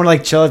 is he going to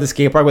like chill at the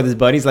skate park with his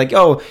buddies? Like,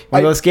 yo, when we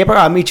go to the skate park,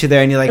 I'll meet you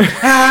there, and you're like,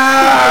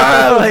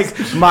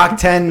 like Mach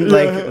 10,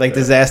 like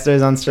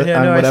disasters on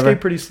yeah, no, I whatever. skate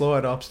pretty slow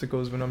at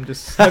obstacles when I'm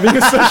just having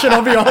a session.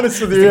 I'll be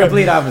honest with It's you. the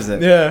complete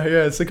opposite. Yeah,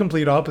 it's the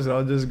complete opposite.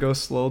 I'll just go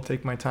slow,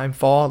 take my time,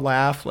 fall,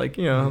 laugh, like,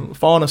 you know,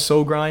 fall on a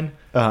soul grind.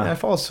 Uh-huh. Yeah, I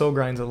fall on soul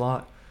grinds a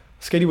lot.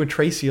 Skating with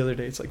Tracy the other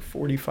day. It's like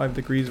 45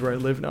 degrees where I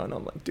live now, and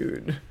I'm like,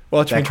 dude,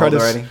 watch me That try cold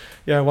to. already?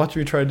 Yeah, watch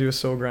me try to do a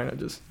soul grind. I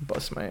just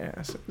bust my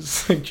ass.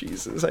 It's like,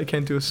 Jesus, I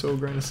can't do a soul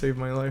grind to save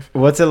my life.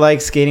 What's it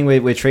like skating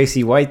with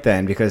Tracy White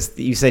then? Because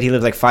you said he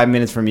lives like 5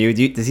 minutes from you.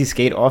 Does he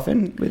skate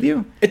often with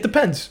you? It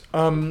depends.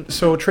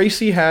 So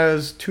Tracy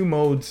has 2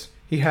 modes.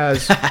 He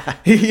has,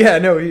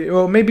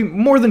 well, maybe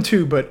more than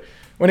 2, but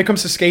when it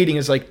comes to skating,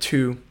 it's like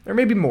 2 or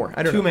maybe more.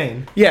 I don't know. 2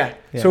 main. Yeah.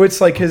 Yeah. So it's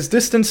like his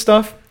distance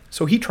stuff.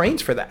 So he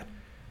trains for that.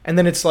 And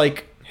then it's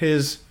like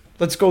his,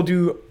 let's go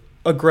do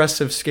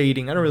aggressive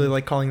skating. I don't really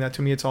like calling that.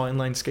 To me, it's all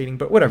inline skating,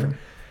 but whatever.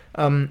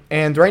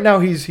 And right now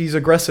he's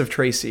aggressive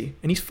Tracy,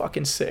 and he's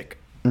fucking sick.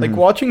 Like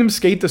watching him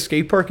skate the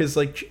skate park is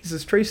like,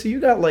 Jesus, Tracy, you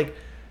got like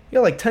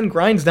 10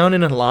 grinds down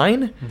in a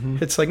line.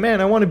 It's like,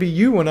 man, I want to be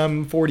you when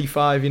I'm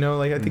 45, you know,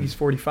 like I think he's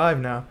 45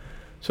 now.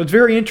 So it's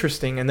very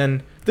interesting. And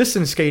then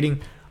distance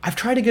skating, I've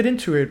tried to get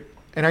into it,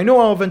 and I know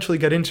I'll eventually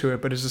get into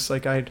it, but it's just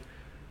like I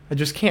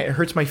just can't. It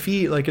hurts my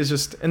feet. Like it's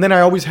just, and then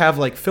I always have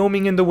like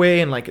filming in the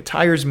way, and like it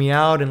tires me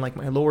out, and like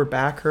my lower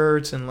back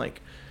hurts, and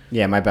like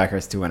Yeah, my back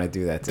hurts too when I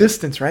do that. Too.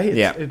 distance, right?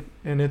 Yeah.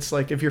 And it's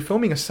like if you're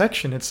filming a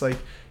section, it's like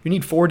you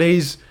need 4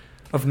 days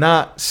of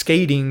not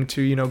skating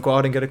to, you know, go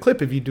out and get a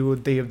clip if you do a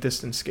day of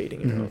distance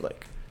skating, you know,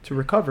 like to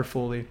recover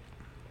fully.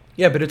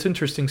 Yeah, but it's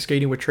interesting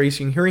skating with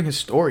Tracy and hearing his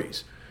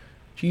stories.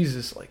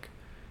 Jesus, like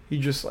he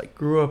just like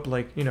grew up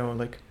like, you know,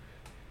 like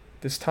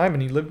this time,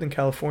 and he lived in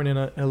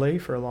California and LA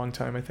for a long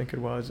time, I think it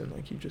was, and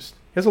like he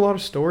has a lot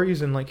of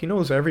stories, and like he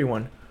knows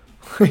everyone.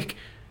 Like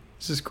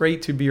it's just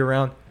great to be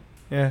around.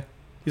 Yeah.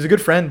 He's a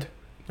good friend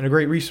and a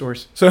great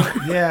resource. So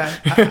Yeah,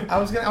 I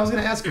was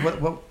gonna ask you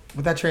what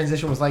that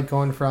transition was like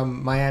going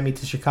from Miami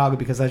to Chicago,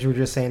 because as you were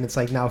just saying, it's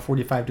like now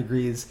 45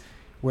 degrees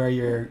where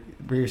you're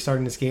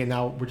starting to skate, and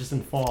now we're just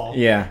in fall.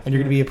 Yeah. And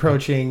you're going to be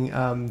approaching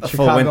full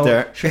Chicago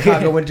winter.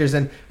 Chicago winters,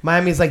 and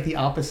Miami's like the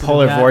opposite.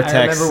 Polar of that. vortex.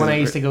 I remember when I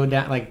used to go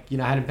down, like, you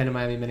know, I hadn't been to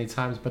Miami many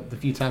times, but the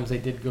few times I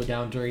did go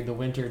down during the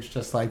winter, it's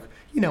just like,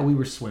 you know, we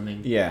were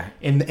swimming. Yeah.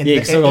 In you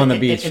can still go on the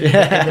beach. in the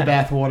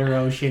bathwater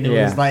ocean. It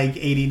Yeah. was like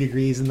 80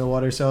 degrees in the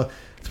water, so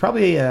it's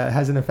probably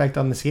has an effect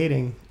on the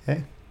skating. Eh?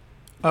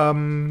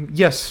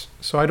 yes.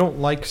 So I don't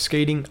like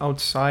skating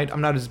outside.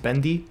 I'm not as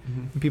bendy.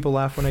 Mm-hmm. People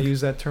laugh when I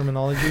use that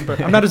terminology,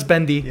 but I'm not as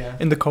bendy Yeah.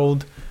 in the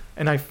cold,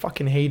 and I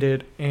fucking hate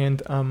it. And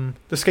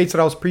the skates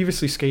that I was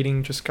previously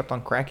skating just kept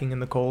on cracking in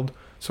the cold.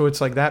 So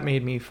it's like that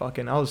made me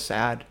fucking. I was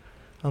sad.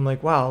 I'm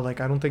like, wow,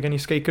 like I don't think any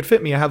skate could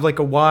fit me. I have like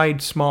a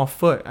wide, small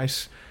foot.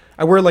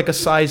 I wear like a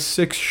size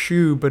 6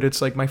 shoe, but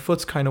it's like my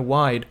foot's kind of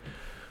wide.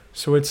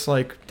 So it's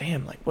like,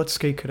 damn, like what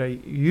skate could I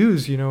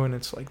use, you know? And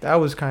it's like I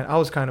was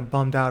kind of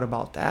bummed out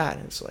about that.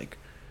 And it's like,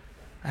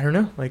 I don't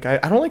know, like I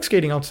don't like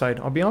skating outside.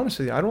 I'll be honest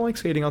with you, I don't like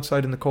skating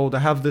outside in the cold. I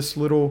have this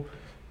little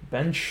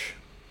bench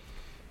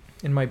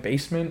in my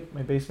basement.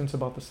 My basement's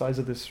about the size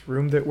of this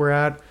room that we're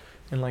at,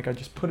 and like I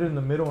just put it in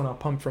the middle, and I'll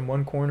pump from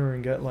one corner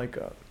and get like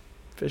a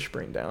fish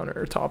brain down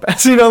or a top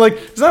ass. You know, like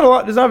it's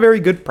not very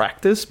good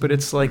practice, but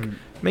it's like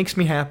makes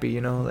me happy. You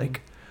know,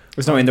 like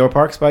There's no indoor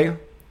parks by you?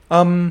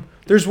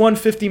 there's one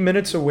 50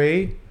 minutes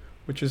away,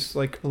 which is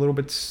like a little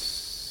bit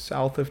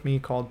south of me,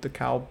 called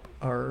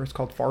it's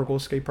called Fargo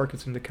Skate Park.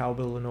 It's in DeKalb,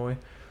 Illinois.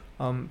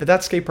 But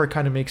that skate park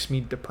kind of makes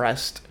me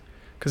depressed,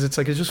 because it's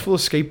like it's just full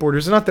of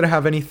skateboarders. Not that I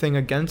have anything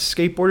against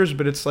skateboarders,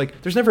 but it's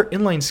like there's never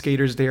inline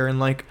skaters there, and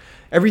like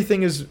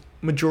everything is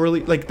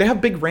majorly like they have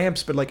big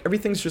ramps, but like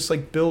everything's just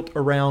like built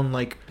around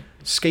like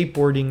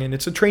skateboarding, and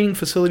it's a training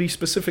facility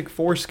specific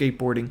for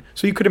skateboarding.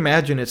 So you could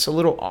imagine it's a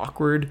little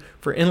awkward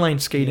for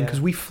inline skating because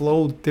we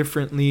flow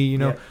differently, you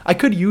know. Yeah. I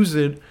could use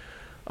it,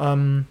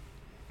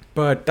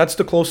 but that's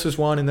the closest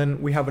one. And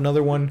then we have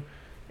another one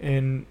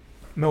in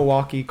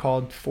Milwaukee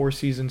called Four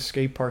Seasons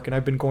Skate Park, and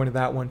I've been going to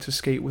that one to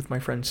skate with my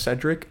friend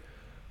Cedric,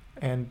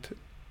 and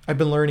I've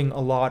been learning a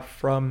lot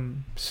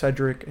from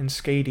Cedric in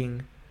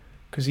skating,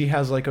 because he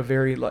has like a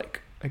very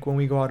like when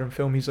we go out and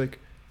film, he's like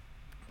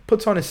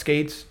puts on his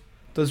skates,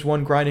 does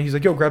one grind, and he's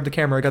like, yo, grab the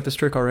camera, I got this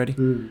trick already.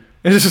 And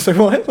it's just like,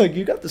 what? Like,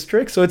 you got this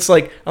trick? So it's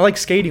like I like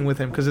skating with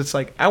him, because it's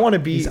like I want to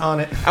be He's on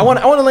it. I want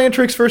to land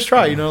tricks first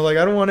try, you know, like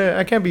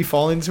I can't be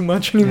falling too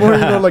much anymore, you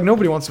know, like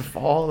nobody wants to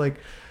fall, like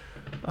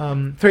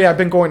so yeah, I've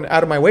been going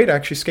out of my way to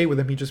actually skate with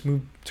him. He just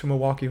moved to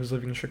Milwaukee. He was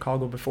living in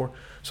Chicago before.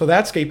 So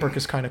that skate park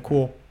is kind of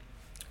cool.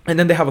 And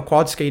then they have a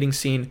quad skating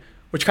scene,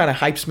 which kind of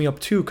hypes me up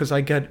too, because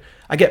I get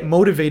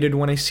motivated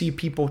when I see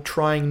people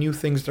trying new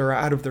things that are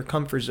out of their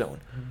comfort zone.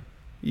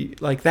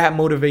 Like that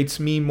motivates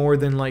me more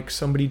than like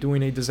somebody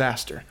doing a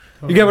disaster.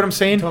 You get what I'm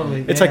saying?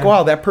 Totally. It's like,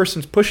 wow, that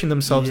person's pushing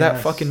themselves. That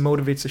Yes. fucking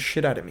motivates the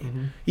shit out of me.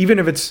 Mhm. Even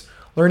if it's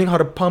learning how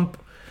to pump,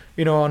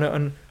 you know,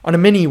 on a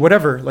mini,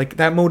 whatever, like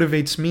that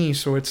motivates me.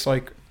 So it's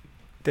like,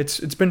 it's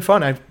been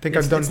fun. I think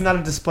I've done. It's not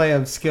a display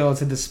of skill;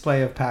 it's a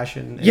display of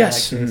passion. in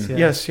Yes, that case, yeah.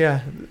 yes, yeah,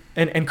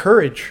 and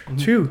courage Mhm.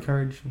 too.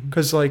 Courage. Mhm.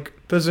 Because like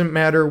doesn't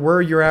matter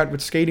where you're at with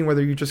skating,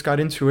 whether you just got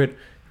into it, it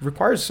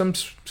requires some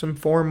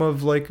form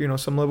of like, you know,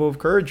 some level of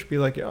courage. Be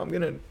like, yeah, I'm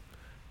gonna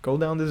go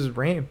down this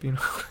ramp, you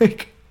know,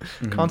 like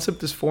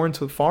concept is foreign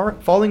to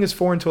falling is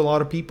foreign to a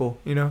lot of people,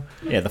 you know.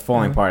 Yeah, the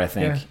falling part, I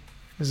think. Yeah.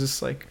 It's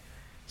just like,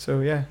 so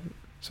yeah.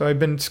 So I've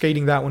been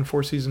skating that one,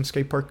 Four Seasons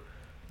Skate Park.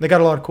 They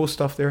got a lot of cool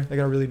stuff there. They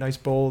got a really nice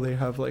bowl. They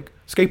have like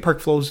skate park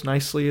flows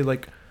nicely,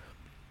 like,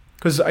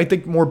 because I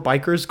think more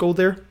bikers go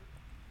there,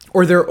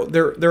 or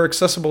they're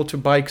accessible to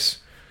bikes.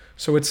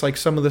 So it's like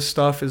some of the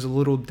stuff is a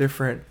little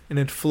different, and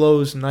it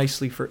flows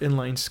nicely for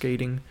inline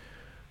skating,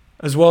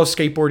 as well as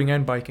skateboarding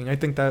and biking. I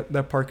think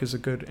that park is a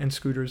good, and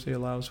scooters they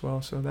allow as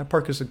well. So that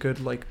park is a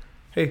good, like,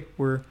 hey,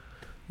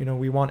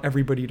 we want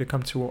everybody to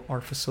come to our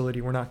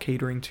facility. We're not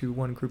catering to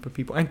one group of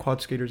people, and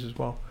quad skaters as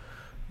well.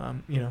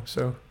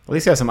 So At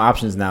least you have some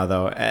options now,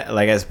 though.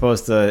 Like, as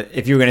opposed to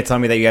if you were going to tell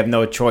me that you have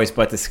no choice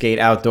but to skate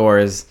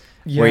outdoors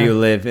where you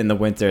live in the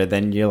winter,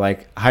 then you're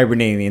like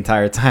hibernating the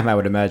entire time, I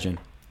would imagine.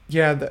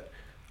 Yeah,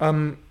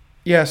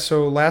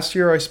 so last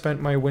year I spent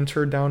my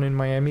winter down in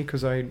Miami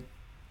because I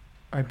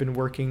I've been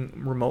working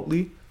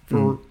remotely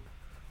for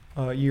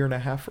a year and a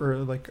half, or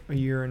like a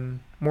year and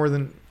more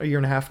than a year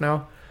and a half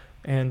now.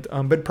 And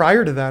but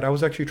prior to that, I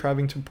was actually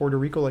traveling to Puerto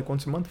Rico like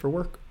once a month for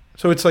work.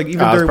 So it's like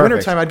even during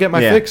wintertime, I'd get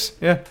my fix.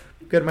 Yeah,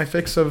 get my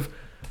fix of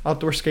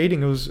outdoor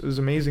skating. It was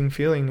amazing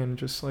feeling and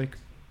just like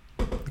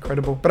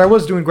incredible. But I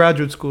was doing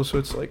graduate school, so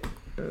it's like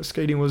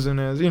skating wasn't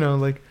as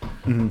like.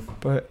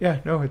 But yeah,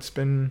 no, it's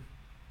been.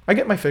 I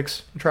get my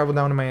fix. I travel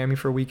down to Miami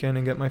for a weekend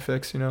and get my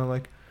fix.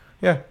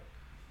 Yeah.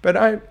 But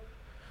I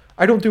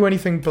don't do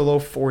anything below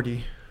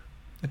 40.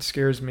 It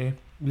scares me.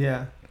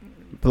 Yeah.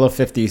 Below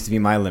 50 used to be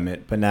my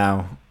limit, but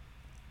now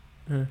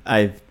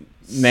I've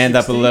manned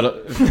up a little.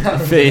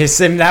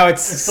 Now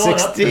it's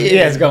 60.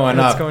 Yeah, it's going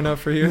up. It's going up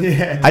for you.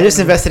 Yeah. I just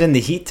invested in the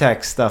heat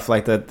tech stuff,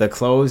 like the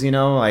clothes,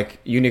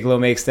 like Uniqlo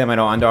makes them. I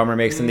know Under Armour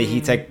makes them, the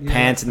heat tech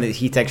pants and the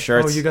heat tech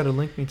shirts. Oh, you got to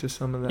link me to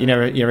some of that. You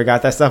never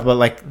got that stuff,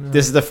 but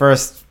this is the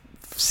first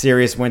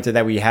serious winter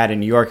that we had in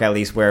New York, at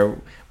least, where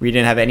we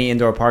didn't have any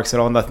indoor parks at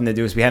all, nothing to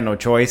do, so we had no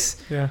choice.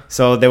 Yeah.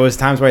 So there was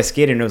times where I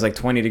skated and it was like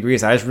 20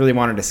 degrees. I just really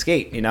wanted to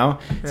skate,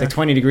 It's like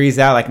 20 degrees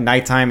out, like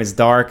nighttime, it's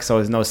dark, so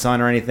there's no sun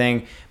or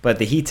anything. But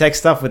the heat tech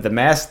stuff with the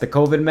mask, the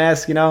COVID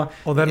mask,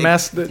 Oh, that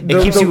mask, it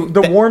keeps you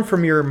the warm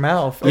from your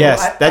mouth.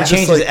 Yes, that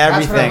changes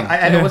everything.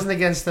 I wasn't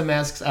against the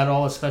masks at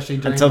all, especially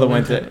during until the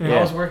winter. When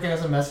I was working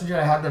as a messenger,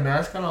 I had the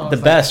mask on. The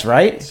best,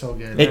 right? So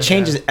good. It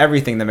changes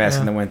everything, the mask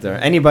in the winter.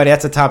 Anybody,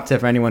 that's a top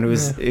tip for anyone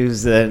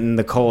who's in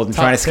the cold and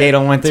trying to skate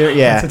on winter.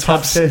 Yeah. It's a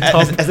top tip.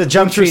 As a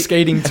jump street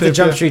skating tip. That's a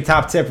jump street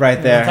top tip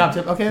right there. Top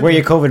tip. Okay. Wear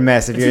your COVID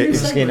mask if you're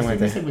skating in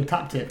winter.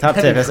 Top tip. Top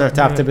tip. That's our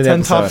top tip of the 10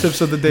 episode. top tips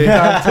of the day.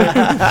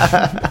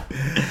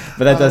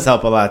 But that does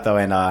help a lot, though.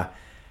 And I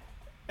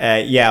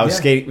was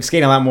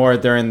skating a lot more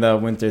during the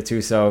winter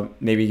too. So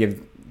maybe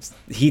give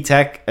heat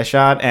tech a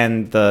shot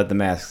and the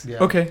masks.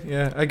 Yeah. Okay.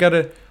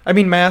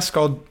 Yeah, mask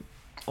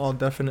I'll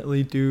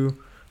definitely do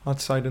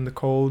outside in the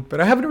cold, but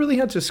I haven't really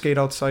had to skate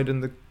outside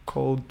in the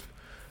cold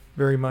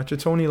very much.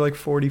 It's only like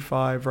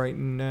 45 right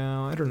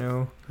now. I don't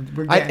know.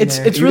 It's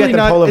you really get the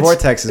not. polar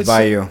vortexes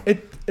by you.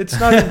 It's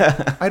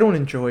not. I don't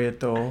enjoy it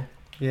though.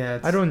 Yeah,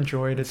 I don't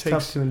enjoy it. It's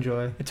tough to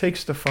enjoy. It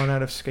takes the fun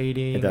out of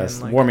skating. It does.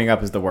 And Warming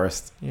up is the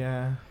worst.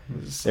 Yeah.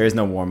 There is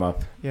no warm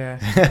up. Yeah.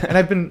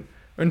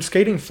 And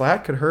skating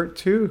flat could hurt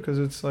too, because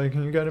it's like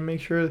you got to make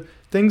sure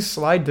things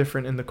slide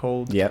different in the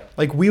cold. Yep.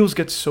 Like wheels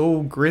get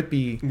so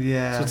grippy.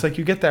 Yeah. So it's like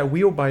you get that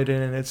wheel bite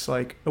in, and it's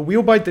like a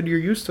wheel bite that you're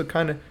used to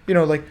kind of,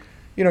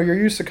 you're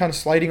used to kind of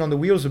sliding on the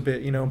wheels a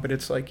bit, but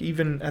it's like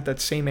even at that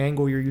same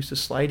angle you're used to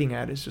sliding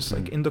at, it's just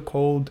like in the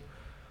cold,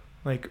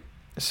 like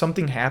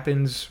something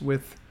happens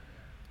with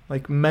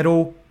like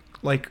metal,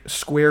 like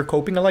square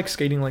coping. I like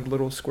skating like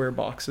little square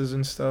boxes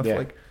and stuff,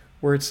 like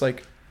where it's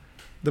like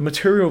the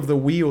material of the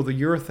wheel, the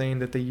urethane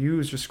that they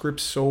use, just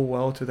grips so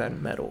well to that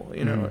metal.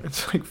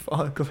 It's like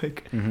fuck,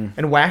 like,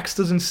 and wax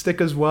doesn't stick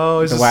as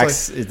well. It's the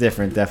wax is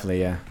different, definitely.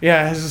 Yeah.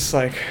 Yeah, it's just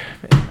like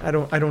I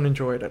don't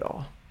enjoy it at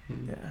all.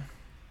 Yeah.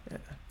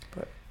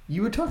 But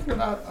you were talking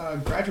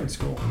about graduate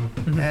school,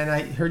 and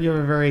I heard you have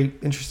a very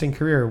interesting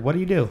career. What do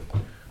you do?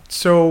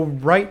 So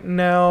right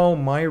now,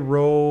 my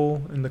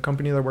role in the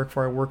company that I work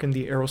for, I work in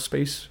the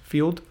aerospace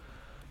field,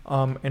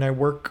 and I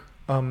work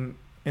in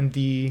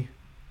the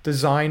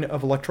design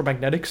of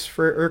electromagnetics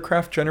for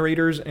aircraft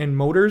generators and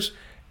motors,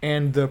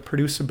 and the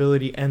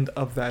producibility end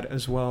of that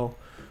as well.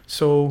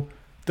 So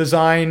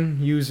design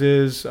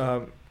uses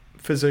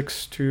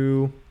physics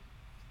to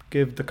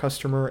give the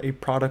customer a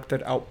product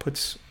that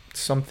outputs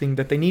something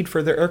that they need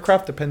for their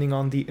aircraft, depending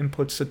on the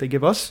inputs that they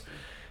give us.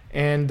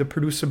 And the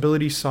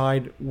producibility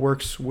side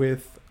works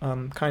with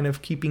kind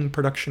of keeping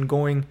production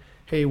going.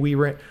 Hey,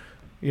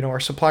 our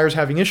supplier's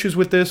having issues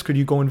with this. Could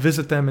you go and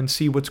visit them and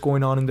see what's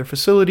going on in their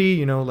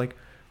facility? Like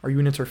our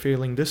units are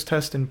failing this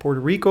test in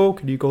Puerto Rico.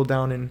 Could you go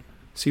down and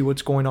see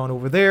what's going on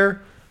over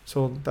there?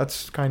 So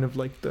that's kind of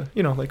like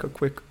like a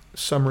quick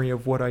summary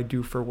of what I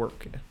do for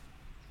work.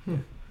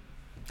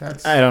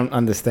 I don't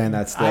understand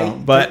that still,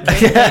 but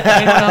anyone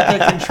out there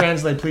can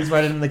translate, please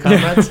write it in the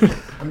comments.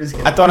 I'm just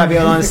kidding. I thought I'd be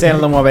able to understand a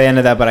little more by the end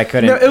of that, but I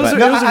couldn't. No, it was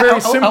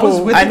very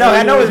simple. I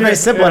know it was very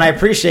simple, and I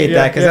appreciate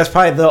that because that's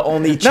probably the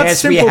only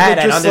chance we had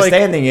at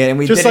understanding it, and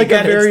we just didn't like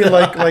get a very it.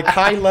 like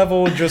high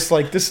level, just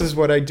like this is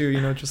what I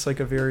do, just like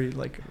a very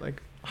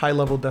like high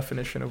level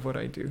definition of what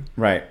I do.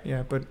 Right.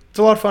 Yeah, but it's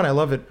a lot of fun. I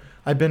love it.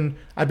 I've been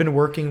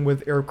working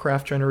with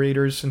aircraft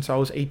generators since I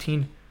was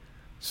 18,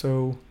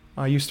 so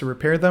I used to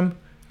repair them.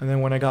 And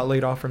then when I got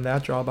laid off from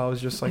that job, I was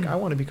just like, I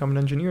want to become an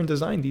engineer and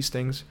design these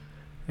things.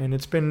 And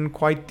it's been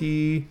quite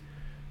the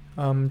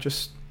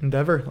just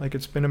endeavor. Like,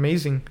 it's been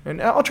amazing.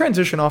 And I'll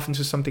transition off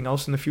into something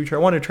else in the future. I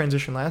wanted to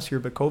transition last year,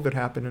 but COVID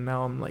happened. And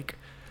now I'm like,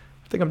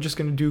 I think I'm just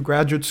going to do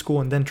graduate school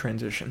and then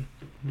transition.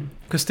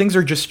 Because things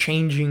are just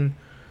changing,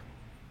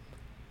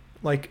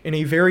 like, in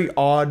a very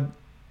odd,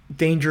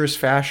 dangerous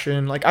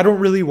fashion. Like, I don't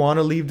really want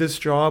to leave this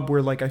job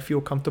where, like, I feel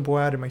comfortable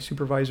at and my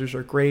supervisors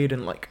are great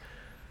and, like,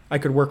 I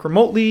could work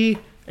remotely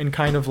and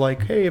kind of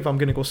like, hey, if I'm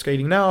going to go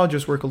skating now, I'll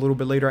just work a little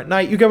bit later at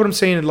night. You get what I'm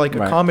saying? It like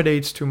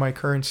accommodates to my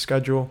current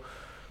schedule.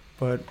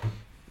 But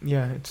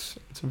yeah, it's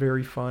a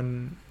very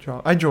fun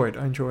job. I enjoy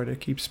it. It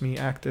keeps me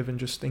active and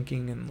just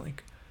thinking and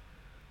like,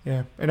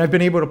 yeah. And I've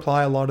been able to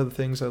apply a lot of the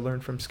things I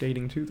learned from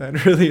skating to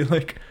that. Really,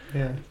 like,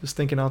 Yeah. just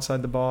thinking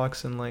outside the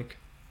box and like,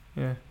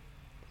 yeah.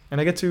 And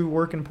I get to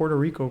work in Puerto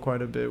Rico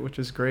quite a bit, which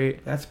is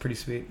great. That's pretty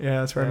sweet. Yeah,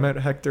 that's where I Yeah. met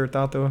Hector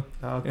Tato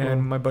Oh, cool.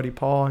 and my buddy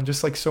Paul, and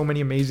just like so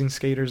many amazing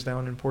skaters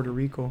down in Puerto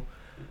Rico.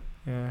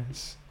 Yeah,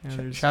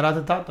 there's, Shout out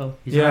to Tato.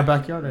 He's Yeah. in my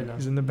backyard right now.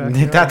 he's in the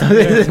backyard. Tato Yeah,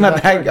 is in my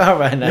backyard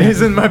right now.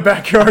 He's in my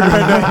backyard right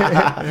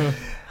now. Yeah.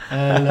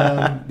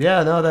 And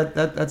yeah, no,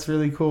 that's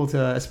really cool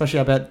to,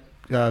 especially I bet,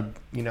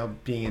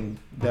 being in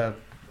the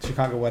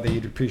Chicago weather,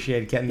 you'd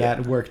appreciate getting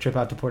that work trip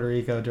out to Puerto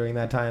Rico during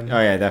that time. Oh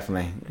yeah,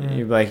 definitely. Yeah.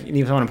 You'd be like, you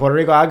need someone in Puerto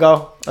Rico? I'll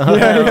go.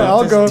 Yeah,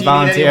 I'll go. Do you need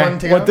Volunteer. anyone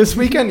to go? What, this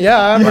weekend? Yeah,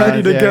 I'm Yeah,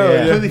 ready to yeah, go.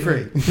 yeah. Yeah, Completely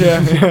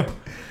free.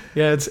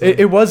 yeah.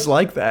 It was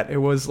like that. It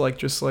was like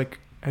just like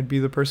I'd be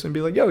the person and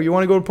be like, yo, you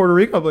want to go to Puerto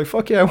Rico? I'd be like,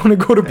 fuck yeah, I want to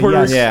go to Puerto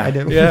Yes, Rico. Yeah. I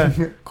do.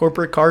 Yeah,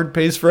 corporate card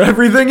pays for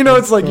everything. You know,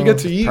 it's like you get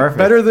to eat Perfect.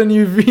 better than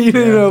you've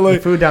eaten. You know, The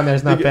like food down there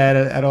is not like, bad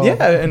at all. yeah,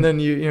 and then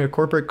you know,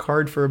 corporate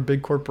card for a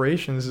big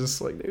corporation is just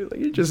like, dude, like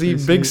you just eat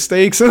Pretty big sweet.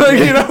 steaks and like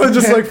you know,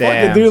 just like fuck it,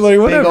 Damn. dude, like Big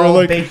whatever, old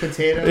like baked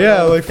potato.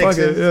 yeah, like fuck it,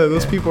 fixins. yeah,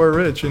 those people are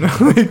rich, you know,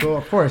 like Cool,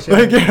 of course. Yeah.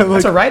 like, yeah, That's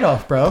like- a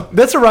write-off, bro.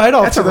 that's a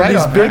write-off That's to a them. These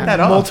write-off. big Write that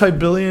off.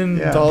 multi-billion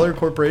Yeah. dollar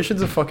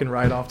corporations, a fucking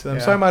write-off to them.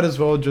 So Yeah. I might as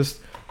well just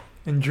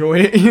enjoy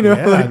it, you know,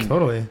 Yeah, like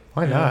totally.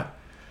 Why Yeah.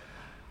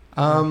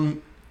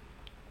 not?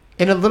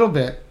 In a little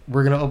bit,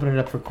 we're gonna open it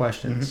up for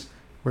questions.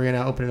 We're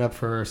gonna open it up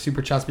for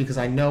super chats because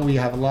I know we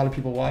have a lot of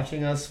people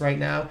watching us right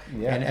now,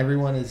 Yeah. and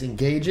everyone is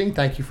engaging.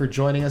 Thank you for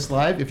joining us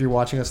live. If you're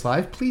watching us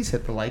live, please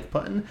hit the like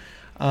button.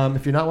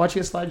 If you're not watching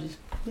us live, you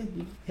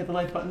hit the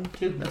like button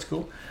too. That's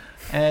cool.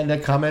 And a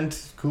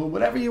comment, cool.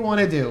 Whatever you want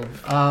to do.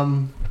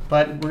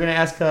 But we're gonna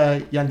ask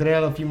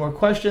Yandrel a few more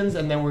questions,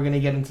 and then we're gonna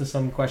get into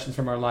some questions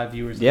from our live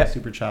viewers in Yep. the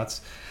super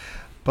chats.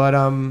 But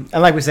And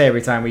like we say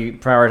every time, we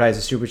prioritize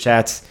the super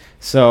chats.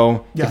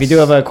 So if you Yes. do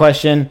have a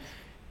question,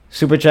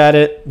 super chat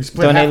it. we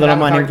split Donate half a of little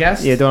that with money. our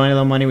guests. Yeah, donate a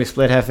little money. We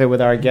split half it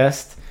with our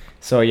guest.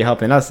 So you're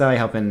helping us out. You're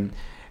helping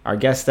our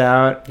guest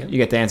out. Yep. You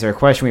get to answer a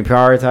question. We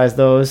prioritize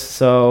those.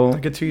 So I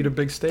get to eat a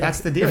big steak.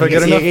 That's the deal. If I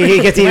get He enough. he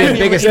gets to eat Maybe his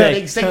biggest with your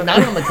steak. big steak,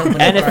 not on the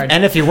company card.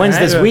 And if he wins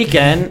this Yeah.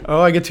 weekend, Oh,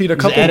 I get to eat a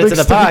Just couple add it big to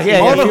the steaks. pot. Yeah,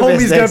 All yeah, the you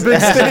homies got steaks. big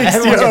steaks.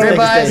 Everyone's yo. got big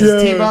Ribeyes,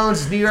 steaks. Yeah.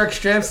 T-bones, New York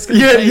strips.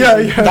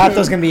 Yeah.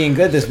 Tato's gonna be in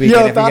good this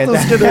weekend. Yo, if you get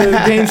Tato's that.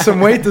 gonna gain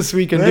some weight this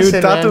weekend, Listen,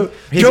 dude. Tato,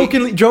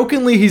 man.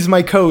 jokingly, he's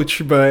my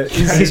coach, but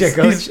He's your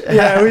coach?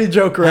 yeah, we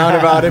joke around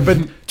about it. But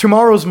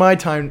tomorrow's my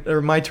turn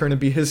to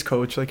be his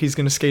coach. Like he's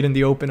gonna skate in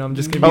the open. I'm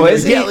just gonna be Oh, like,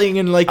 is he? yelling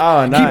and like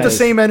Oh, keep the nice.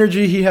 same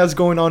energy he has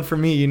going on for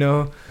me. You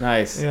know.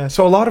 Nice. Yeah.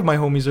 So a lot of my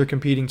homies are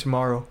competing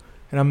tomorrow,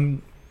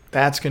 and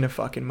that's gonna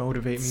fucking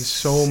motivate me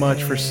so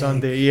much for Sick.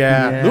 Sunday.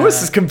 Yeah. Yeah.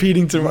 Lewis is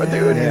competing tomorrow,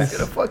 dude. Yes. He's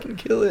gonna fucking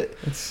kill it.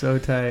 It's so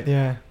tight.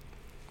 Yeah.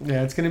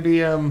 Yeah, it's gonna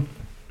be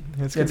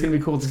It's it's gonna be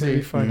cool to it's gonna be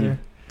see. fun. Mhm. Yeah.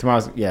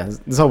 Tomorrow's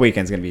this whole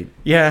weekend's gonna be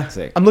Yeah.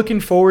 sick. I'm looking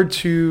forward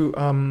to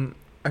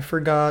I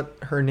forgot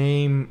her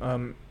name,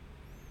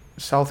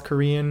 South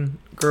Korean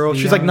girl. The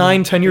She's like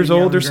young- 9-10 years the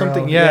old or young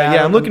something. girl. Yeah,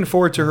 Yeah, I'm looking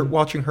forward to her mhm.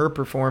 watching her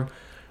perform.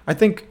 I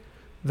think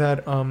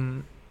that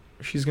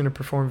she's gonna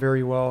perform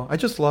very well. I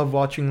just love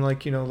watching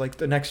like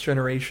the next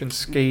generation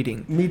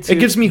skating. Me too. It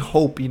gives me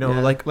hope, Yeah.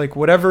 like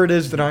whatever it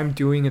is that I'm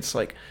doing, it's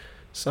like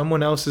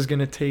someone else is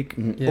gonna take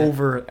Mhm. Yeah.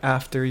 over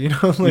after,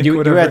 like you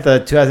whatever. were at the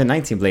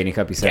 2019 Blading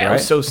Cup, you said, Yeah, it right?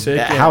 was so sick.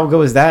 That- yeah. How good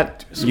was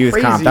that was youth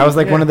comp? crazy, That was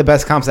like one yeah. of the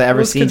best comps I ever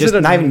Those seen. kids Just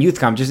did not a- even youth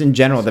comp, just in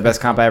general, the best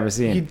comp I ever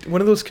seen.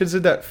 One of those kids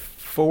did that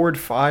forward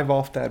 5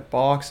 off that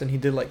box, and he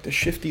did like the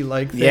shifty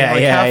leg thing. Yeah,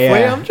 like yeah,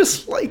 halfway. yeah. I'm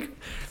just like,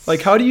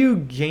 how do you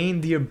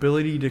gain the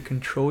ability to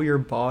control your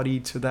body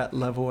to that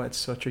level at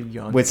such a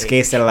young With age?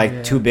 skates that are like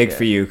Yeah. too big Yeah.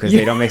 for you because Yeah.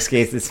 they don't make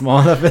skates that's small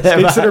enough for their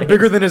Skates that are body.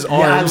 bigger than his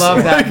arms. Yeah, I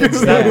love that.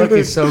 That look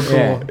is so cool.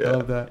 Yeah. I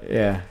love that.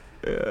 Yeah.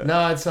 Yeah.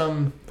 No, it's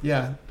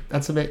yeah,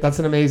 that's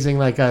an amazing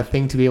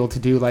thing to be able to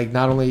do. Like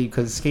not only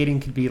because skating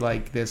could be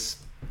like this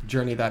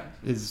journey that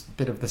is a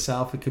bit of the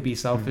self. It could be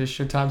selfish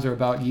at times or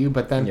about you,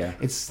 but then Yeah.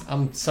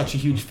 I'm such a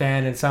huge fan,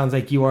 and it sounds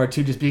like you are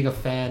too. Just being a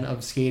fan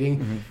of skating,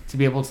 Mhm. to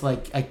be able to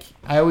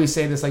I always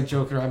say this like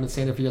joking around. I've been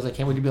saying it for years. I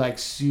can't wait to be like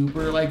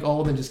super like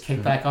old and just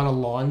kick back on a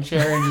lawn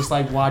chair and just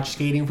like watch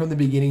skating from the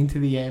beginning to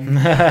the end.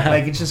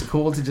 Like it's just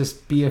cool to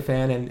just be a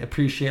fan and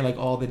appreciate like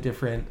all the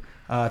different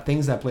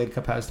things that Blade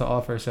Cup has to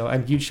offer. So,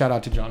 and huge shout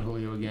out to John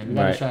Julio again. We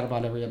got to Right. shout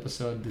about every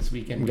episode this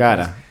weekend.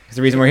 Gotta. It's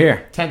the reason we're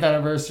here. 10th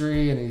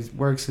anniversary, and he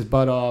works his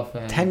butt off.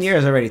 And 10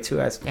 years already, too.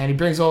 That's and he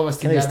brings all of us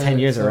I think it's together. 10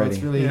 years so already.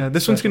 It's really Yeah,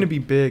 this one's special. gonna be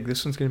big.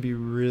 This one's gonna be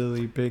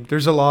really big.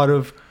 There's a lot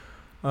of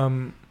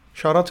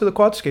shout out to the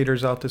quad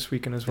skaters out this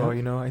weekend as well.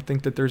 Yeah. I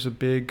think that there's a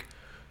big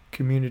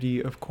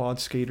community of quad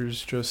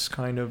skaters just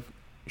kind of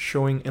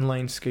showing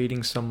inline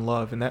skating some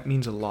love, and that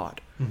means a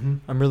lot. Mhm.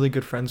 I'm really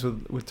good friends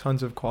with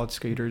tons of quad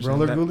skaters. and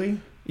Roller that- Gully.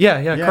 Yeah,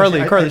 Yeah,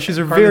 Carly. She's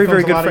a Carly very, films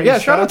very a good lot of friend. your Yeah,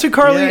 shout out to stuff.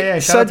 Carly, Yeah,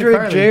 shout out to Cedric,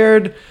 Carly.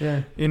 Jared,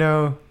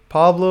 Yeah.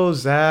 Pablo,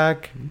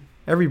 Zach, Mhm.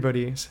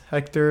 everybody,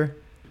 Hector,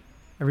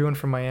 everyone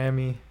from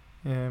Miami,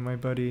 and my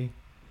buddy.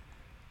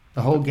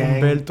 The whole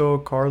gang.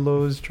 Humberto,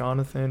 Carlos,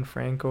 Jonathan,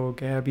 Franco,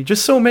 Gabby.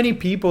 Just so many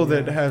people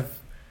that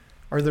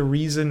are the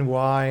reason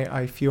why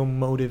I feel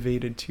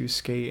motivated to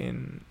skate.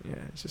 And yeah,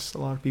 it's just a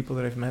lot of people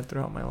that I've met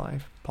throughout my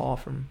life. Paul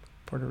from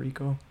Puerto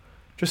Rico.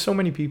 Just so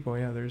many people.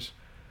 Yeah,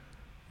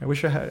 I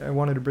wish I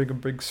wanted to bring a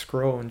big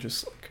scroll and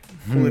just like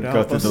pull it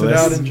out, bust it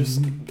out, and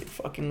just a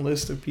fucking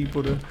list of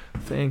people to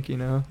thank,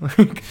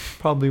 Like,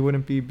 probably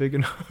wouldn't be big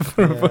enough.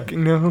 I don't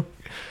fucking know.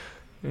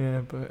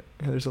 Yeah, but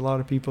there's a lot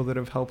of people that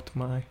have helped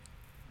my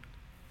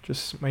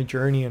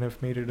journey and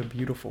have made it a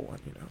beautiful one,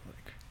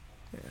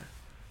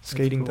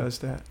 skating does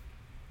that.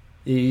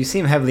 You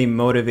seem heavily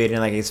motivated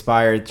and like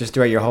inspired just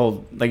throughout your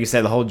whole, like you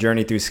said, the whole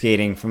journey through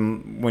skating,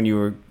 from when you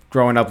were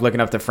growing up looking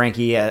up to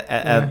Frankie on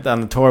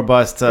the tour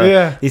bus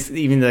to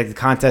even like the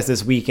contest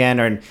this weekend,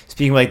 or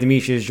speaking with like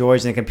Demetrius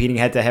George and competing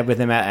head to head with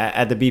him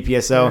at the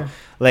BPSO.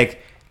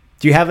 Like,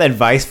 do you have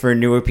advice for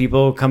newer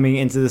people coming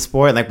into the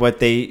sport, like what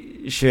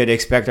they should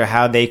expect or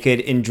how they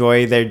could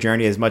enjoy their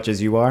journey as much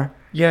as you are?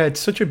 Yeah, it's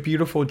such a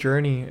beautiful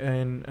journey,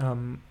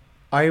 and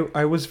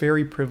I was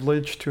very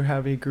privileged to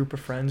have a group of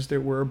friends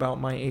that were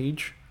about my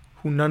age,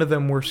 who none of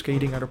them were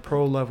skating at a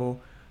pro level,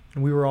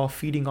 and we were all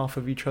feeding off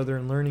of each other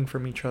and learning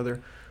from each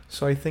other.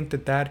 So I think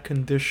that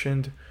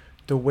conditioned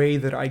the way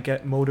that I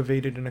get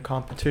motivated in a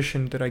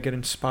competition, that I get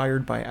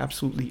inspired by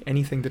absolutely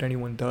anything that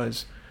anyone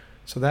does.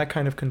 So that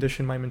kind of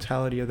conditioned my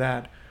mentality of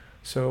that.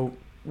 So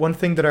one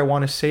thing that I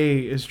want to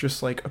say is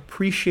just like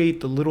appreciate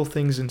the little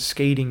things in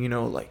skating,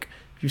 like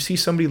if you see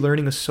somebody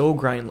learning a soul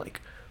grind, like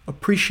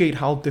appreciate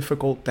how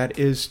difficult that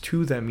is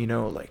to them,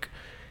 like,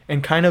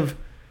 and kind of,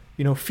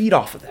 feed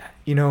off of that,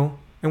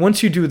 and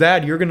once you do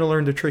that, you're going to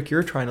learn the trick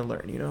you're trying to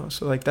learn,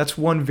 so like that's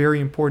one very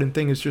important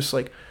thing, is just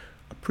like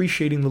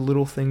appreciating the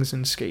little things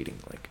in skating,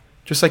 like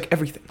just like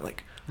everything,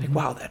 like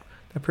wow, that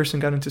person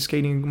got into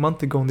skating a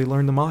month ago and they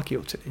learned the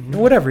Machio today,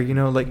 whatever,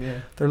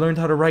 they learned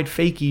how to ride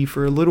fakie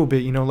for a little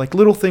bit, like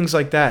little things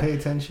like that. Pay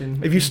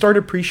attention. If you start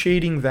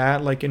appreciating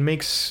that, like, it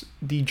makes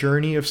the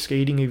journey of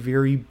skating a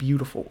very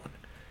beautiful one,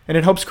 and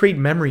it helps create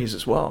memories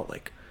as well,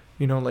 like,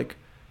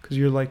 because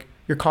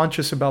you're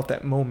conscious about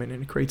that moment,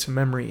 and it creates a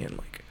memory, and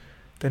like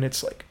then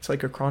it's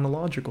like a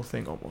chronological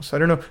thing almost. I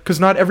don't know, because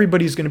not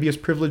everybody's going to be as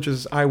privileged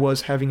as I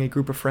was, having a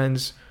group of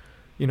friends,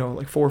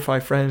 like 4 or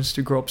 5 friends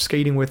to grow up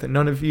skating with, and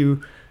none of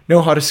you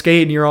know how to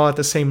skate and you're all at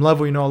the same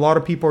level. A lot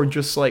of people are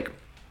just like,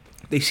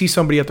 they see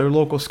somebody at their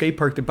local skate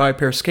park, they buy a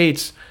pair of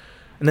skates,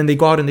 and then they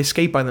go out and they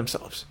skate by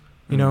themselves,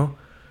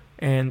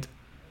 and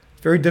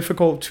it's very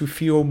difficult to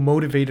feel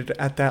motivated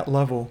at that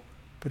level,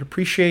 but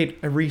appreciate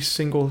every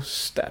single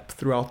step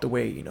throughout the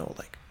way,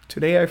 like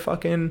today I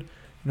fucking,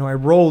 I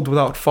rolled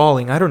without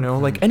falling. I don't know,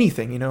 like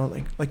anything,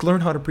 like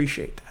learn how to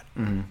appreciate that.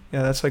 Mm-hmm.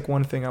 Yeah, that's like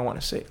one thing I want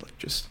to say, like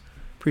just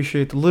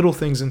appreciate the little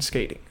things in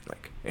skating,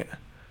 like,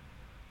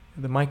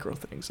 the micro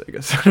things, I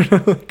guess. I don't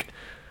know, like,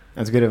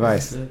 that's good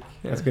advice.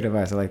 That's good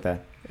advice. I like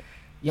that.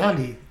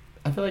 Yandy,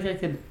 I feel like I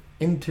could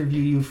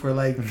interview you for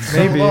like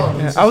maybe. So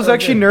long. I was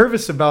actually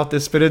nervous about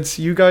this, but it's,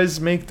 you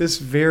guys make this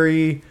a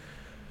very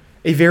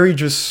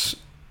just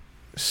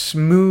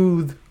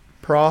smooth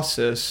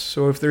process.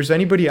 So if there's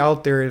anybody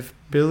out there, if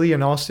Billy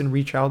and Austin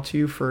reach out to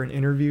you for an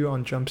interview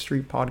on Jump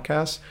Street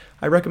Podcast,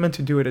 I recommend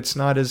to do it. It's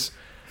not as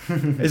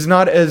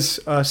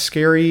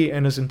scary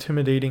and as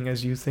intimidating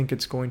as you think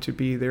it's going to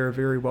be. They're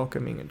very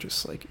welcoming and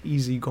just like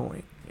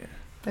easygoing. Yeah.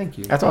 Thank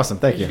you. That's awesome.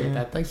 Thank you.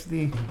 That. Thanks for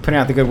putting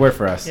out the good word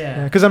for us.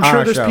 Yeah. Because I'm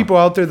sure there's people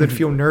out there that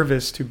feel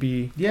nervous to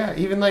be. Yeah,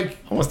 even like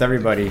almost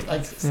everybody.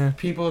 Like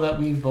people that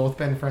we've both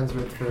been friends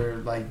with for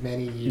like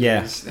many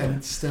years. Yeah.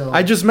 And still.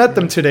 I just met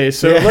them today,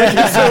 so.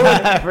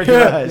 Pretty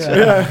much.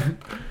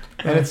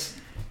 And it's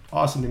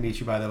awesome to meet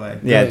you, by the way.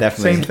 Yeah,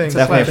 definitely. Same thing.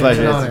 Definitely a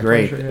pleasure. It's It's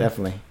great. Pleasure, yeah.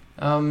 Definitely.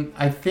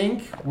 I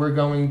think we're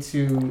going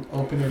to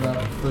open it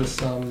up for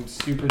some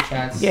super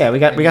chats. Yeah, we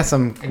got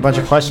some bunch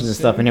of questions and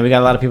stuff in here. We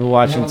got a lot of people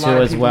watching too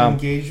as well.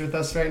 Engaged with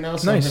us right now,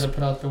 so Nice. I'm going to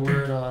put out the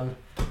word on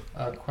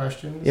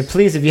questions. Yeah,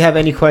 please, if you have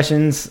any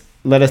questions,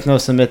 let us know.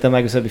 Submit them.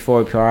 Like we said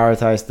before, we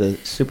prioritize the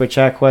super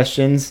chat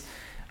questions.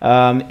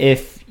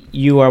 If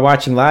you are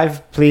watching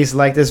live, please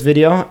like this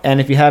video, and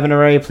if you haven't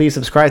already, please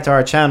subscribe to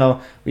our channel.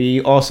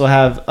 We also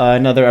have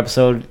another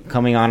episode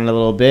coming on in a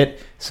little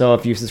bit. So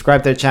if you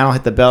subscribe to the channel,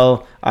 hit the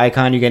bell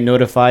icon, you get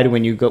notified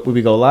when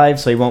we go live,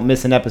 so you won't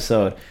miss an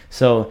episode.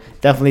 So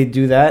definitely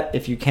do that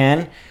if you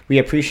can. We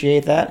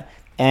appreciate that,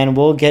 and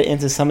we'll get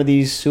into some of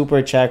these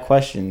super chat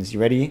questions.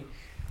 You ready?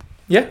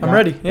 Yeah, I'm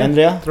ready. Yeah.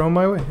 Andrea? Throw them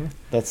my way. Yeah.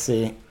 Let's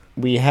see.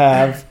 We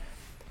have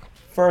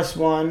first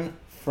one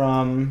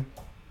from.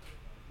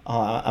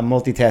 I'm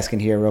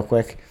multitasking here real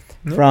quick.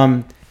 Yep.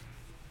 From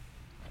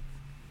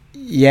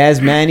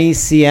Yasmani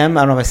CM.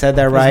 I don't know if I said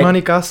that right.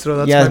 Yasmani Castro.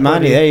 That's my Yasmani,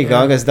 buddy. there you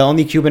go. Yeah. Because the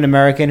only Cuban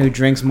American who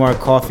drinks more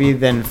coffee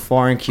than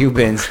foreign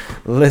Cubans.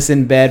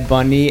 Listen, Bad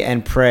Bunny,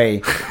 and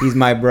pray. He's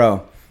my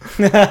bro.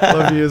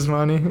 Love you,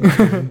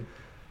 Yasmani.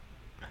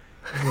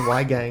 The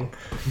Y gang.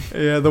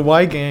 Yeah, the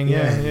Y gang.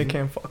 Yeah,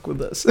 can't fuck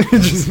with us.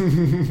 Just,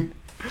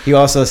 He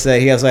also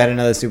had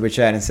another super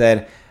chat and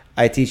said,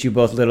 I teach you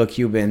both little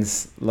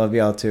Cubans. Love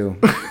y'all too.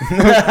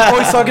 Oh,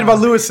 he's talking about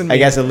Lewis and me. I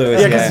guess a Lewis.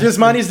 Yeah, because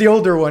Yasmani's the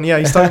older one. Yeah,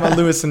 he's talking about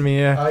Lewis and me.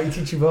 Yeah. I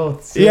teach you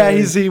both. Yeah,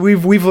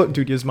 we've looked,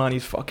 dude.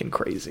 Yasmani's fucking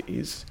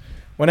crazy.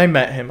 When I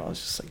met him, I was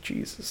just like,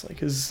 Jesus, like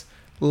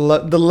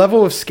the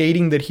level of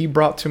skating that he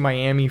brought to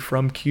Miami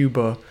from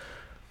Cuba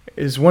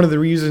is one of the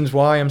reasons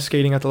why I'm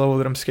skating at the level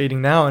that I'm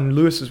skating now. And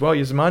Lewis as well.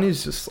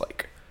 Yasmani's just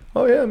like,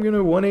 oh yeah, I'm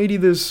gonna 180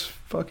 this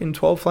fucking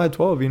 12 flat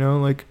 12. You know,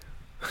 like,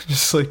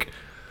 just like,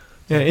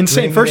 yeah,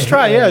 insane. First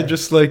try, yeah,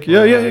 just like,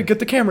 yeah, get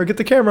the camera,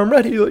 I'm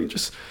ready. Like,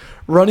 just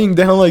running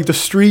down like the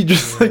street,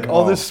 just like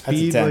all this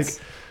speed. Like,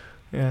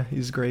 yeah,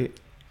 he's great.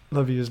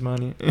 Love you,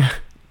 Yasmani.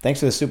 Thanks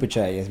for the super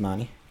chat,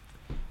 Yasmani.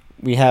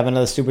 We have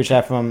another super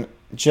chat from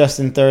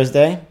Justin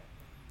Thursday,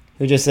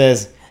 who just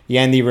says,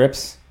 Yandy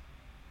rips.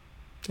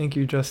 Thank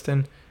you,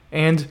 Justin.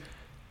 And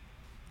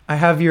I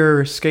have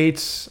your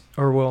skates,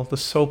 or well, the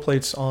sole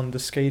plates on the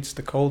skates,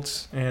 the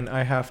Colts, and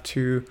I have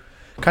to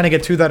kind of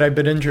get to that. I've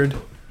been injured.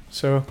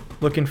 So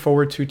looking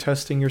forward to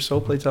testing your sole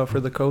plates out for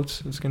the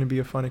Colts. It's going to be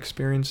a fun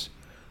experience.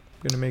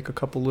 I'm going to make a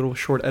couple little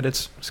short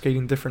edits,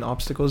 skating different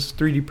obstacles,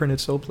 3D printed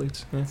sole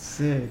plates. Yeah.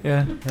 Sick.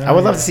 Yeah. I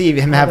would love to see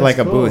him have like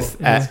a cool.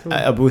 booth at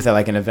a booth at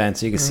like an event,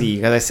 so you can see.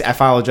 Because I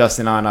follow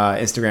Justin on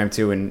Instagram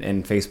too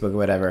and Facebook or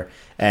whatever,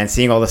 and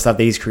seeing all the stuff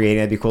that he's creating,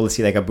 it'd be cool to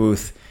see like a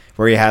booth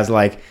where he has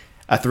like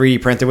a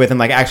 3D printer with him,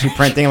 like actually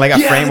printing like a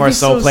frame or a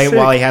sole plate sick.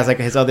 While he has like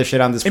his other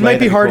shit on display. It might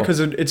be hard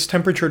because it's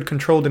temperature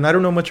controlled, and I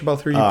don't know much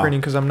about 3D printing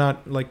because I'm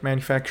not like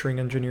manufacturing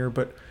engineer,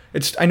 but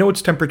I know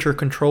it's temperature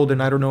controlled,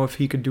 and I don't know if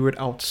he could do it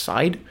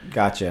outside.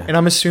 Gotcha. And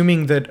I'm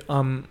assuming that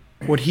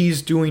what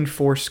he's doing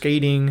for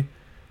skating,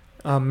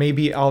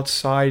 maybe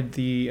outside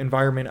the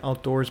environment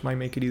outdoors might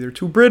make it either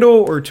too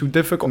brittle or too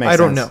difficult. I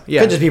don't know.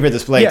 Yeah, could just be for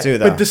display too,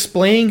 though. But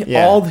displaying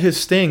all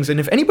his things, and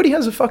if anybody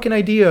has a fucking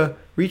idea,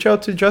 reach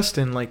out to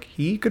Justin. Like,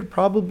 he could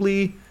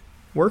probably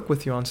work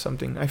with you on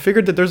something. I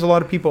figured that there's a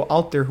lot of people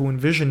out there who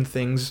envision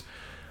things,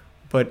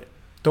 but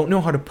don't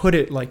know how to put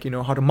it, like, you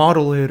know, how to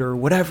model it or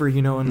whatever,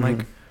 you know, and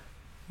like,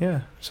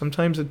 yeah,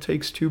 sometimes it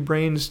takes two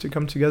brains to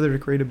come together to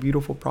create a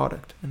beautiful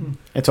product. And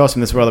it's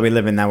awesome, this world that we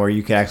live in now, where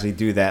you can actually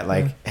do that,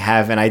 like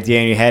have an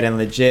idea in your head and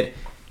legit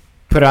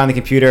put it on the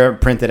computer,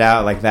 print it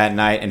out like that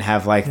night, and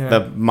have like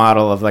the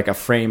model of like a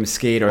frame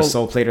skate or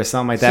sole plate or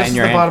something like that in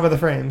your hand. The bottom of the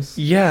frames.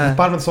 Yeah. The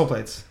bottom of the sole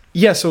plates.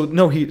 Yeah, so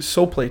no,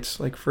 sole plates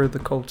like for the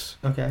Colts.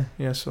 Okay.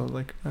 Yeah, so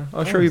like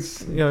I'll show you.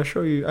 Yeah, I'll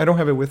show you. I don't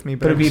have it with me,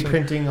 but it'd be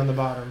printing on the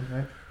bottom,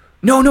 right?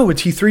 No,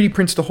 he 3D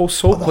prints the whole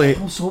sole plate.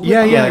 Whole sole plate?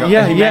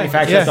 Yeah. He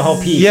manufactures the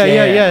whole piece. Yeah.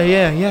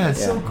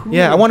 That's so cool.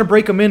 Yeah, I want to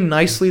break them in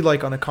nicely,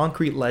 like on a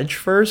concrete ledge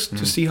first,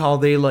 to see how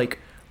they like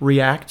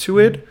react to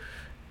it,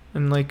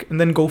 and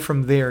then go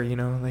from there. You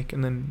know, like,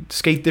 and then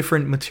skate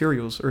different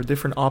materials or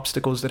different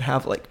obstacles that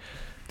have like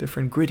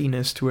different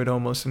grittiness to it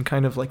almost, and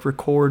kind of like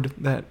record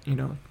that, you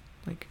know,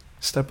 like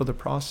step of the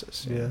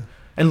process. Yeah.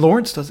 And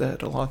Lawrence does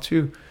that a lot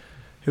too.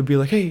 He'll be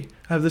like, hey,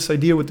 I have this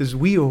idea with this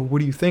wheel. What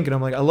do you think? And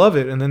I'm like, I love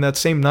it. And then that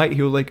same night,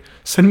 he'll like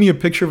send me a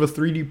picture of a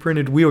 3D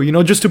printed wheel, you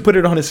know, just to put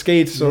it on his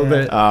skates. So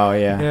that. Oh,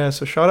 yeah. Yeah.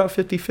 So shout out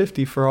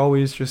 50/50 for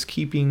always just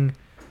keeping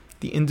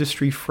the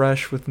industry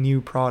fresh with new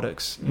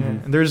products. Yeah.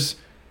 And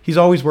he's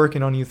always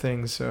working on new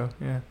things. So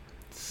yeah.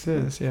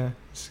 Sick. Yeah.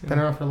 Been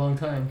around for a long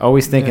time.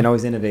 Always thinking,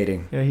 always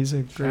innovating. Yeah. He's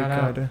a great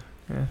guy.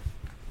 Yeah.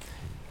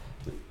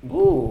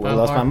 Ooh, I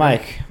lost my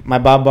mic. My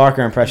Bob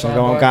Barker impression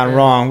gone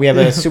wrong. We have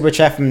a super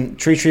chat from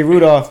Tree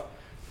Rudolph,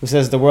 who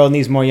says the world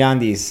needs more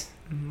Yandis.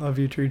 Love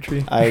you,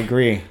 Tree. I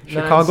agree.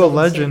 Chicago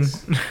legend.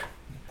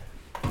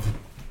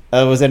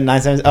 Was it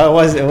 9.76? Oh,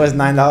 it was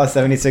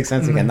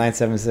 $9.76 again.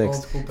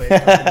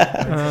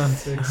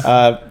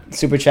 9.76.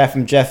 Super chat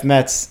from Jeff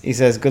Metz. He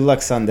says, "Good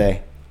luck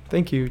Sunday."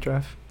 Thank you,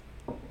 Jeff.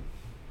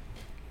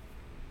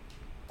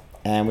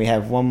 And we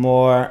have one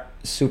more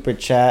super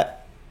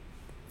chat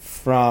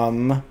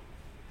from.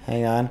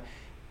 Hang on.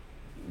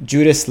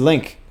 Judas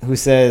Link, who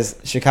says,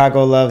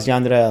 Chicago loves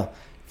Yandrel.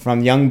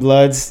 From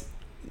Youngbloods,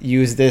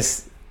 use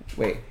this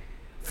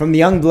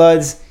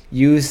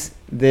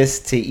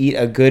to eat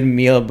a good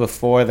meal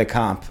before the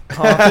comp.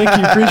 Oh, thank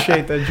you.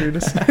 Appreciate that,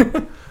 Judas.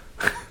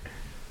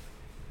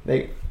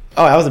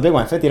 That was a big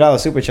one.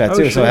 $50 super chat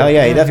too. Sure. So hell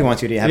yeah, he definitely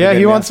wants you to have a good he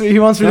meal.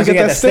 wants me to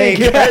get that steak.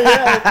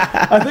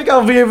 Yeah. I think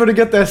I'll be able to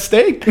get that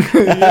steak.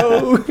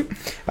 Yo.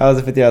 That was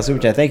a $50 super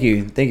chat. Thank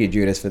you,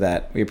 Judas, for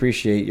that. We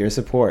appreciate your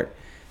support.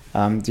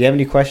 Do you have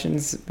any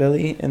questions,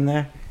 Billy, in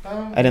there?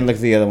 I didn't look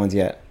at the other ones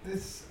yet. They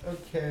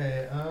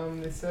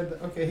said,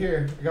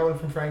 here, I got one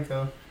from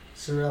Franco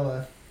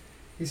Sorella.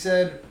 He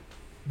said,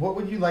 what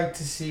would you like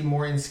to see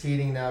more in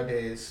skating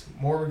nowadays?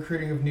 More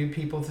recruiting of new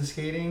people to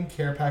skating?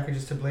 Care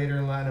packages to Blader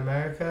in Latin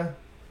America?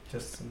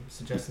 Just some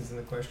suggestions in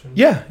the question.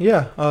 Yeah.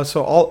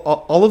 So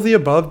all of the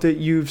above that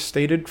you've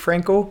stated,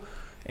 Franco.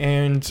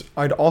 And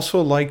I'd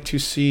also like to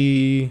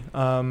see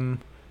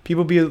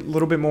people be a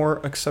little bit more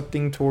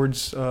accepting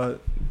towards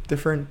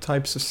different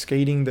types of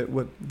skating that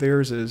what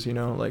theirs is, you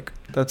know, like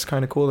that's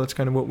kind of cool. That's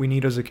kind of what we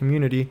need as a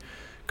community.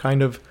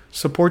 Kind of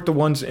support the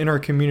ones in our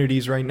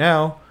communities right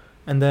now,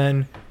 and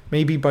then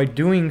maybe by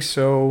doing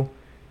so,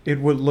 it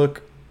would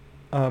look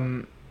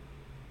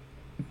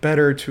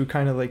better to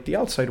kind of like the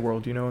outside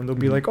world, you know, and they'll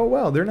be like, oh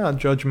wow, they're not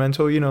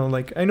judgmental, you know,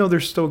 like I know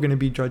there's still going to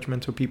be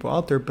judgmental people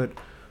out there, but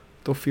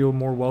they'll feel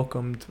more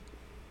welcomed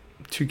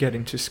to get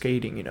into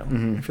skating, you know.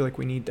 I feel like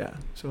we need that.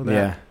 So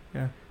that,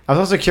 yeah. I was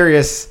also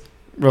curious,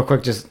 real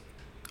quick, just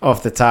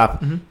off the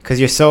top, because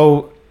you're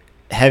so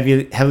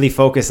heavily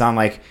focused on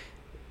like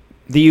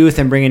the youth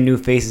and bringing new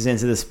faces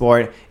into the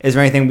sport. Is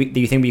there anything do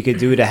you think we could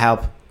do to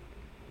help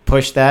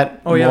push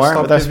that more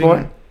with our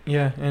sport?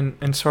 Yeah,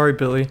 and sorry,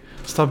 Billy,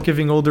 stop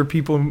giving older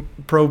people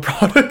pro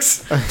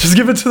products. Just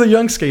give it to the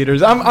young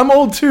skaters. I'm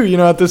old too, you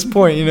know, at this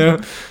point, you know.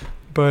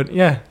 But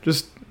yeah,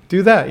 just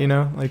do that, you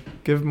know.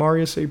 Like give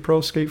Marius a pro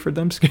skate for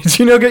them skates.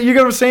 You know, you get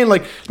what I'm saying?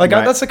 Like right.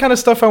 That's the kind of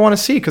stuff I want to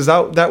see, because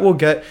that will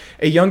get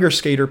a younger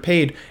skater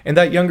paid, and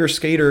that younger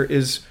skater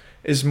is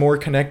more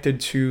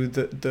connected to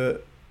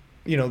the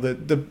you know,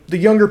 the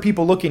younger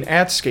people looking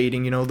at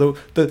skating, you know,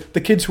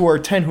 the kids who are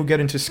 10 who get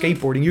into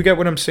skateboarding. You get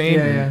what I'm saying?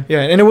 Yeah.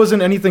 And it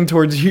wasn't anything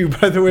towards you,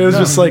 by the way. It was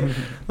just like,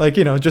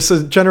 you know, just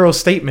a general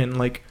statement.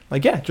 Like,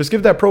 yeah, just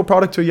give that pro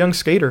product to a young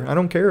skater. I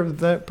don't care if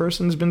that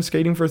person's been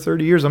skating for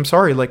 30 years. I'm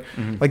sorry. Like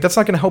that's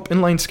not going to help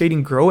inline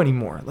skating grow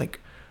anymore. Like,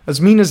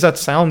 as mean as that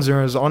sounds, or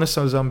as honest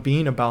as I'm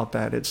being about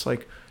that, it's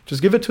like,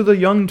 just give it to the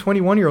young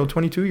 21-year-old,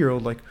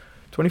 22-year-old, like,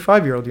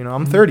 25-year-old, you know,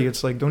 I'm 30.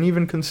 It's like, don't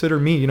even consider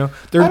me, you know.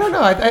 I don't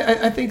know.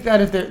 I think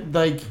that if they're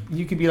like,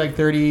 you could be like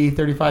 30,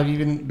 35,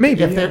 even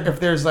maybe if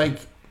there's like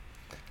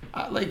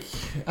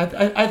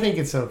I think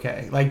it's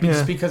okay. Like,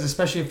 just because,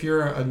 especially if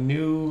you're a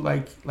new,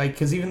 like,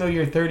 because even though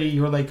you're 30,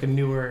 you're like a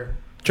newer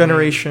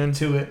generation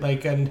to it.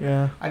 Like,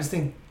 and I just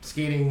think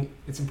skating,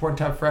 it's important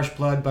to have fresh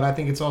blood, but I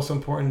think it's also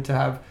important to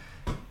have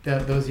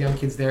those young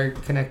kids there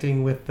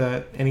connecting with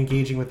and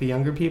engaging with the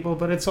younger people.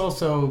 But it's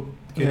also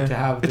good to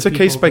have. It's a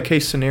case by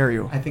case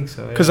scenario. I think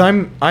so. Because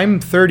I'm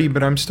 30,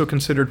 but I'm still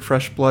considered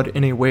fresh blood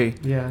in a way.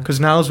 Yeah. Because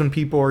now is when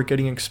people are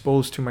getting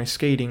exposed to my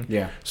skating.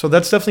 Yeah. So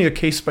that's definitely a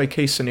case by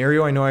case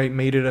scenario. I know I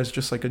made it as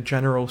just like a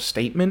general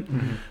statement,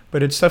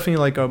 but it's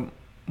definitely like a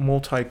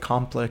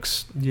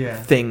multi-complex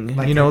thing.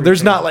 Like, you know,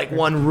 there's not like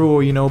one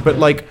rule, you know, but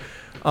like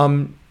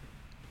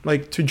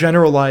to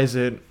generalize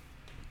it,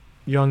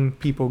 young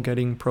people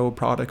getting pro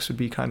products would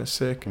be kind of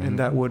sick, and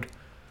that would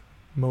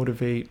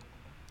motivate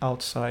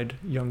outside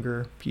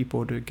younger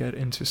people to get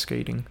into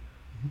skating.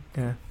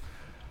 Yeah.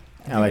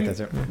 I like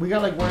that. We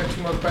got like one or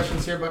two more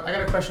questions here, but I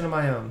got a question of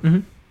my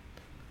own.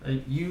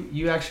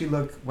 You actually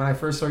look, when I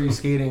first saw you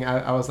skating,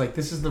 I was like,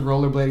 this is the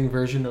rollerblading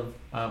version of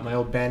my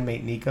old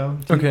bandmate Nico.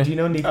 Do you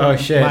know Nico? Oh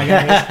shit. No,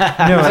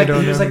 I don't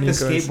know. He was like the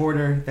Nico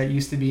skateboarder that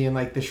used to be in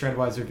like the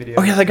Shredwiser video.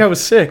 Oh yeah, that guy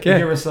was sick. Yeah. You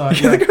never saw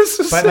it. Yeah, that guy was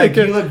so sick. But like,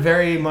 you look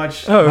very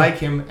much like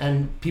him,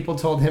 and people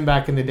told him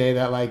back in the day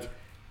that like,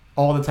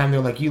 all the time they're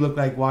like, you look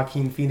like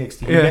Joaquin Phoenix.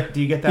 Do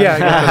you get that? Yeah, I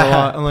get that a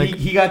lot. I'm like,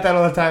 he got that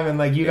all the time, and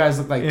like, you guys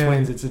look like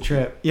twins. It's a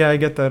trip. Yeah, I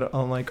get that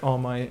on like all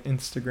my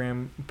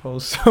Instagram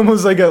posts.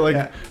 Almost I get like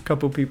a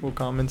couple people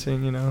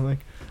commenting, you know, like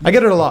I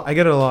get it a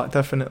lot,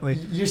 definitely.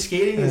 Your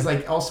skating is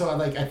like also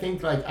like, I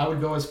think like I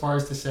would go as far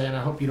as to say, and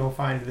I hope you don't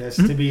find this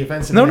to be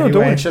offensive. No,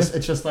 don't. It's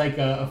just like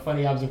a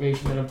funny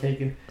observation that I'm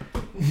taking.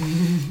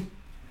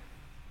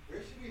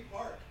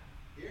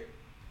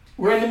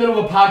 We're in the middle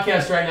of a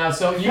podcast right now,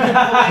 so you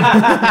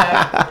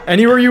can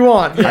anywhere you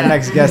want. Our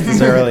next guest is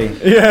early.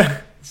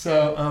 Yeah.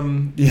 So,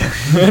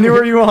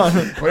 anywhere you want.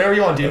 Whatever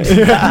you want, dude.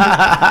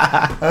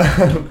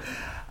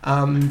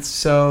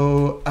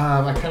 So,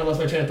 I kind of lost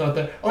my train of thought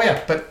there. Oh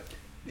yeah, but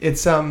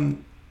it's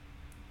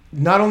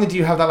not only do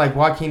you have that like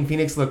Joaquin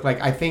Phoenix look,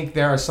 like I think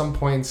there are some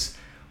points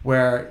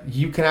where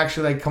you can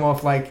actually like come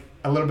off like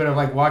a little bit of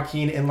like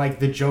Joaquin in like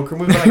the Joker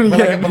movie,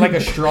 but like a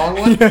strong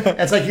one.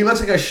 It's like he looks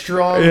like a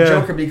strong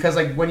Joker, because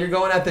like when you're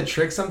going at the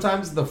trick,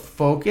 sometimes the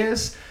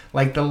focus,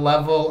 like the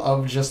level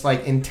of just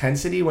like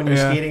intensity when you're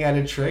skating at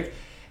a trick,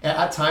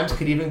 at times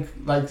could even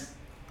like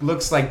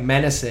looks like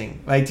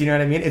menacing. Like, do you know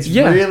what I mean? It's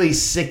really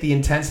sick, the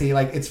intensity.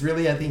 Like, it's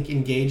really, I think,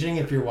 engaging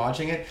if you're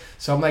watching it.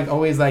 So I'm like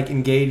always like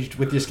engaged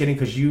with your skating,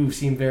 because you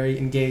seem very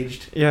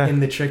engaged in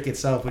the trick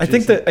itself. I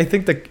think that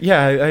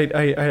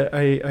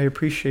I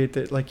appreciate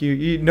that. Like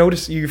you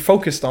notice, you're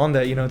focused on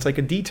that, you know, it's like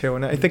a detail.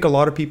 And I think a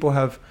lot of people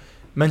have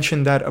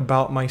mentioned that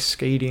about my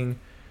skating,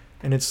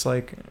 and it's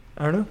like,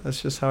 I don't know,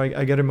 that's just how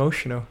I get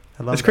emotional.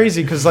 It's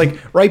crazy, because like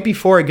right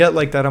before I get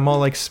like that, I'm all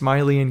like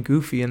smiley and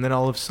goofy, and then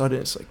all of a sudden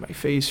it's like my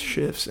face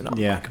shifts, and I'm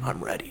like,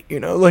 I'm ready, you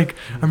know, like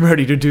I'm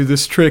ready to do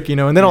this trick, you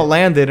know, and then I'll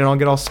land it and I'll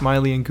get all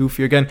smiley and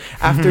goofy again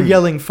after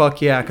yelling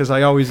fuck yeah, because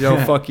I always yell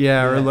fuck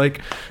yeah, or like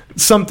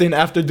something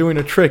after doing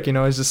a trick, you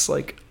know. It's just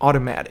like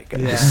automatic,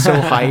 and just so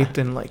hyped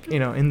and like, you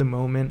know, in the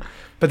moment.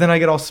 But then I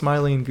get all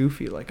smiley and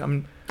goofy, like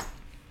I'm,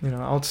 you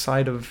know,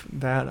 outside of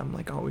that, I'm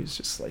like always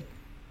just like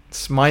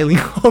smiling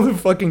all the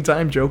fucking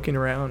time, joking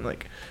around,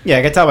 like. Yeah,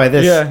 I can tell by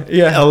this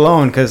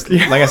alone, because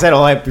like I said,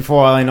 all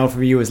I know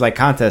from you is like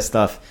contest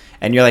stuff,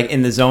 and you're like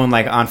in the zone,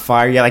 like on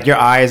fire. Yeah, like your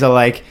eyes are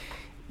like,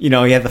 you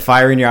know, you have the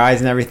fire in your eyes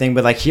and everything,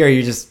 but like here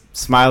you're just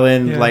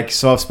smiling, like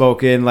soft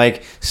spoken,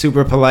 like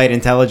super polite,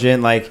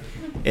 intelligent. Like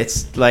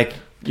it's like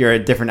you're a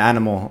different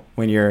animal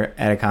when you're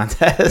at a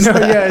contest. No,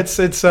 yeah, it's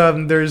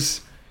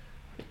there's,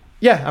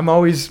 yeah, I'm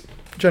always,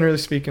 generally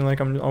speaking, like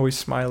I'm always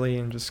smiley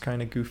and just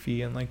kind of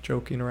goofy and like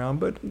joking around,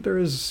 but there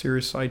is a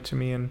serious side to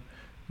me and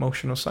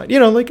emotional side. You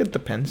know, like it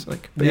depends.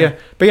 Like, but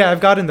yeah,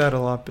 I've gotten that a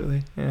lot,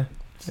 Billy. Yeah,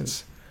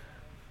 it's.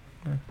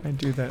 I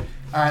do that.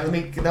 All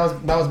right,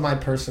 that was my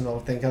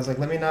personal thing. I was like,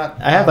 let me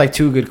not. I have like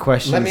 2 good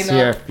questions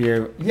here. If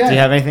you're, do you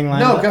have anything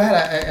lined up? No, go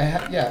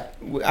ahead.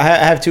 I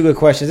have 2 good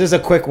questions. This is a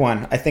quick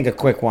one. I think a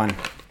quick one,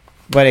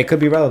 but it could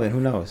be relevant. Who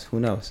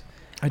knows?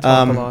 I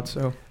talk a lot,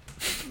 so.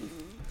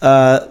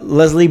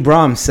 Leslie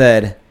Brom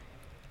said,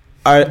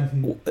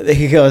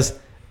 Leslie goes,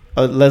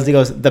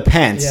 the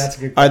pants. Yeah, that's a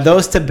good Are question.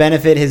 those to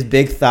benefit his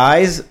big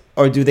thighs,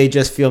 or do they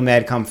just feel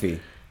mad comfy?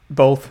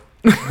 Both.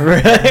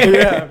 Really?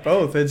 Yeah,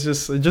 both. It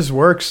just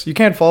works. You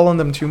can't fall on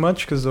them too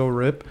much because they'll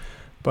rip,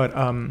 but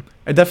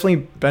it definitely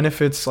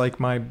benefits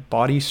like my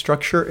body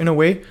structure in a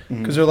way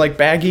because they're like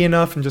baggy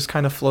enough and just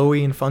kind of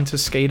flowy and fun to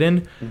skate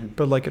in.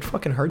 But like it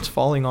fucking hurts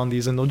falling on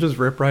these and they'll just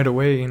rip right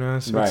away, you know.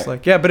 So it's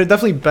like, yeah, but it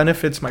definitely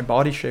benefits my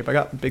body shape. I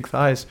got big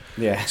thighs.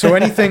 Yeah. So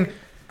anything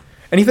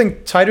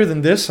tighter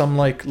than this, I'm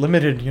like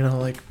limited, you know,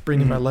 like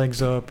bringing my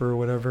legs up or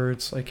whatever.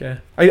 It's like, yeah,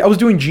 I was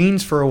doing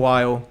jeans for a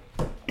while,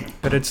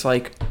 but it's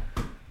like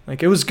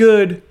it was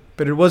good,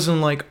 but it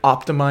wasn't like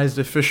optimized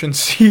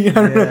efficiency. I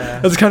don't know.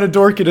 That's kind of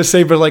dorky to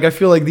say, but like I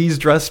feel like these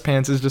dress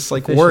pants is just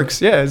like efficient.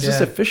 Works. Yeah, it's just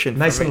efficient.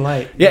 Nice and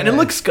light. Yeah, and it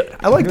looks good.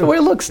 I like the way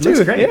it looks too.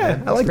 Looks great, yeah,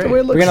 man. I like Looks the way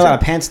it looks. We're getting a lot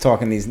of pants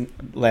talk in these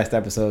last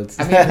episodes.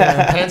 I mean,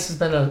 pants has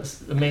been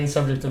a main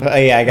subject of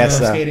yeah, I guess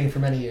so. skating for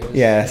many years.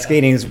 Yeah,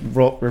 skating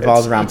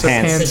revolves around it's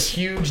pants. It's a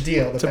huge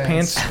deal. It's a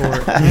pants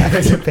sport.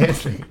 It's a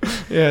pants thing.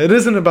 Yeah, it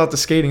isn't about the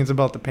skating. It's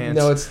about the pants.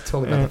 No, it's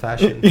totally about the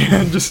fashion.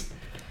 Yeah, just.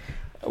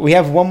 We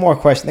have one more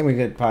question. I think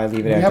we could probably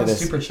leave it after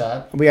this. We have a super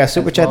chat. We got a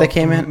super chat that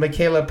came in.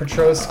 Michaela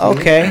Petrosky.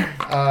 Okay.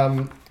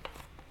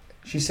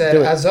 She said,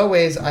 as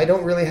always, I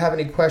don't really have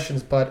any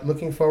questions, but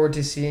looking forward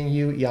to seeing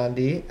you,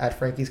 Yandi, at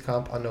Frankie's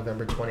Comp on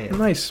November 20th.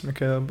 Nice,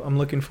 Michaela. I'm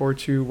looking forward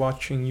to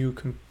watching you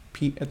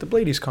compete at the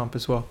Bladies Comp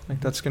as well.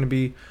 Like that's going to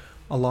be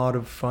a lot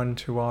of fun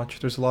to watch.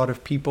 There's a lot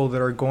of people that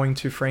are going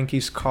to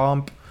Frankie's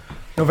Comp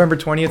November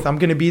 20th. I'm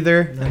going to be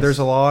there, and there's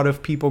a lot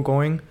of people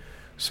going.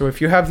 So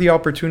if you have the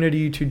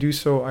opportunity to do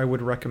so, I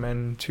would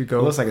recommend to go.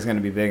 It looks like it's going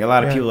to be big. A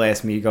lot of people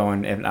asked me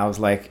going, and I was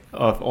like,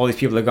 oh, if all these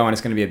people are going, it's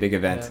going to be a big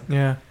event.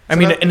 Yeah. I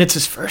mean, and it's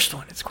his first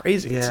one. It's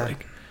crazy. Yeah. It's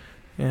like,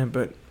 yeah,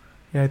 but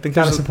yeah, I think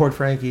gotta support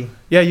Frankie.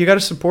 Yeah, you got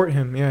to support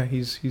him. Yeah,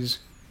 he's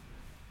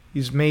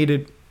made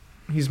it.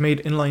 He's made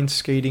inline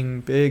skating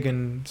big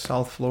in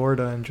South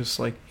Florida, and just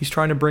like he's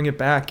trying to bring it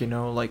back. You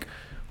know, like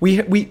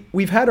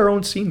we've had our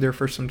own scene there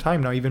for some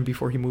time now, even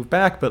before he moved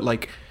back. But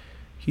like.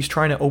 He's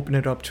trying to open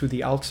it up to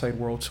the outside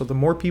world. So the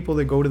more people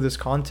that go to this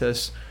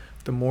contest,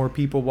 the more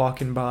people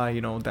walking by, you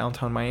know,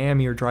 downtown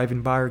Miami or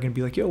driving by are going to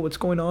be like, yo, what's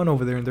going on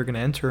over there? And they're going to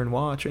enter and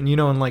watch. And, you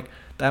know, and like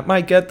that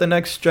might get the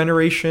next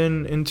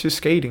generation into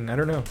skating. I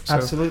don't know. So,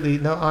 absolutely.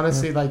 No,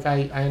 honestly, like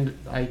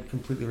I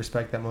completely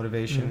respect that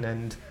motivation.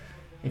 And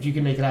if you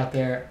can make it out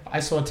there, I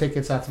sold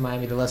tickets out to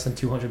Miami to less than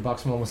 $200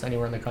 from almost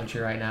anywhere in the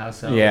country right now.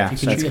 So yeah,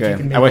 that's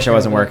good. I wish I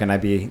wasn't working.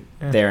 I'd be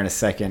there in a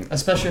second.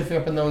 Especially if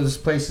you're up in those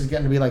places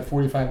getting to be like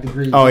 45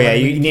 degrees. Oh yeah,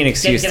 you need an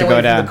excuse to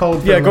go down.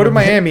 Yeah, go to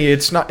Miami.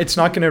 It's not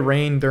going to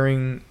rain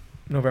during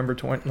November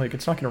 20. Like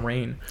it's not going to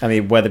rain. I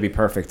mean, weather be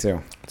perfect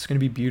too. It's going to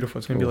be beautiful.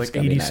 It's going to be like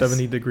 80,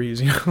 70 degrees.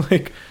 You know,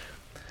 like.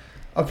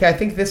 Okay, I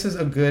think this is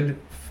a good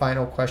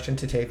final question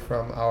to take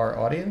from our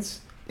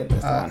audience.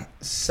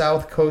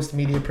 South Coast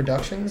Media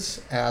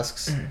Productions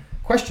asks,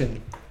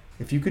 question,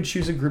 if you could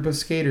choose a group of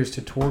skaters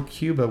to tour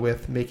Cuba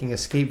with making a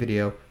skate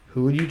video,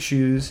 who would you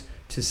choose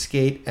to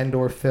skate and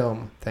or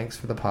film? Thanks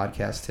for the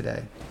podcast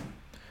today.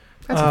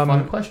 That's a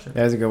fun question.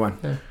 That was a good one.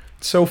 Yeah.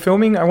 So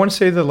filming, I want to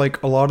say that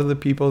like a lot of the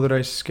people that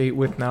I skate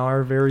with now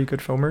are very good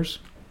filmers,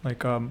 like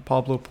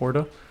Pablo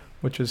Porta,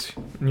 which is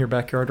in your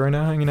backyard right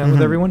now hanging out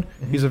with everyone.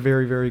 He's a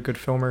very, very good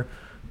filmer,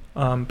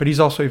 but he's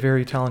also a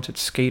very talented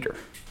skater.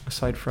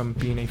 Aside from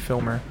being a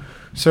filmer.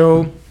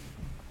 So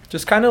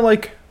just kind of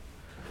like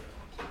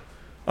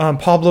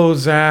Pablo,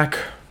 Zach,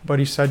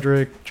 Buddy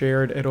Cedric,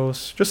 Jared,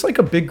 Eros, just like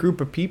a big group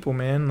of people,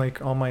 man.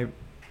 Like all my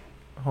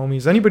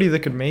homies, anybody that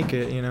could make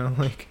it, you know,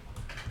 like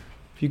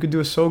if you could do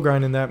a soul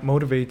grind and that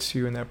motivates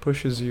you and that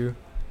pushes you,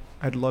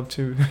 I'd love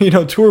to, you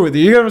know, tour with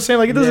you. You know what I'm saying?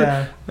 Like it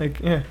doesn't, like,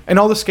 yeah. And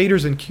all the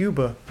skaters in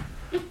Cuba.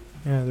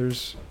 Yeah,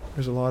 there's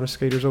a lot of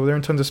skaters over there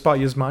in tons of spots.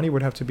 Yasmani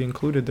would have to be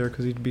included there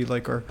because he'd be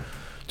like our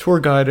tour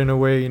guide in a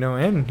way, you know,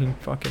 and he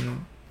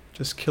fucking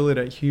just kill it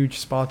at huge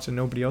spots that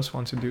nobody else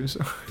wants to do.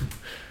 So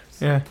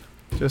yeah,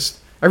 just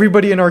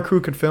everybody in our crew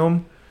could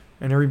film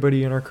and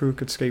everybody in our crew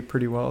could skate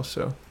pretty well.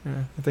 So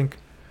yeah, I think,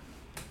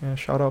 yeah,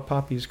 shout out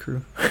Poppy's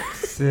crew.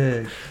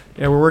 Sick.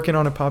 Yeah, we're working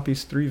on a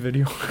Poppies 3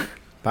 video.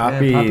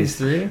 Poppies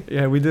 3?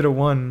 Yeah, we did a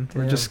 1.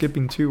 We're just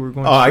skipping 2. We're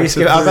going. Oh, I was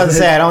about to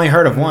say I'd only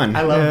heard of 1.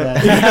 I love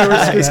that.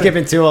 Yeah, we're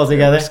skipping 2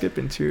 altogether. Yeah, we're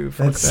skipping 2.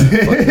 Fuck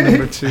that. Fuck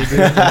number 2, dude.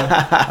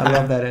 I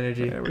love that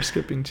energy. Yeah, we're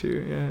skipping 2.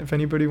 Yeah, if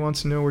anybody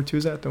wants to know where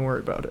 2's at, don't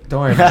worry about it.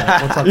 Don't worry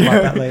about it. We'll talk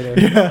about that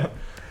later. Yeah.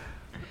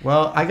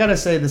 Well, I gotta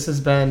say this has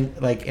been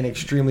like an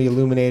extremely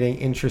illuminating,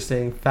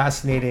 interesting,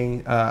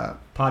 fascinating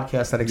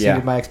podcast that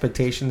exceeded my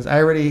expectations. I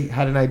already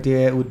had an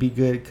idea it would be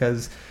good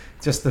because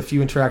just the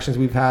few interactions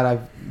we've had,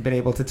 I've been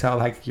able to tell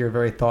like you're a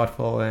very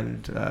thoughtful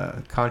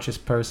and conscious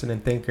person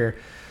and thinker.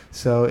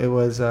 So it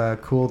was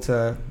cool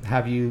to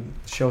have you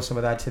show some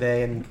of that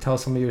today and tell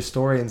some of your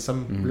story and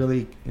some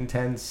really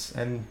intense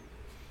and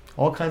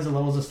all kinds of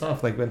levels of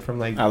stuff. Like went from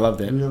like I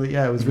loved it. Really,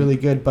 it was really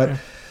good. But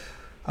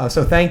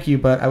so thank you.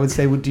 But I would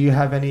say, do you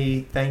have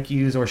any thank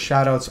yous or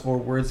shout outs or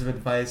words of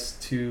advice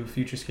to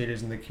future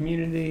skaters in the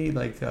community?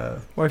 Like,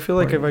 well, I feel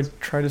like if I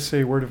try to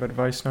say a word of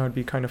advice now, it'd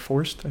be kind of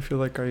forced. I feel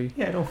like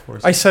don't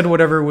force. I said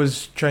whatever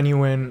was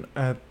genuine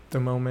at the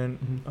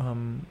moment.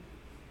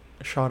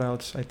 Shout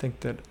outs. I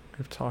think that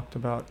I've talked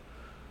about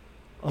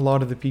a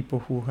lot of the people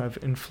who have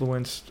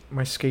influenced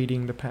my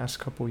skating the past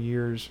couple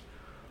years,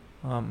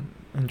 and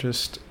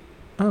just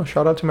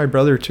shout out to my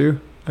brother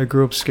too. I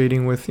grew up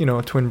skating with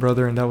a twin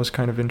brother, and that was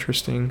kind of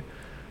interesting.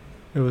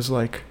 It was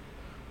like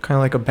kind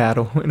of like a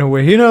battle in a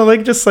way,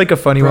 like just like a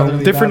funny one,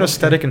 different battle,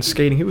 aesthetic in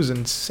skating. He was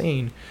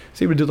insane. So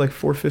he would do like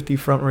 450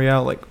 front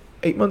royale like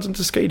 8 months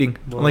into skating.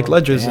 Whoa, on like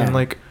ledges, and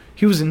like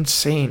he was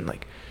insane.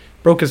 Like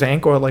broke his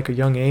ankle at like a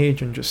young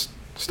age and just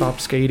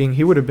stopped skating.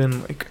 He would have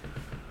been like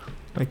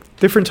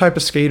different type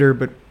of skater,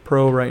 but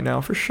pro right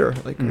now for sure,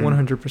 like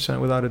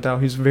 100% without a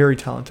doubt. He's a very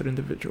talented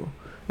individual,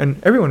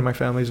 and everyone in my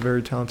family is a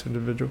very talented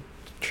individual.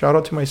 Shout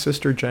out to my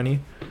sister Jenny.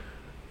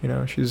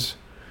 She's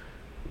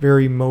a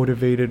very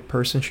motivated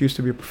person. She used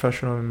to be a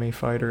professional MMA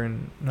fighter,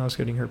 and now is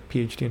getting her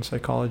PhD in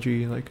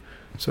psychology. Like,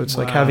 so it's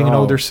like having an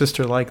older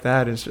sister like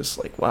that is just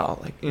like wow,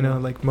 like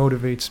like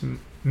motivates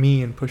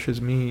me and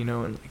pushes me.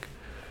 And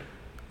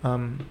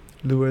like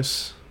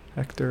Lewis,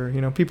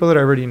 Hector, people that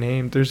I already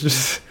named. There's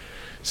just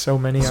so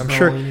many. I'm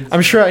sure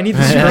I need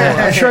to scroll.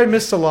 I'm sure I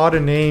missed a lot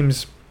of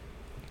names,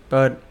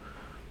 but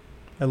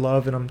I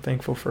love and I'm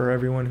thankful for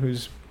everyone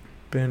who's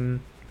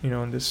been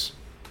in this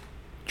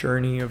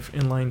journey of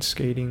inline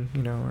skating,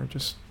 or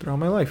just throughout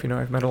my life.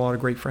 I've met a lot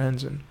of great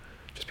friends and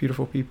just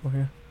beautiful people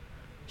here.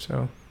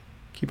 So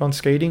keep on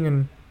skating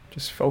and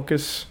just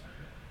focus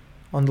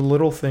on the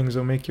little things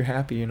that'll make you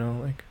happy,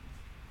 like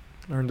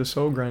learn the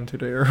soul grind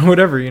today or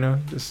whatever,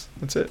 just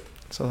that's it.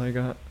 That's all I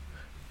got.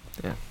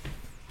 Yeah.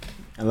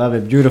 I love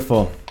it.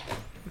 Beautiful.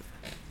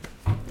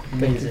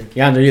 Amazing.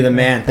 Yonder, you're the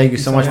man. Thank you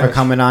so much for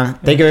coming on.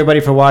 Thank you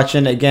everybody for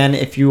watching. Again,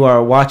 if you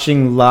are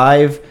watching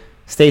live,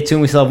 stay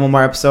tuned. We still have one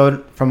more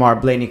episode from our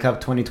Blaney Cup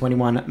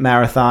 2021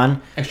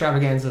 marathon.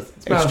 Extravaganza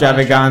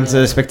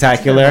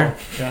Spectacular.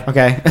 Yeah.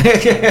 Okay.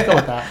 Go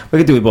with that. We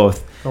could do it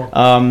both. Cool.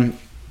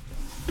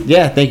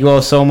 Thank you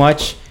all so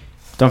much.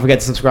 Don't forget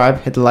to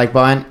subscribe, hit the like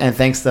button, and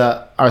thanks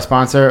to our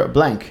sponsor,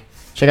 Blank.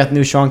 Check out the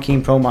new Sean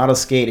Keen Pro Model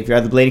Skate. If you're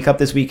at the Blaney Cup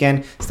this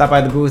weekend, stop by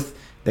the booth.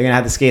 They're going to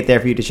have the skate there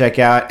for you to check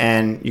out,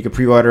 and you can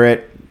pre-order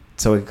it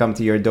so it can come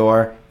to your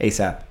door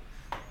ASAP.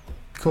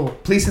 Cool.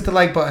 Please hit the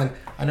like button.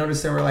 I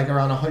noticed there were like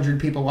around 100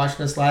 people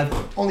watching us live.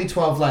 Only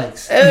 12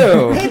 likes.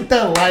 Ew. Hit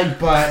the like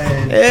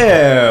button.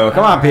 Ew.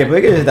 Come on, people.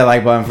 You can hit that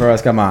like button for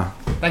us. Come on.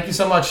 Thank you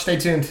so much. Stay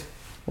tuned.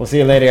 We'll see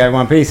you later,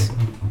 everyone. Peace.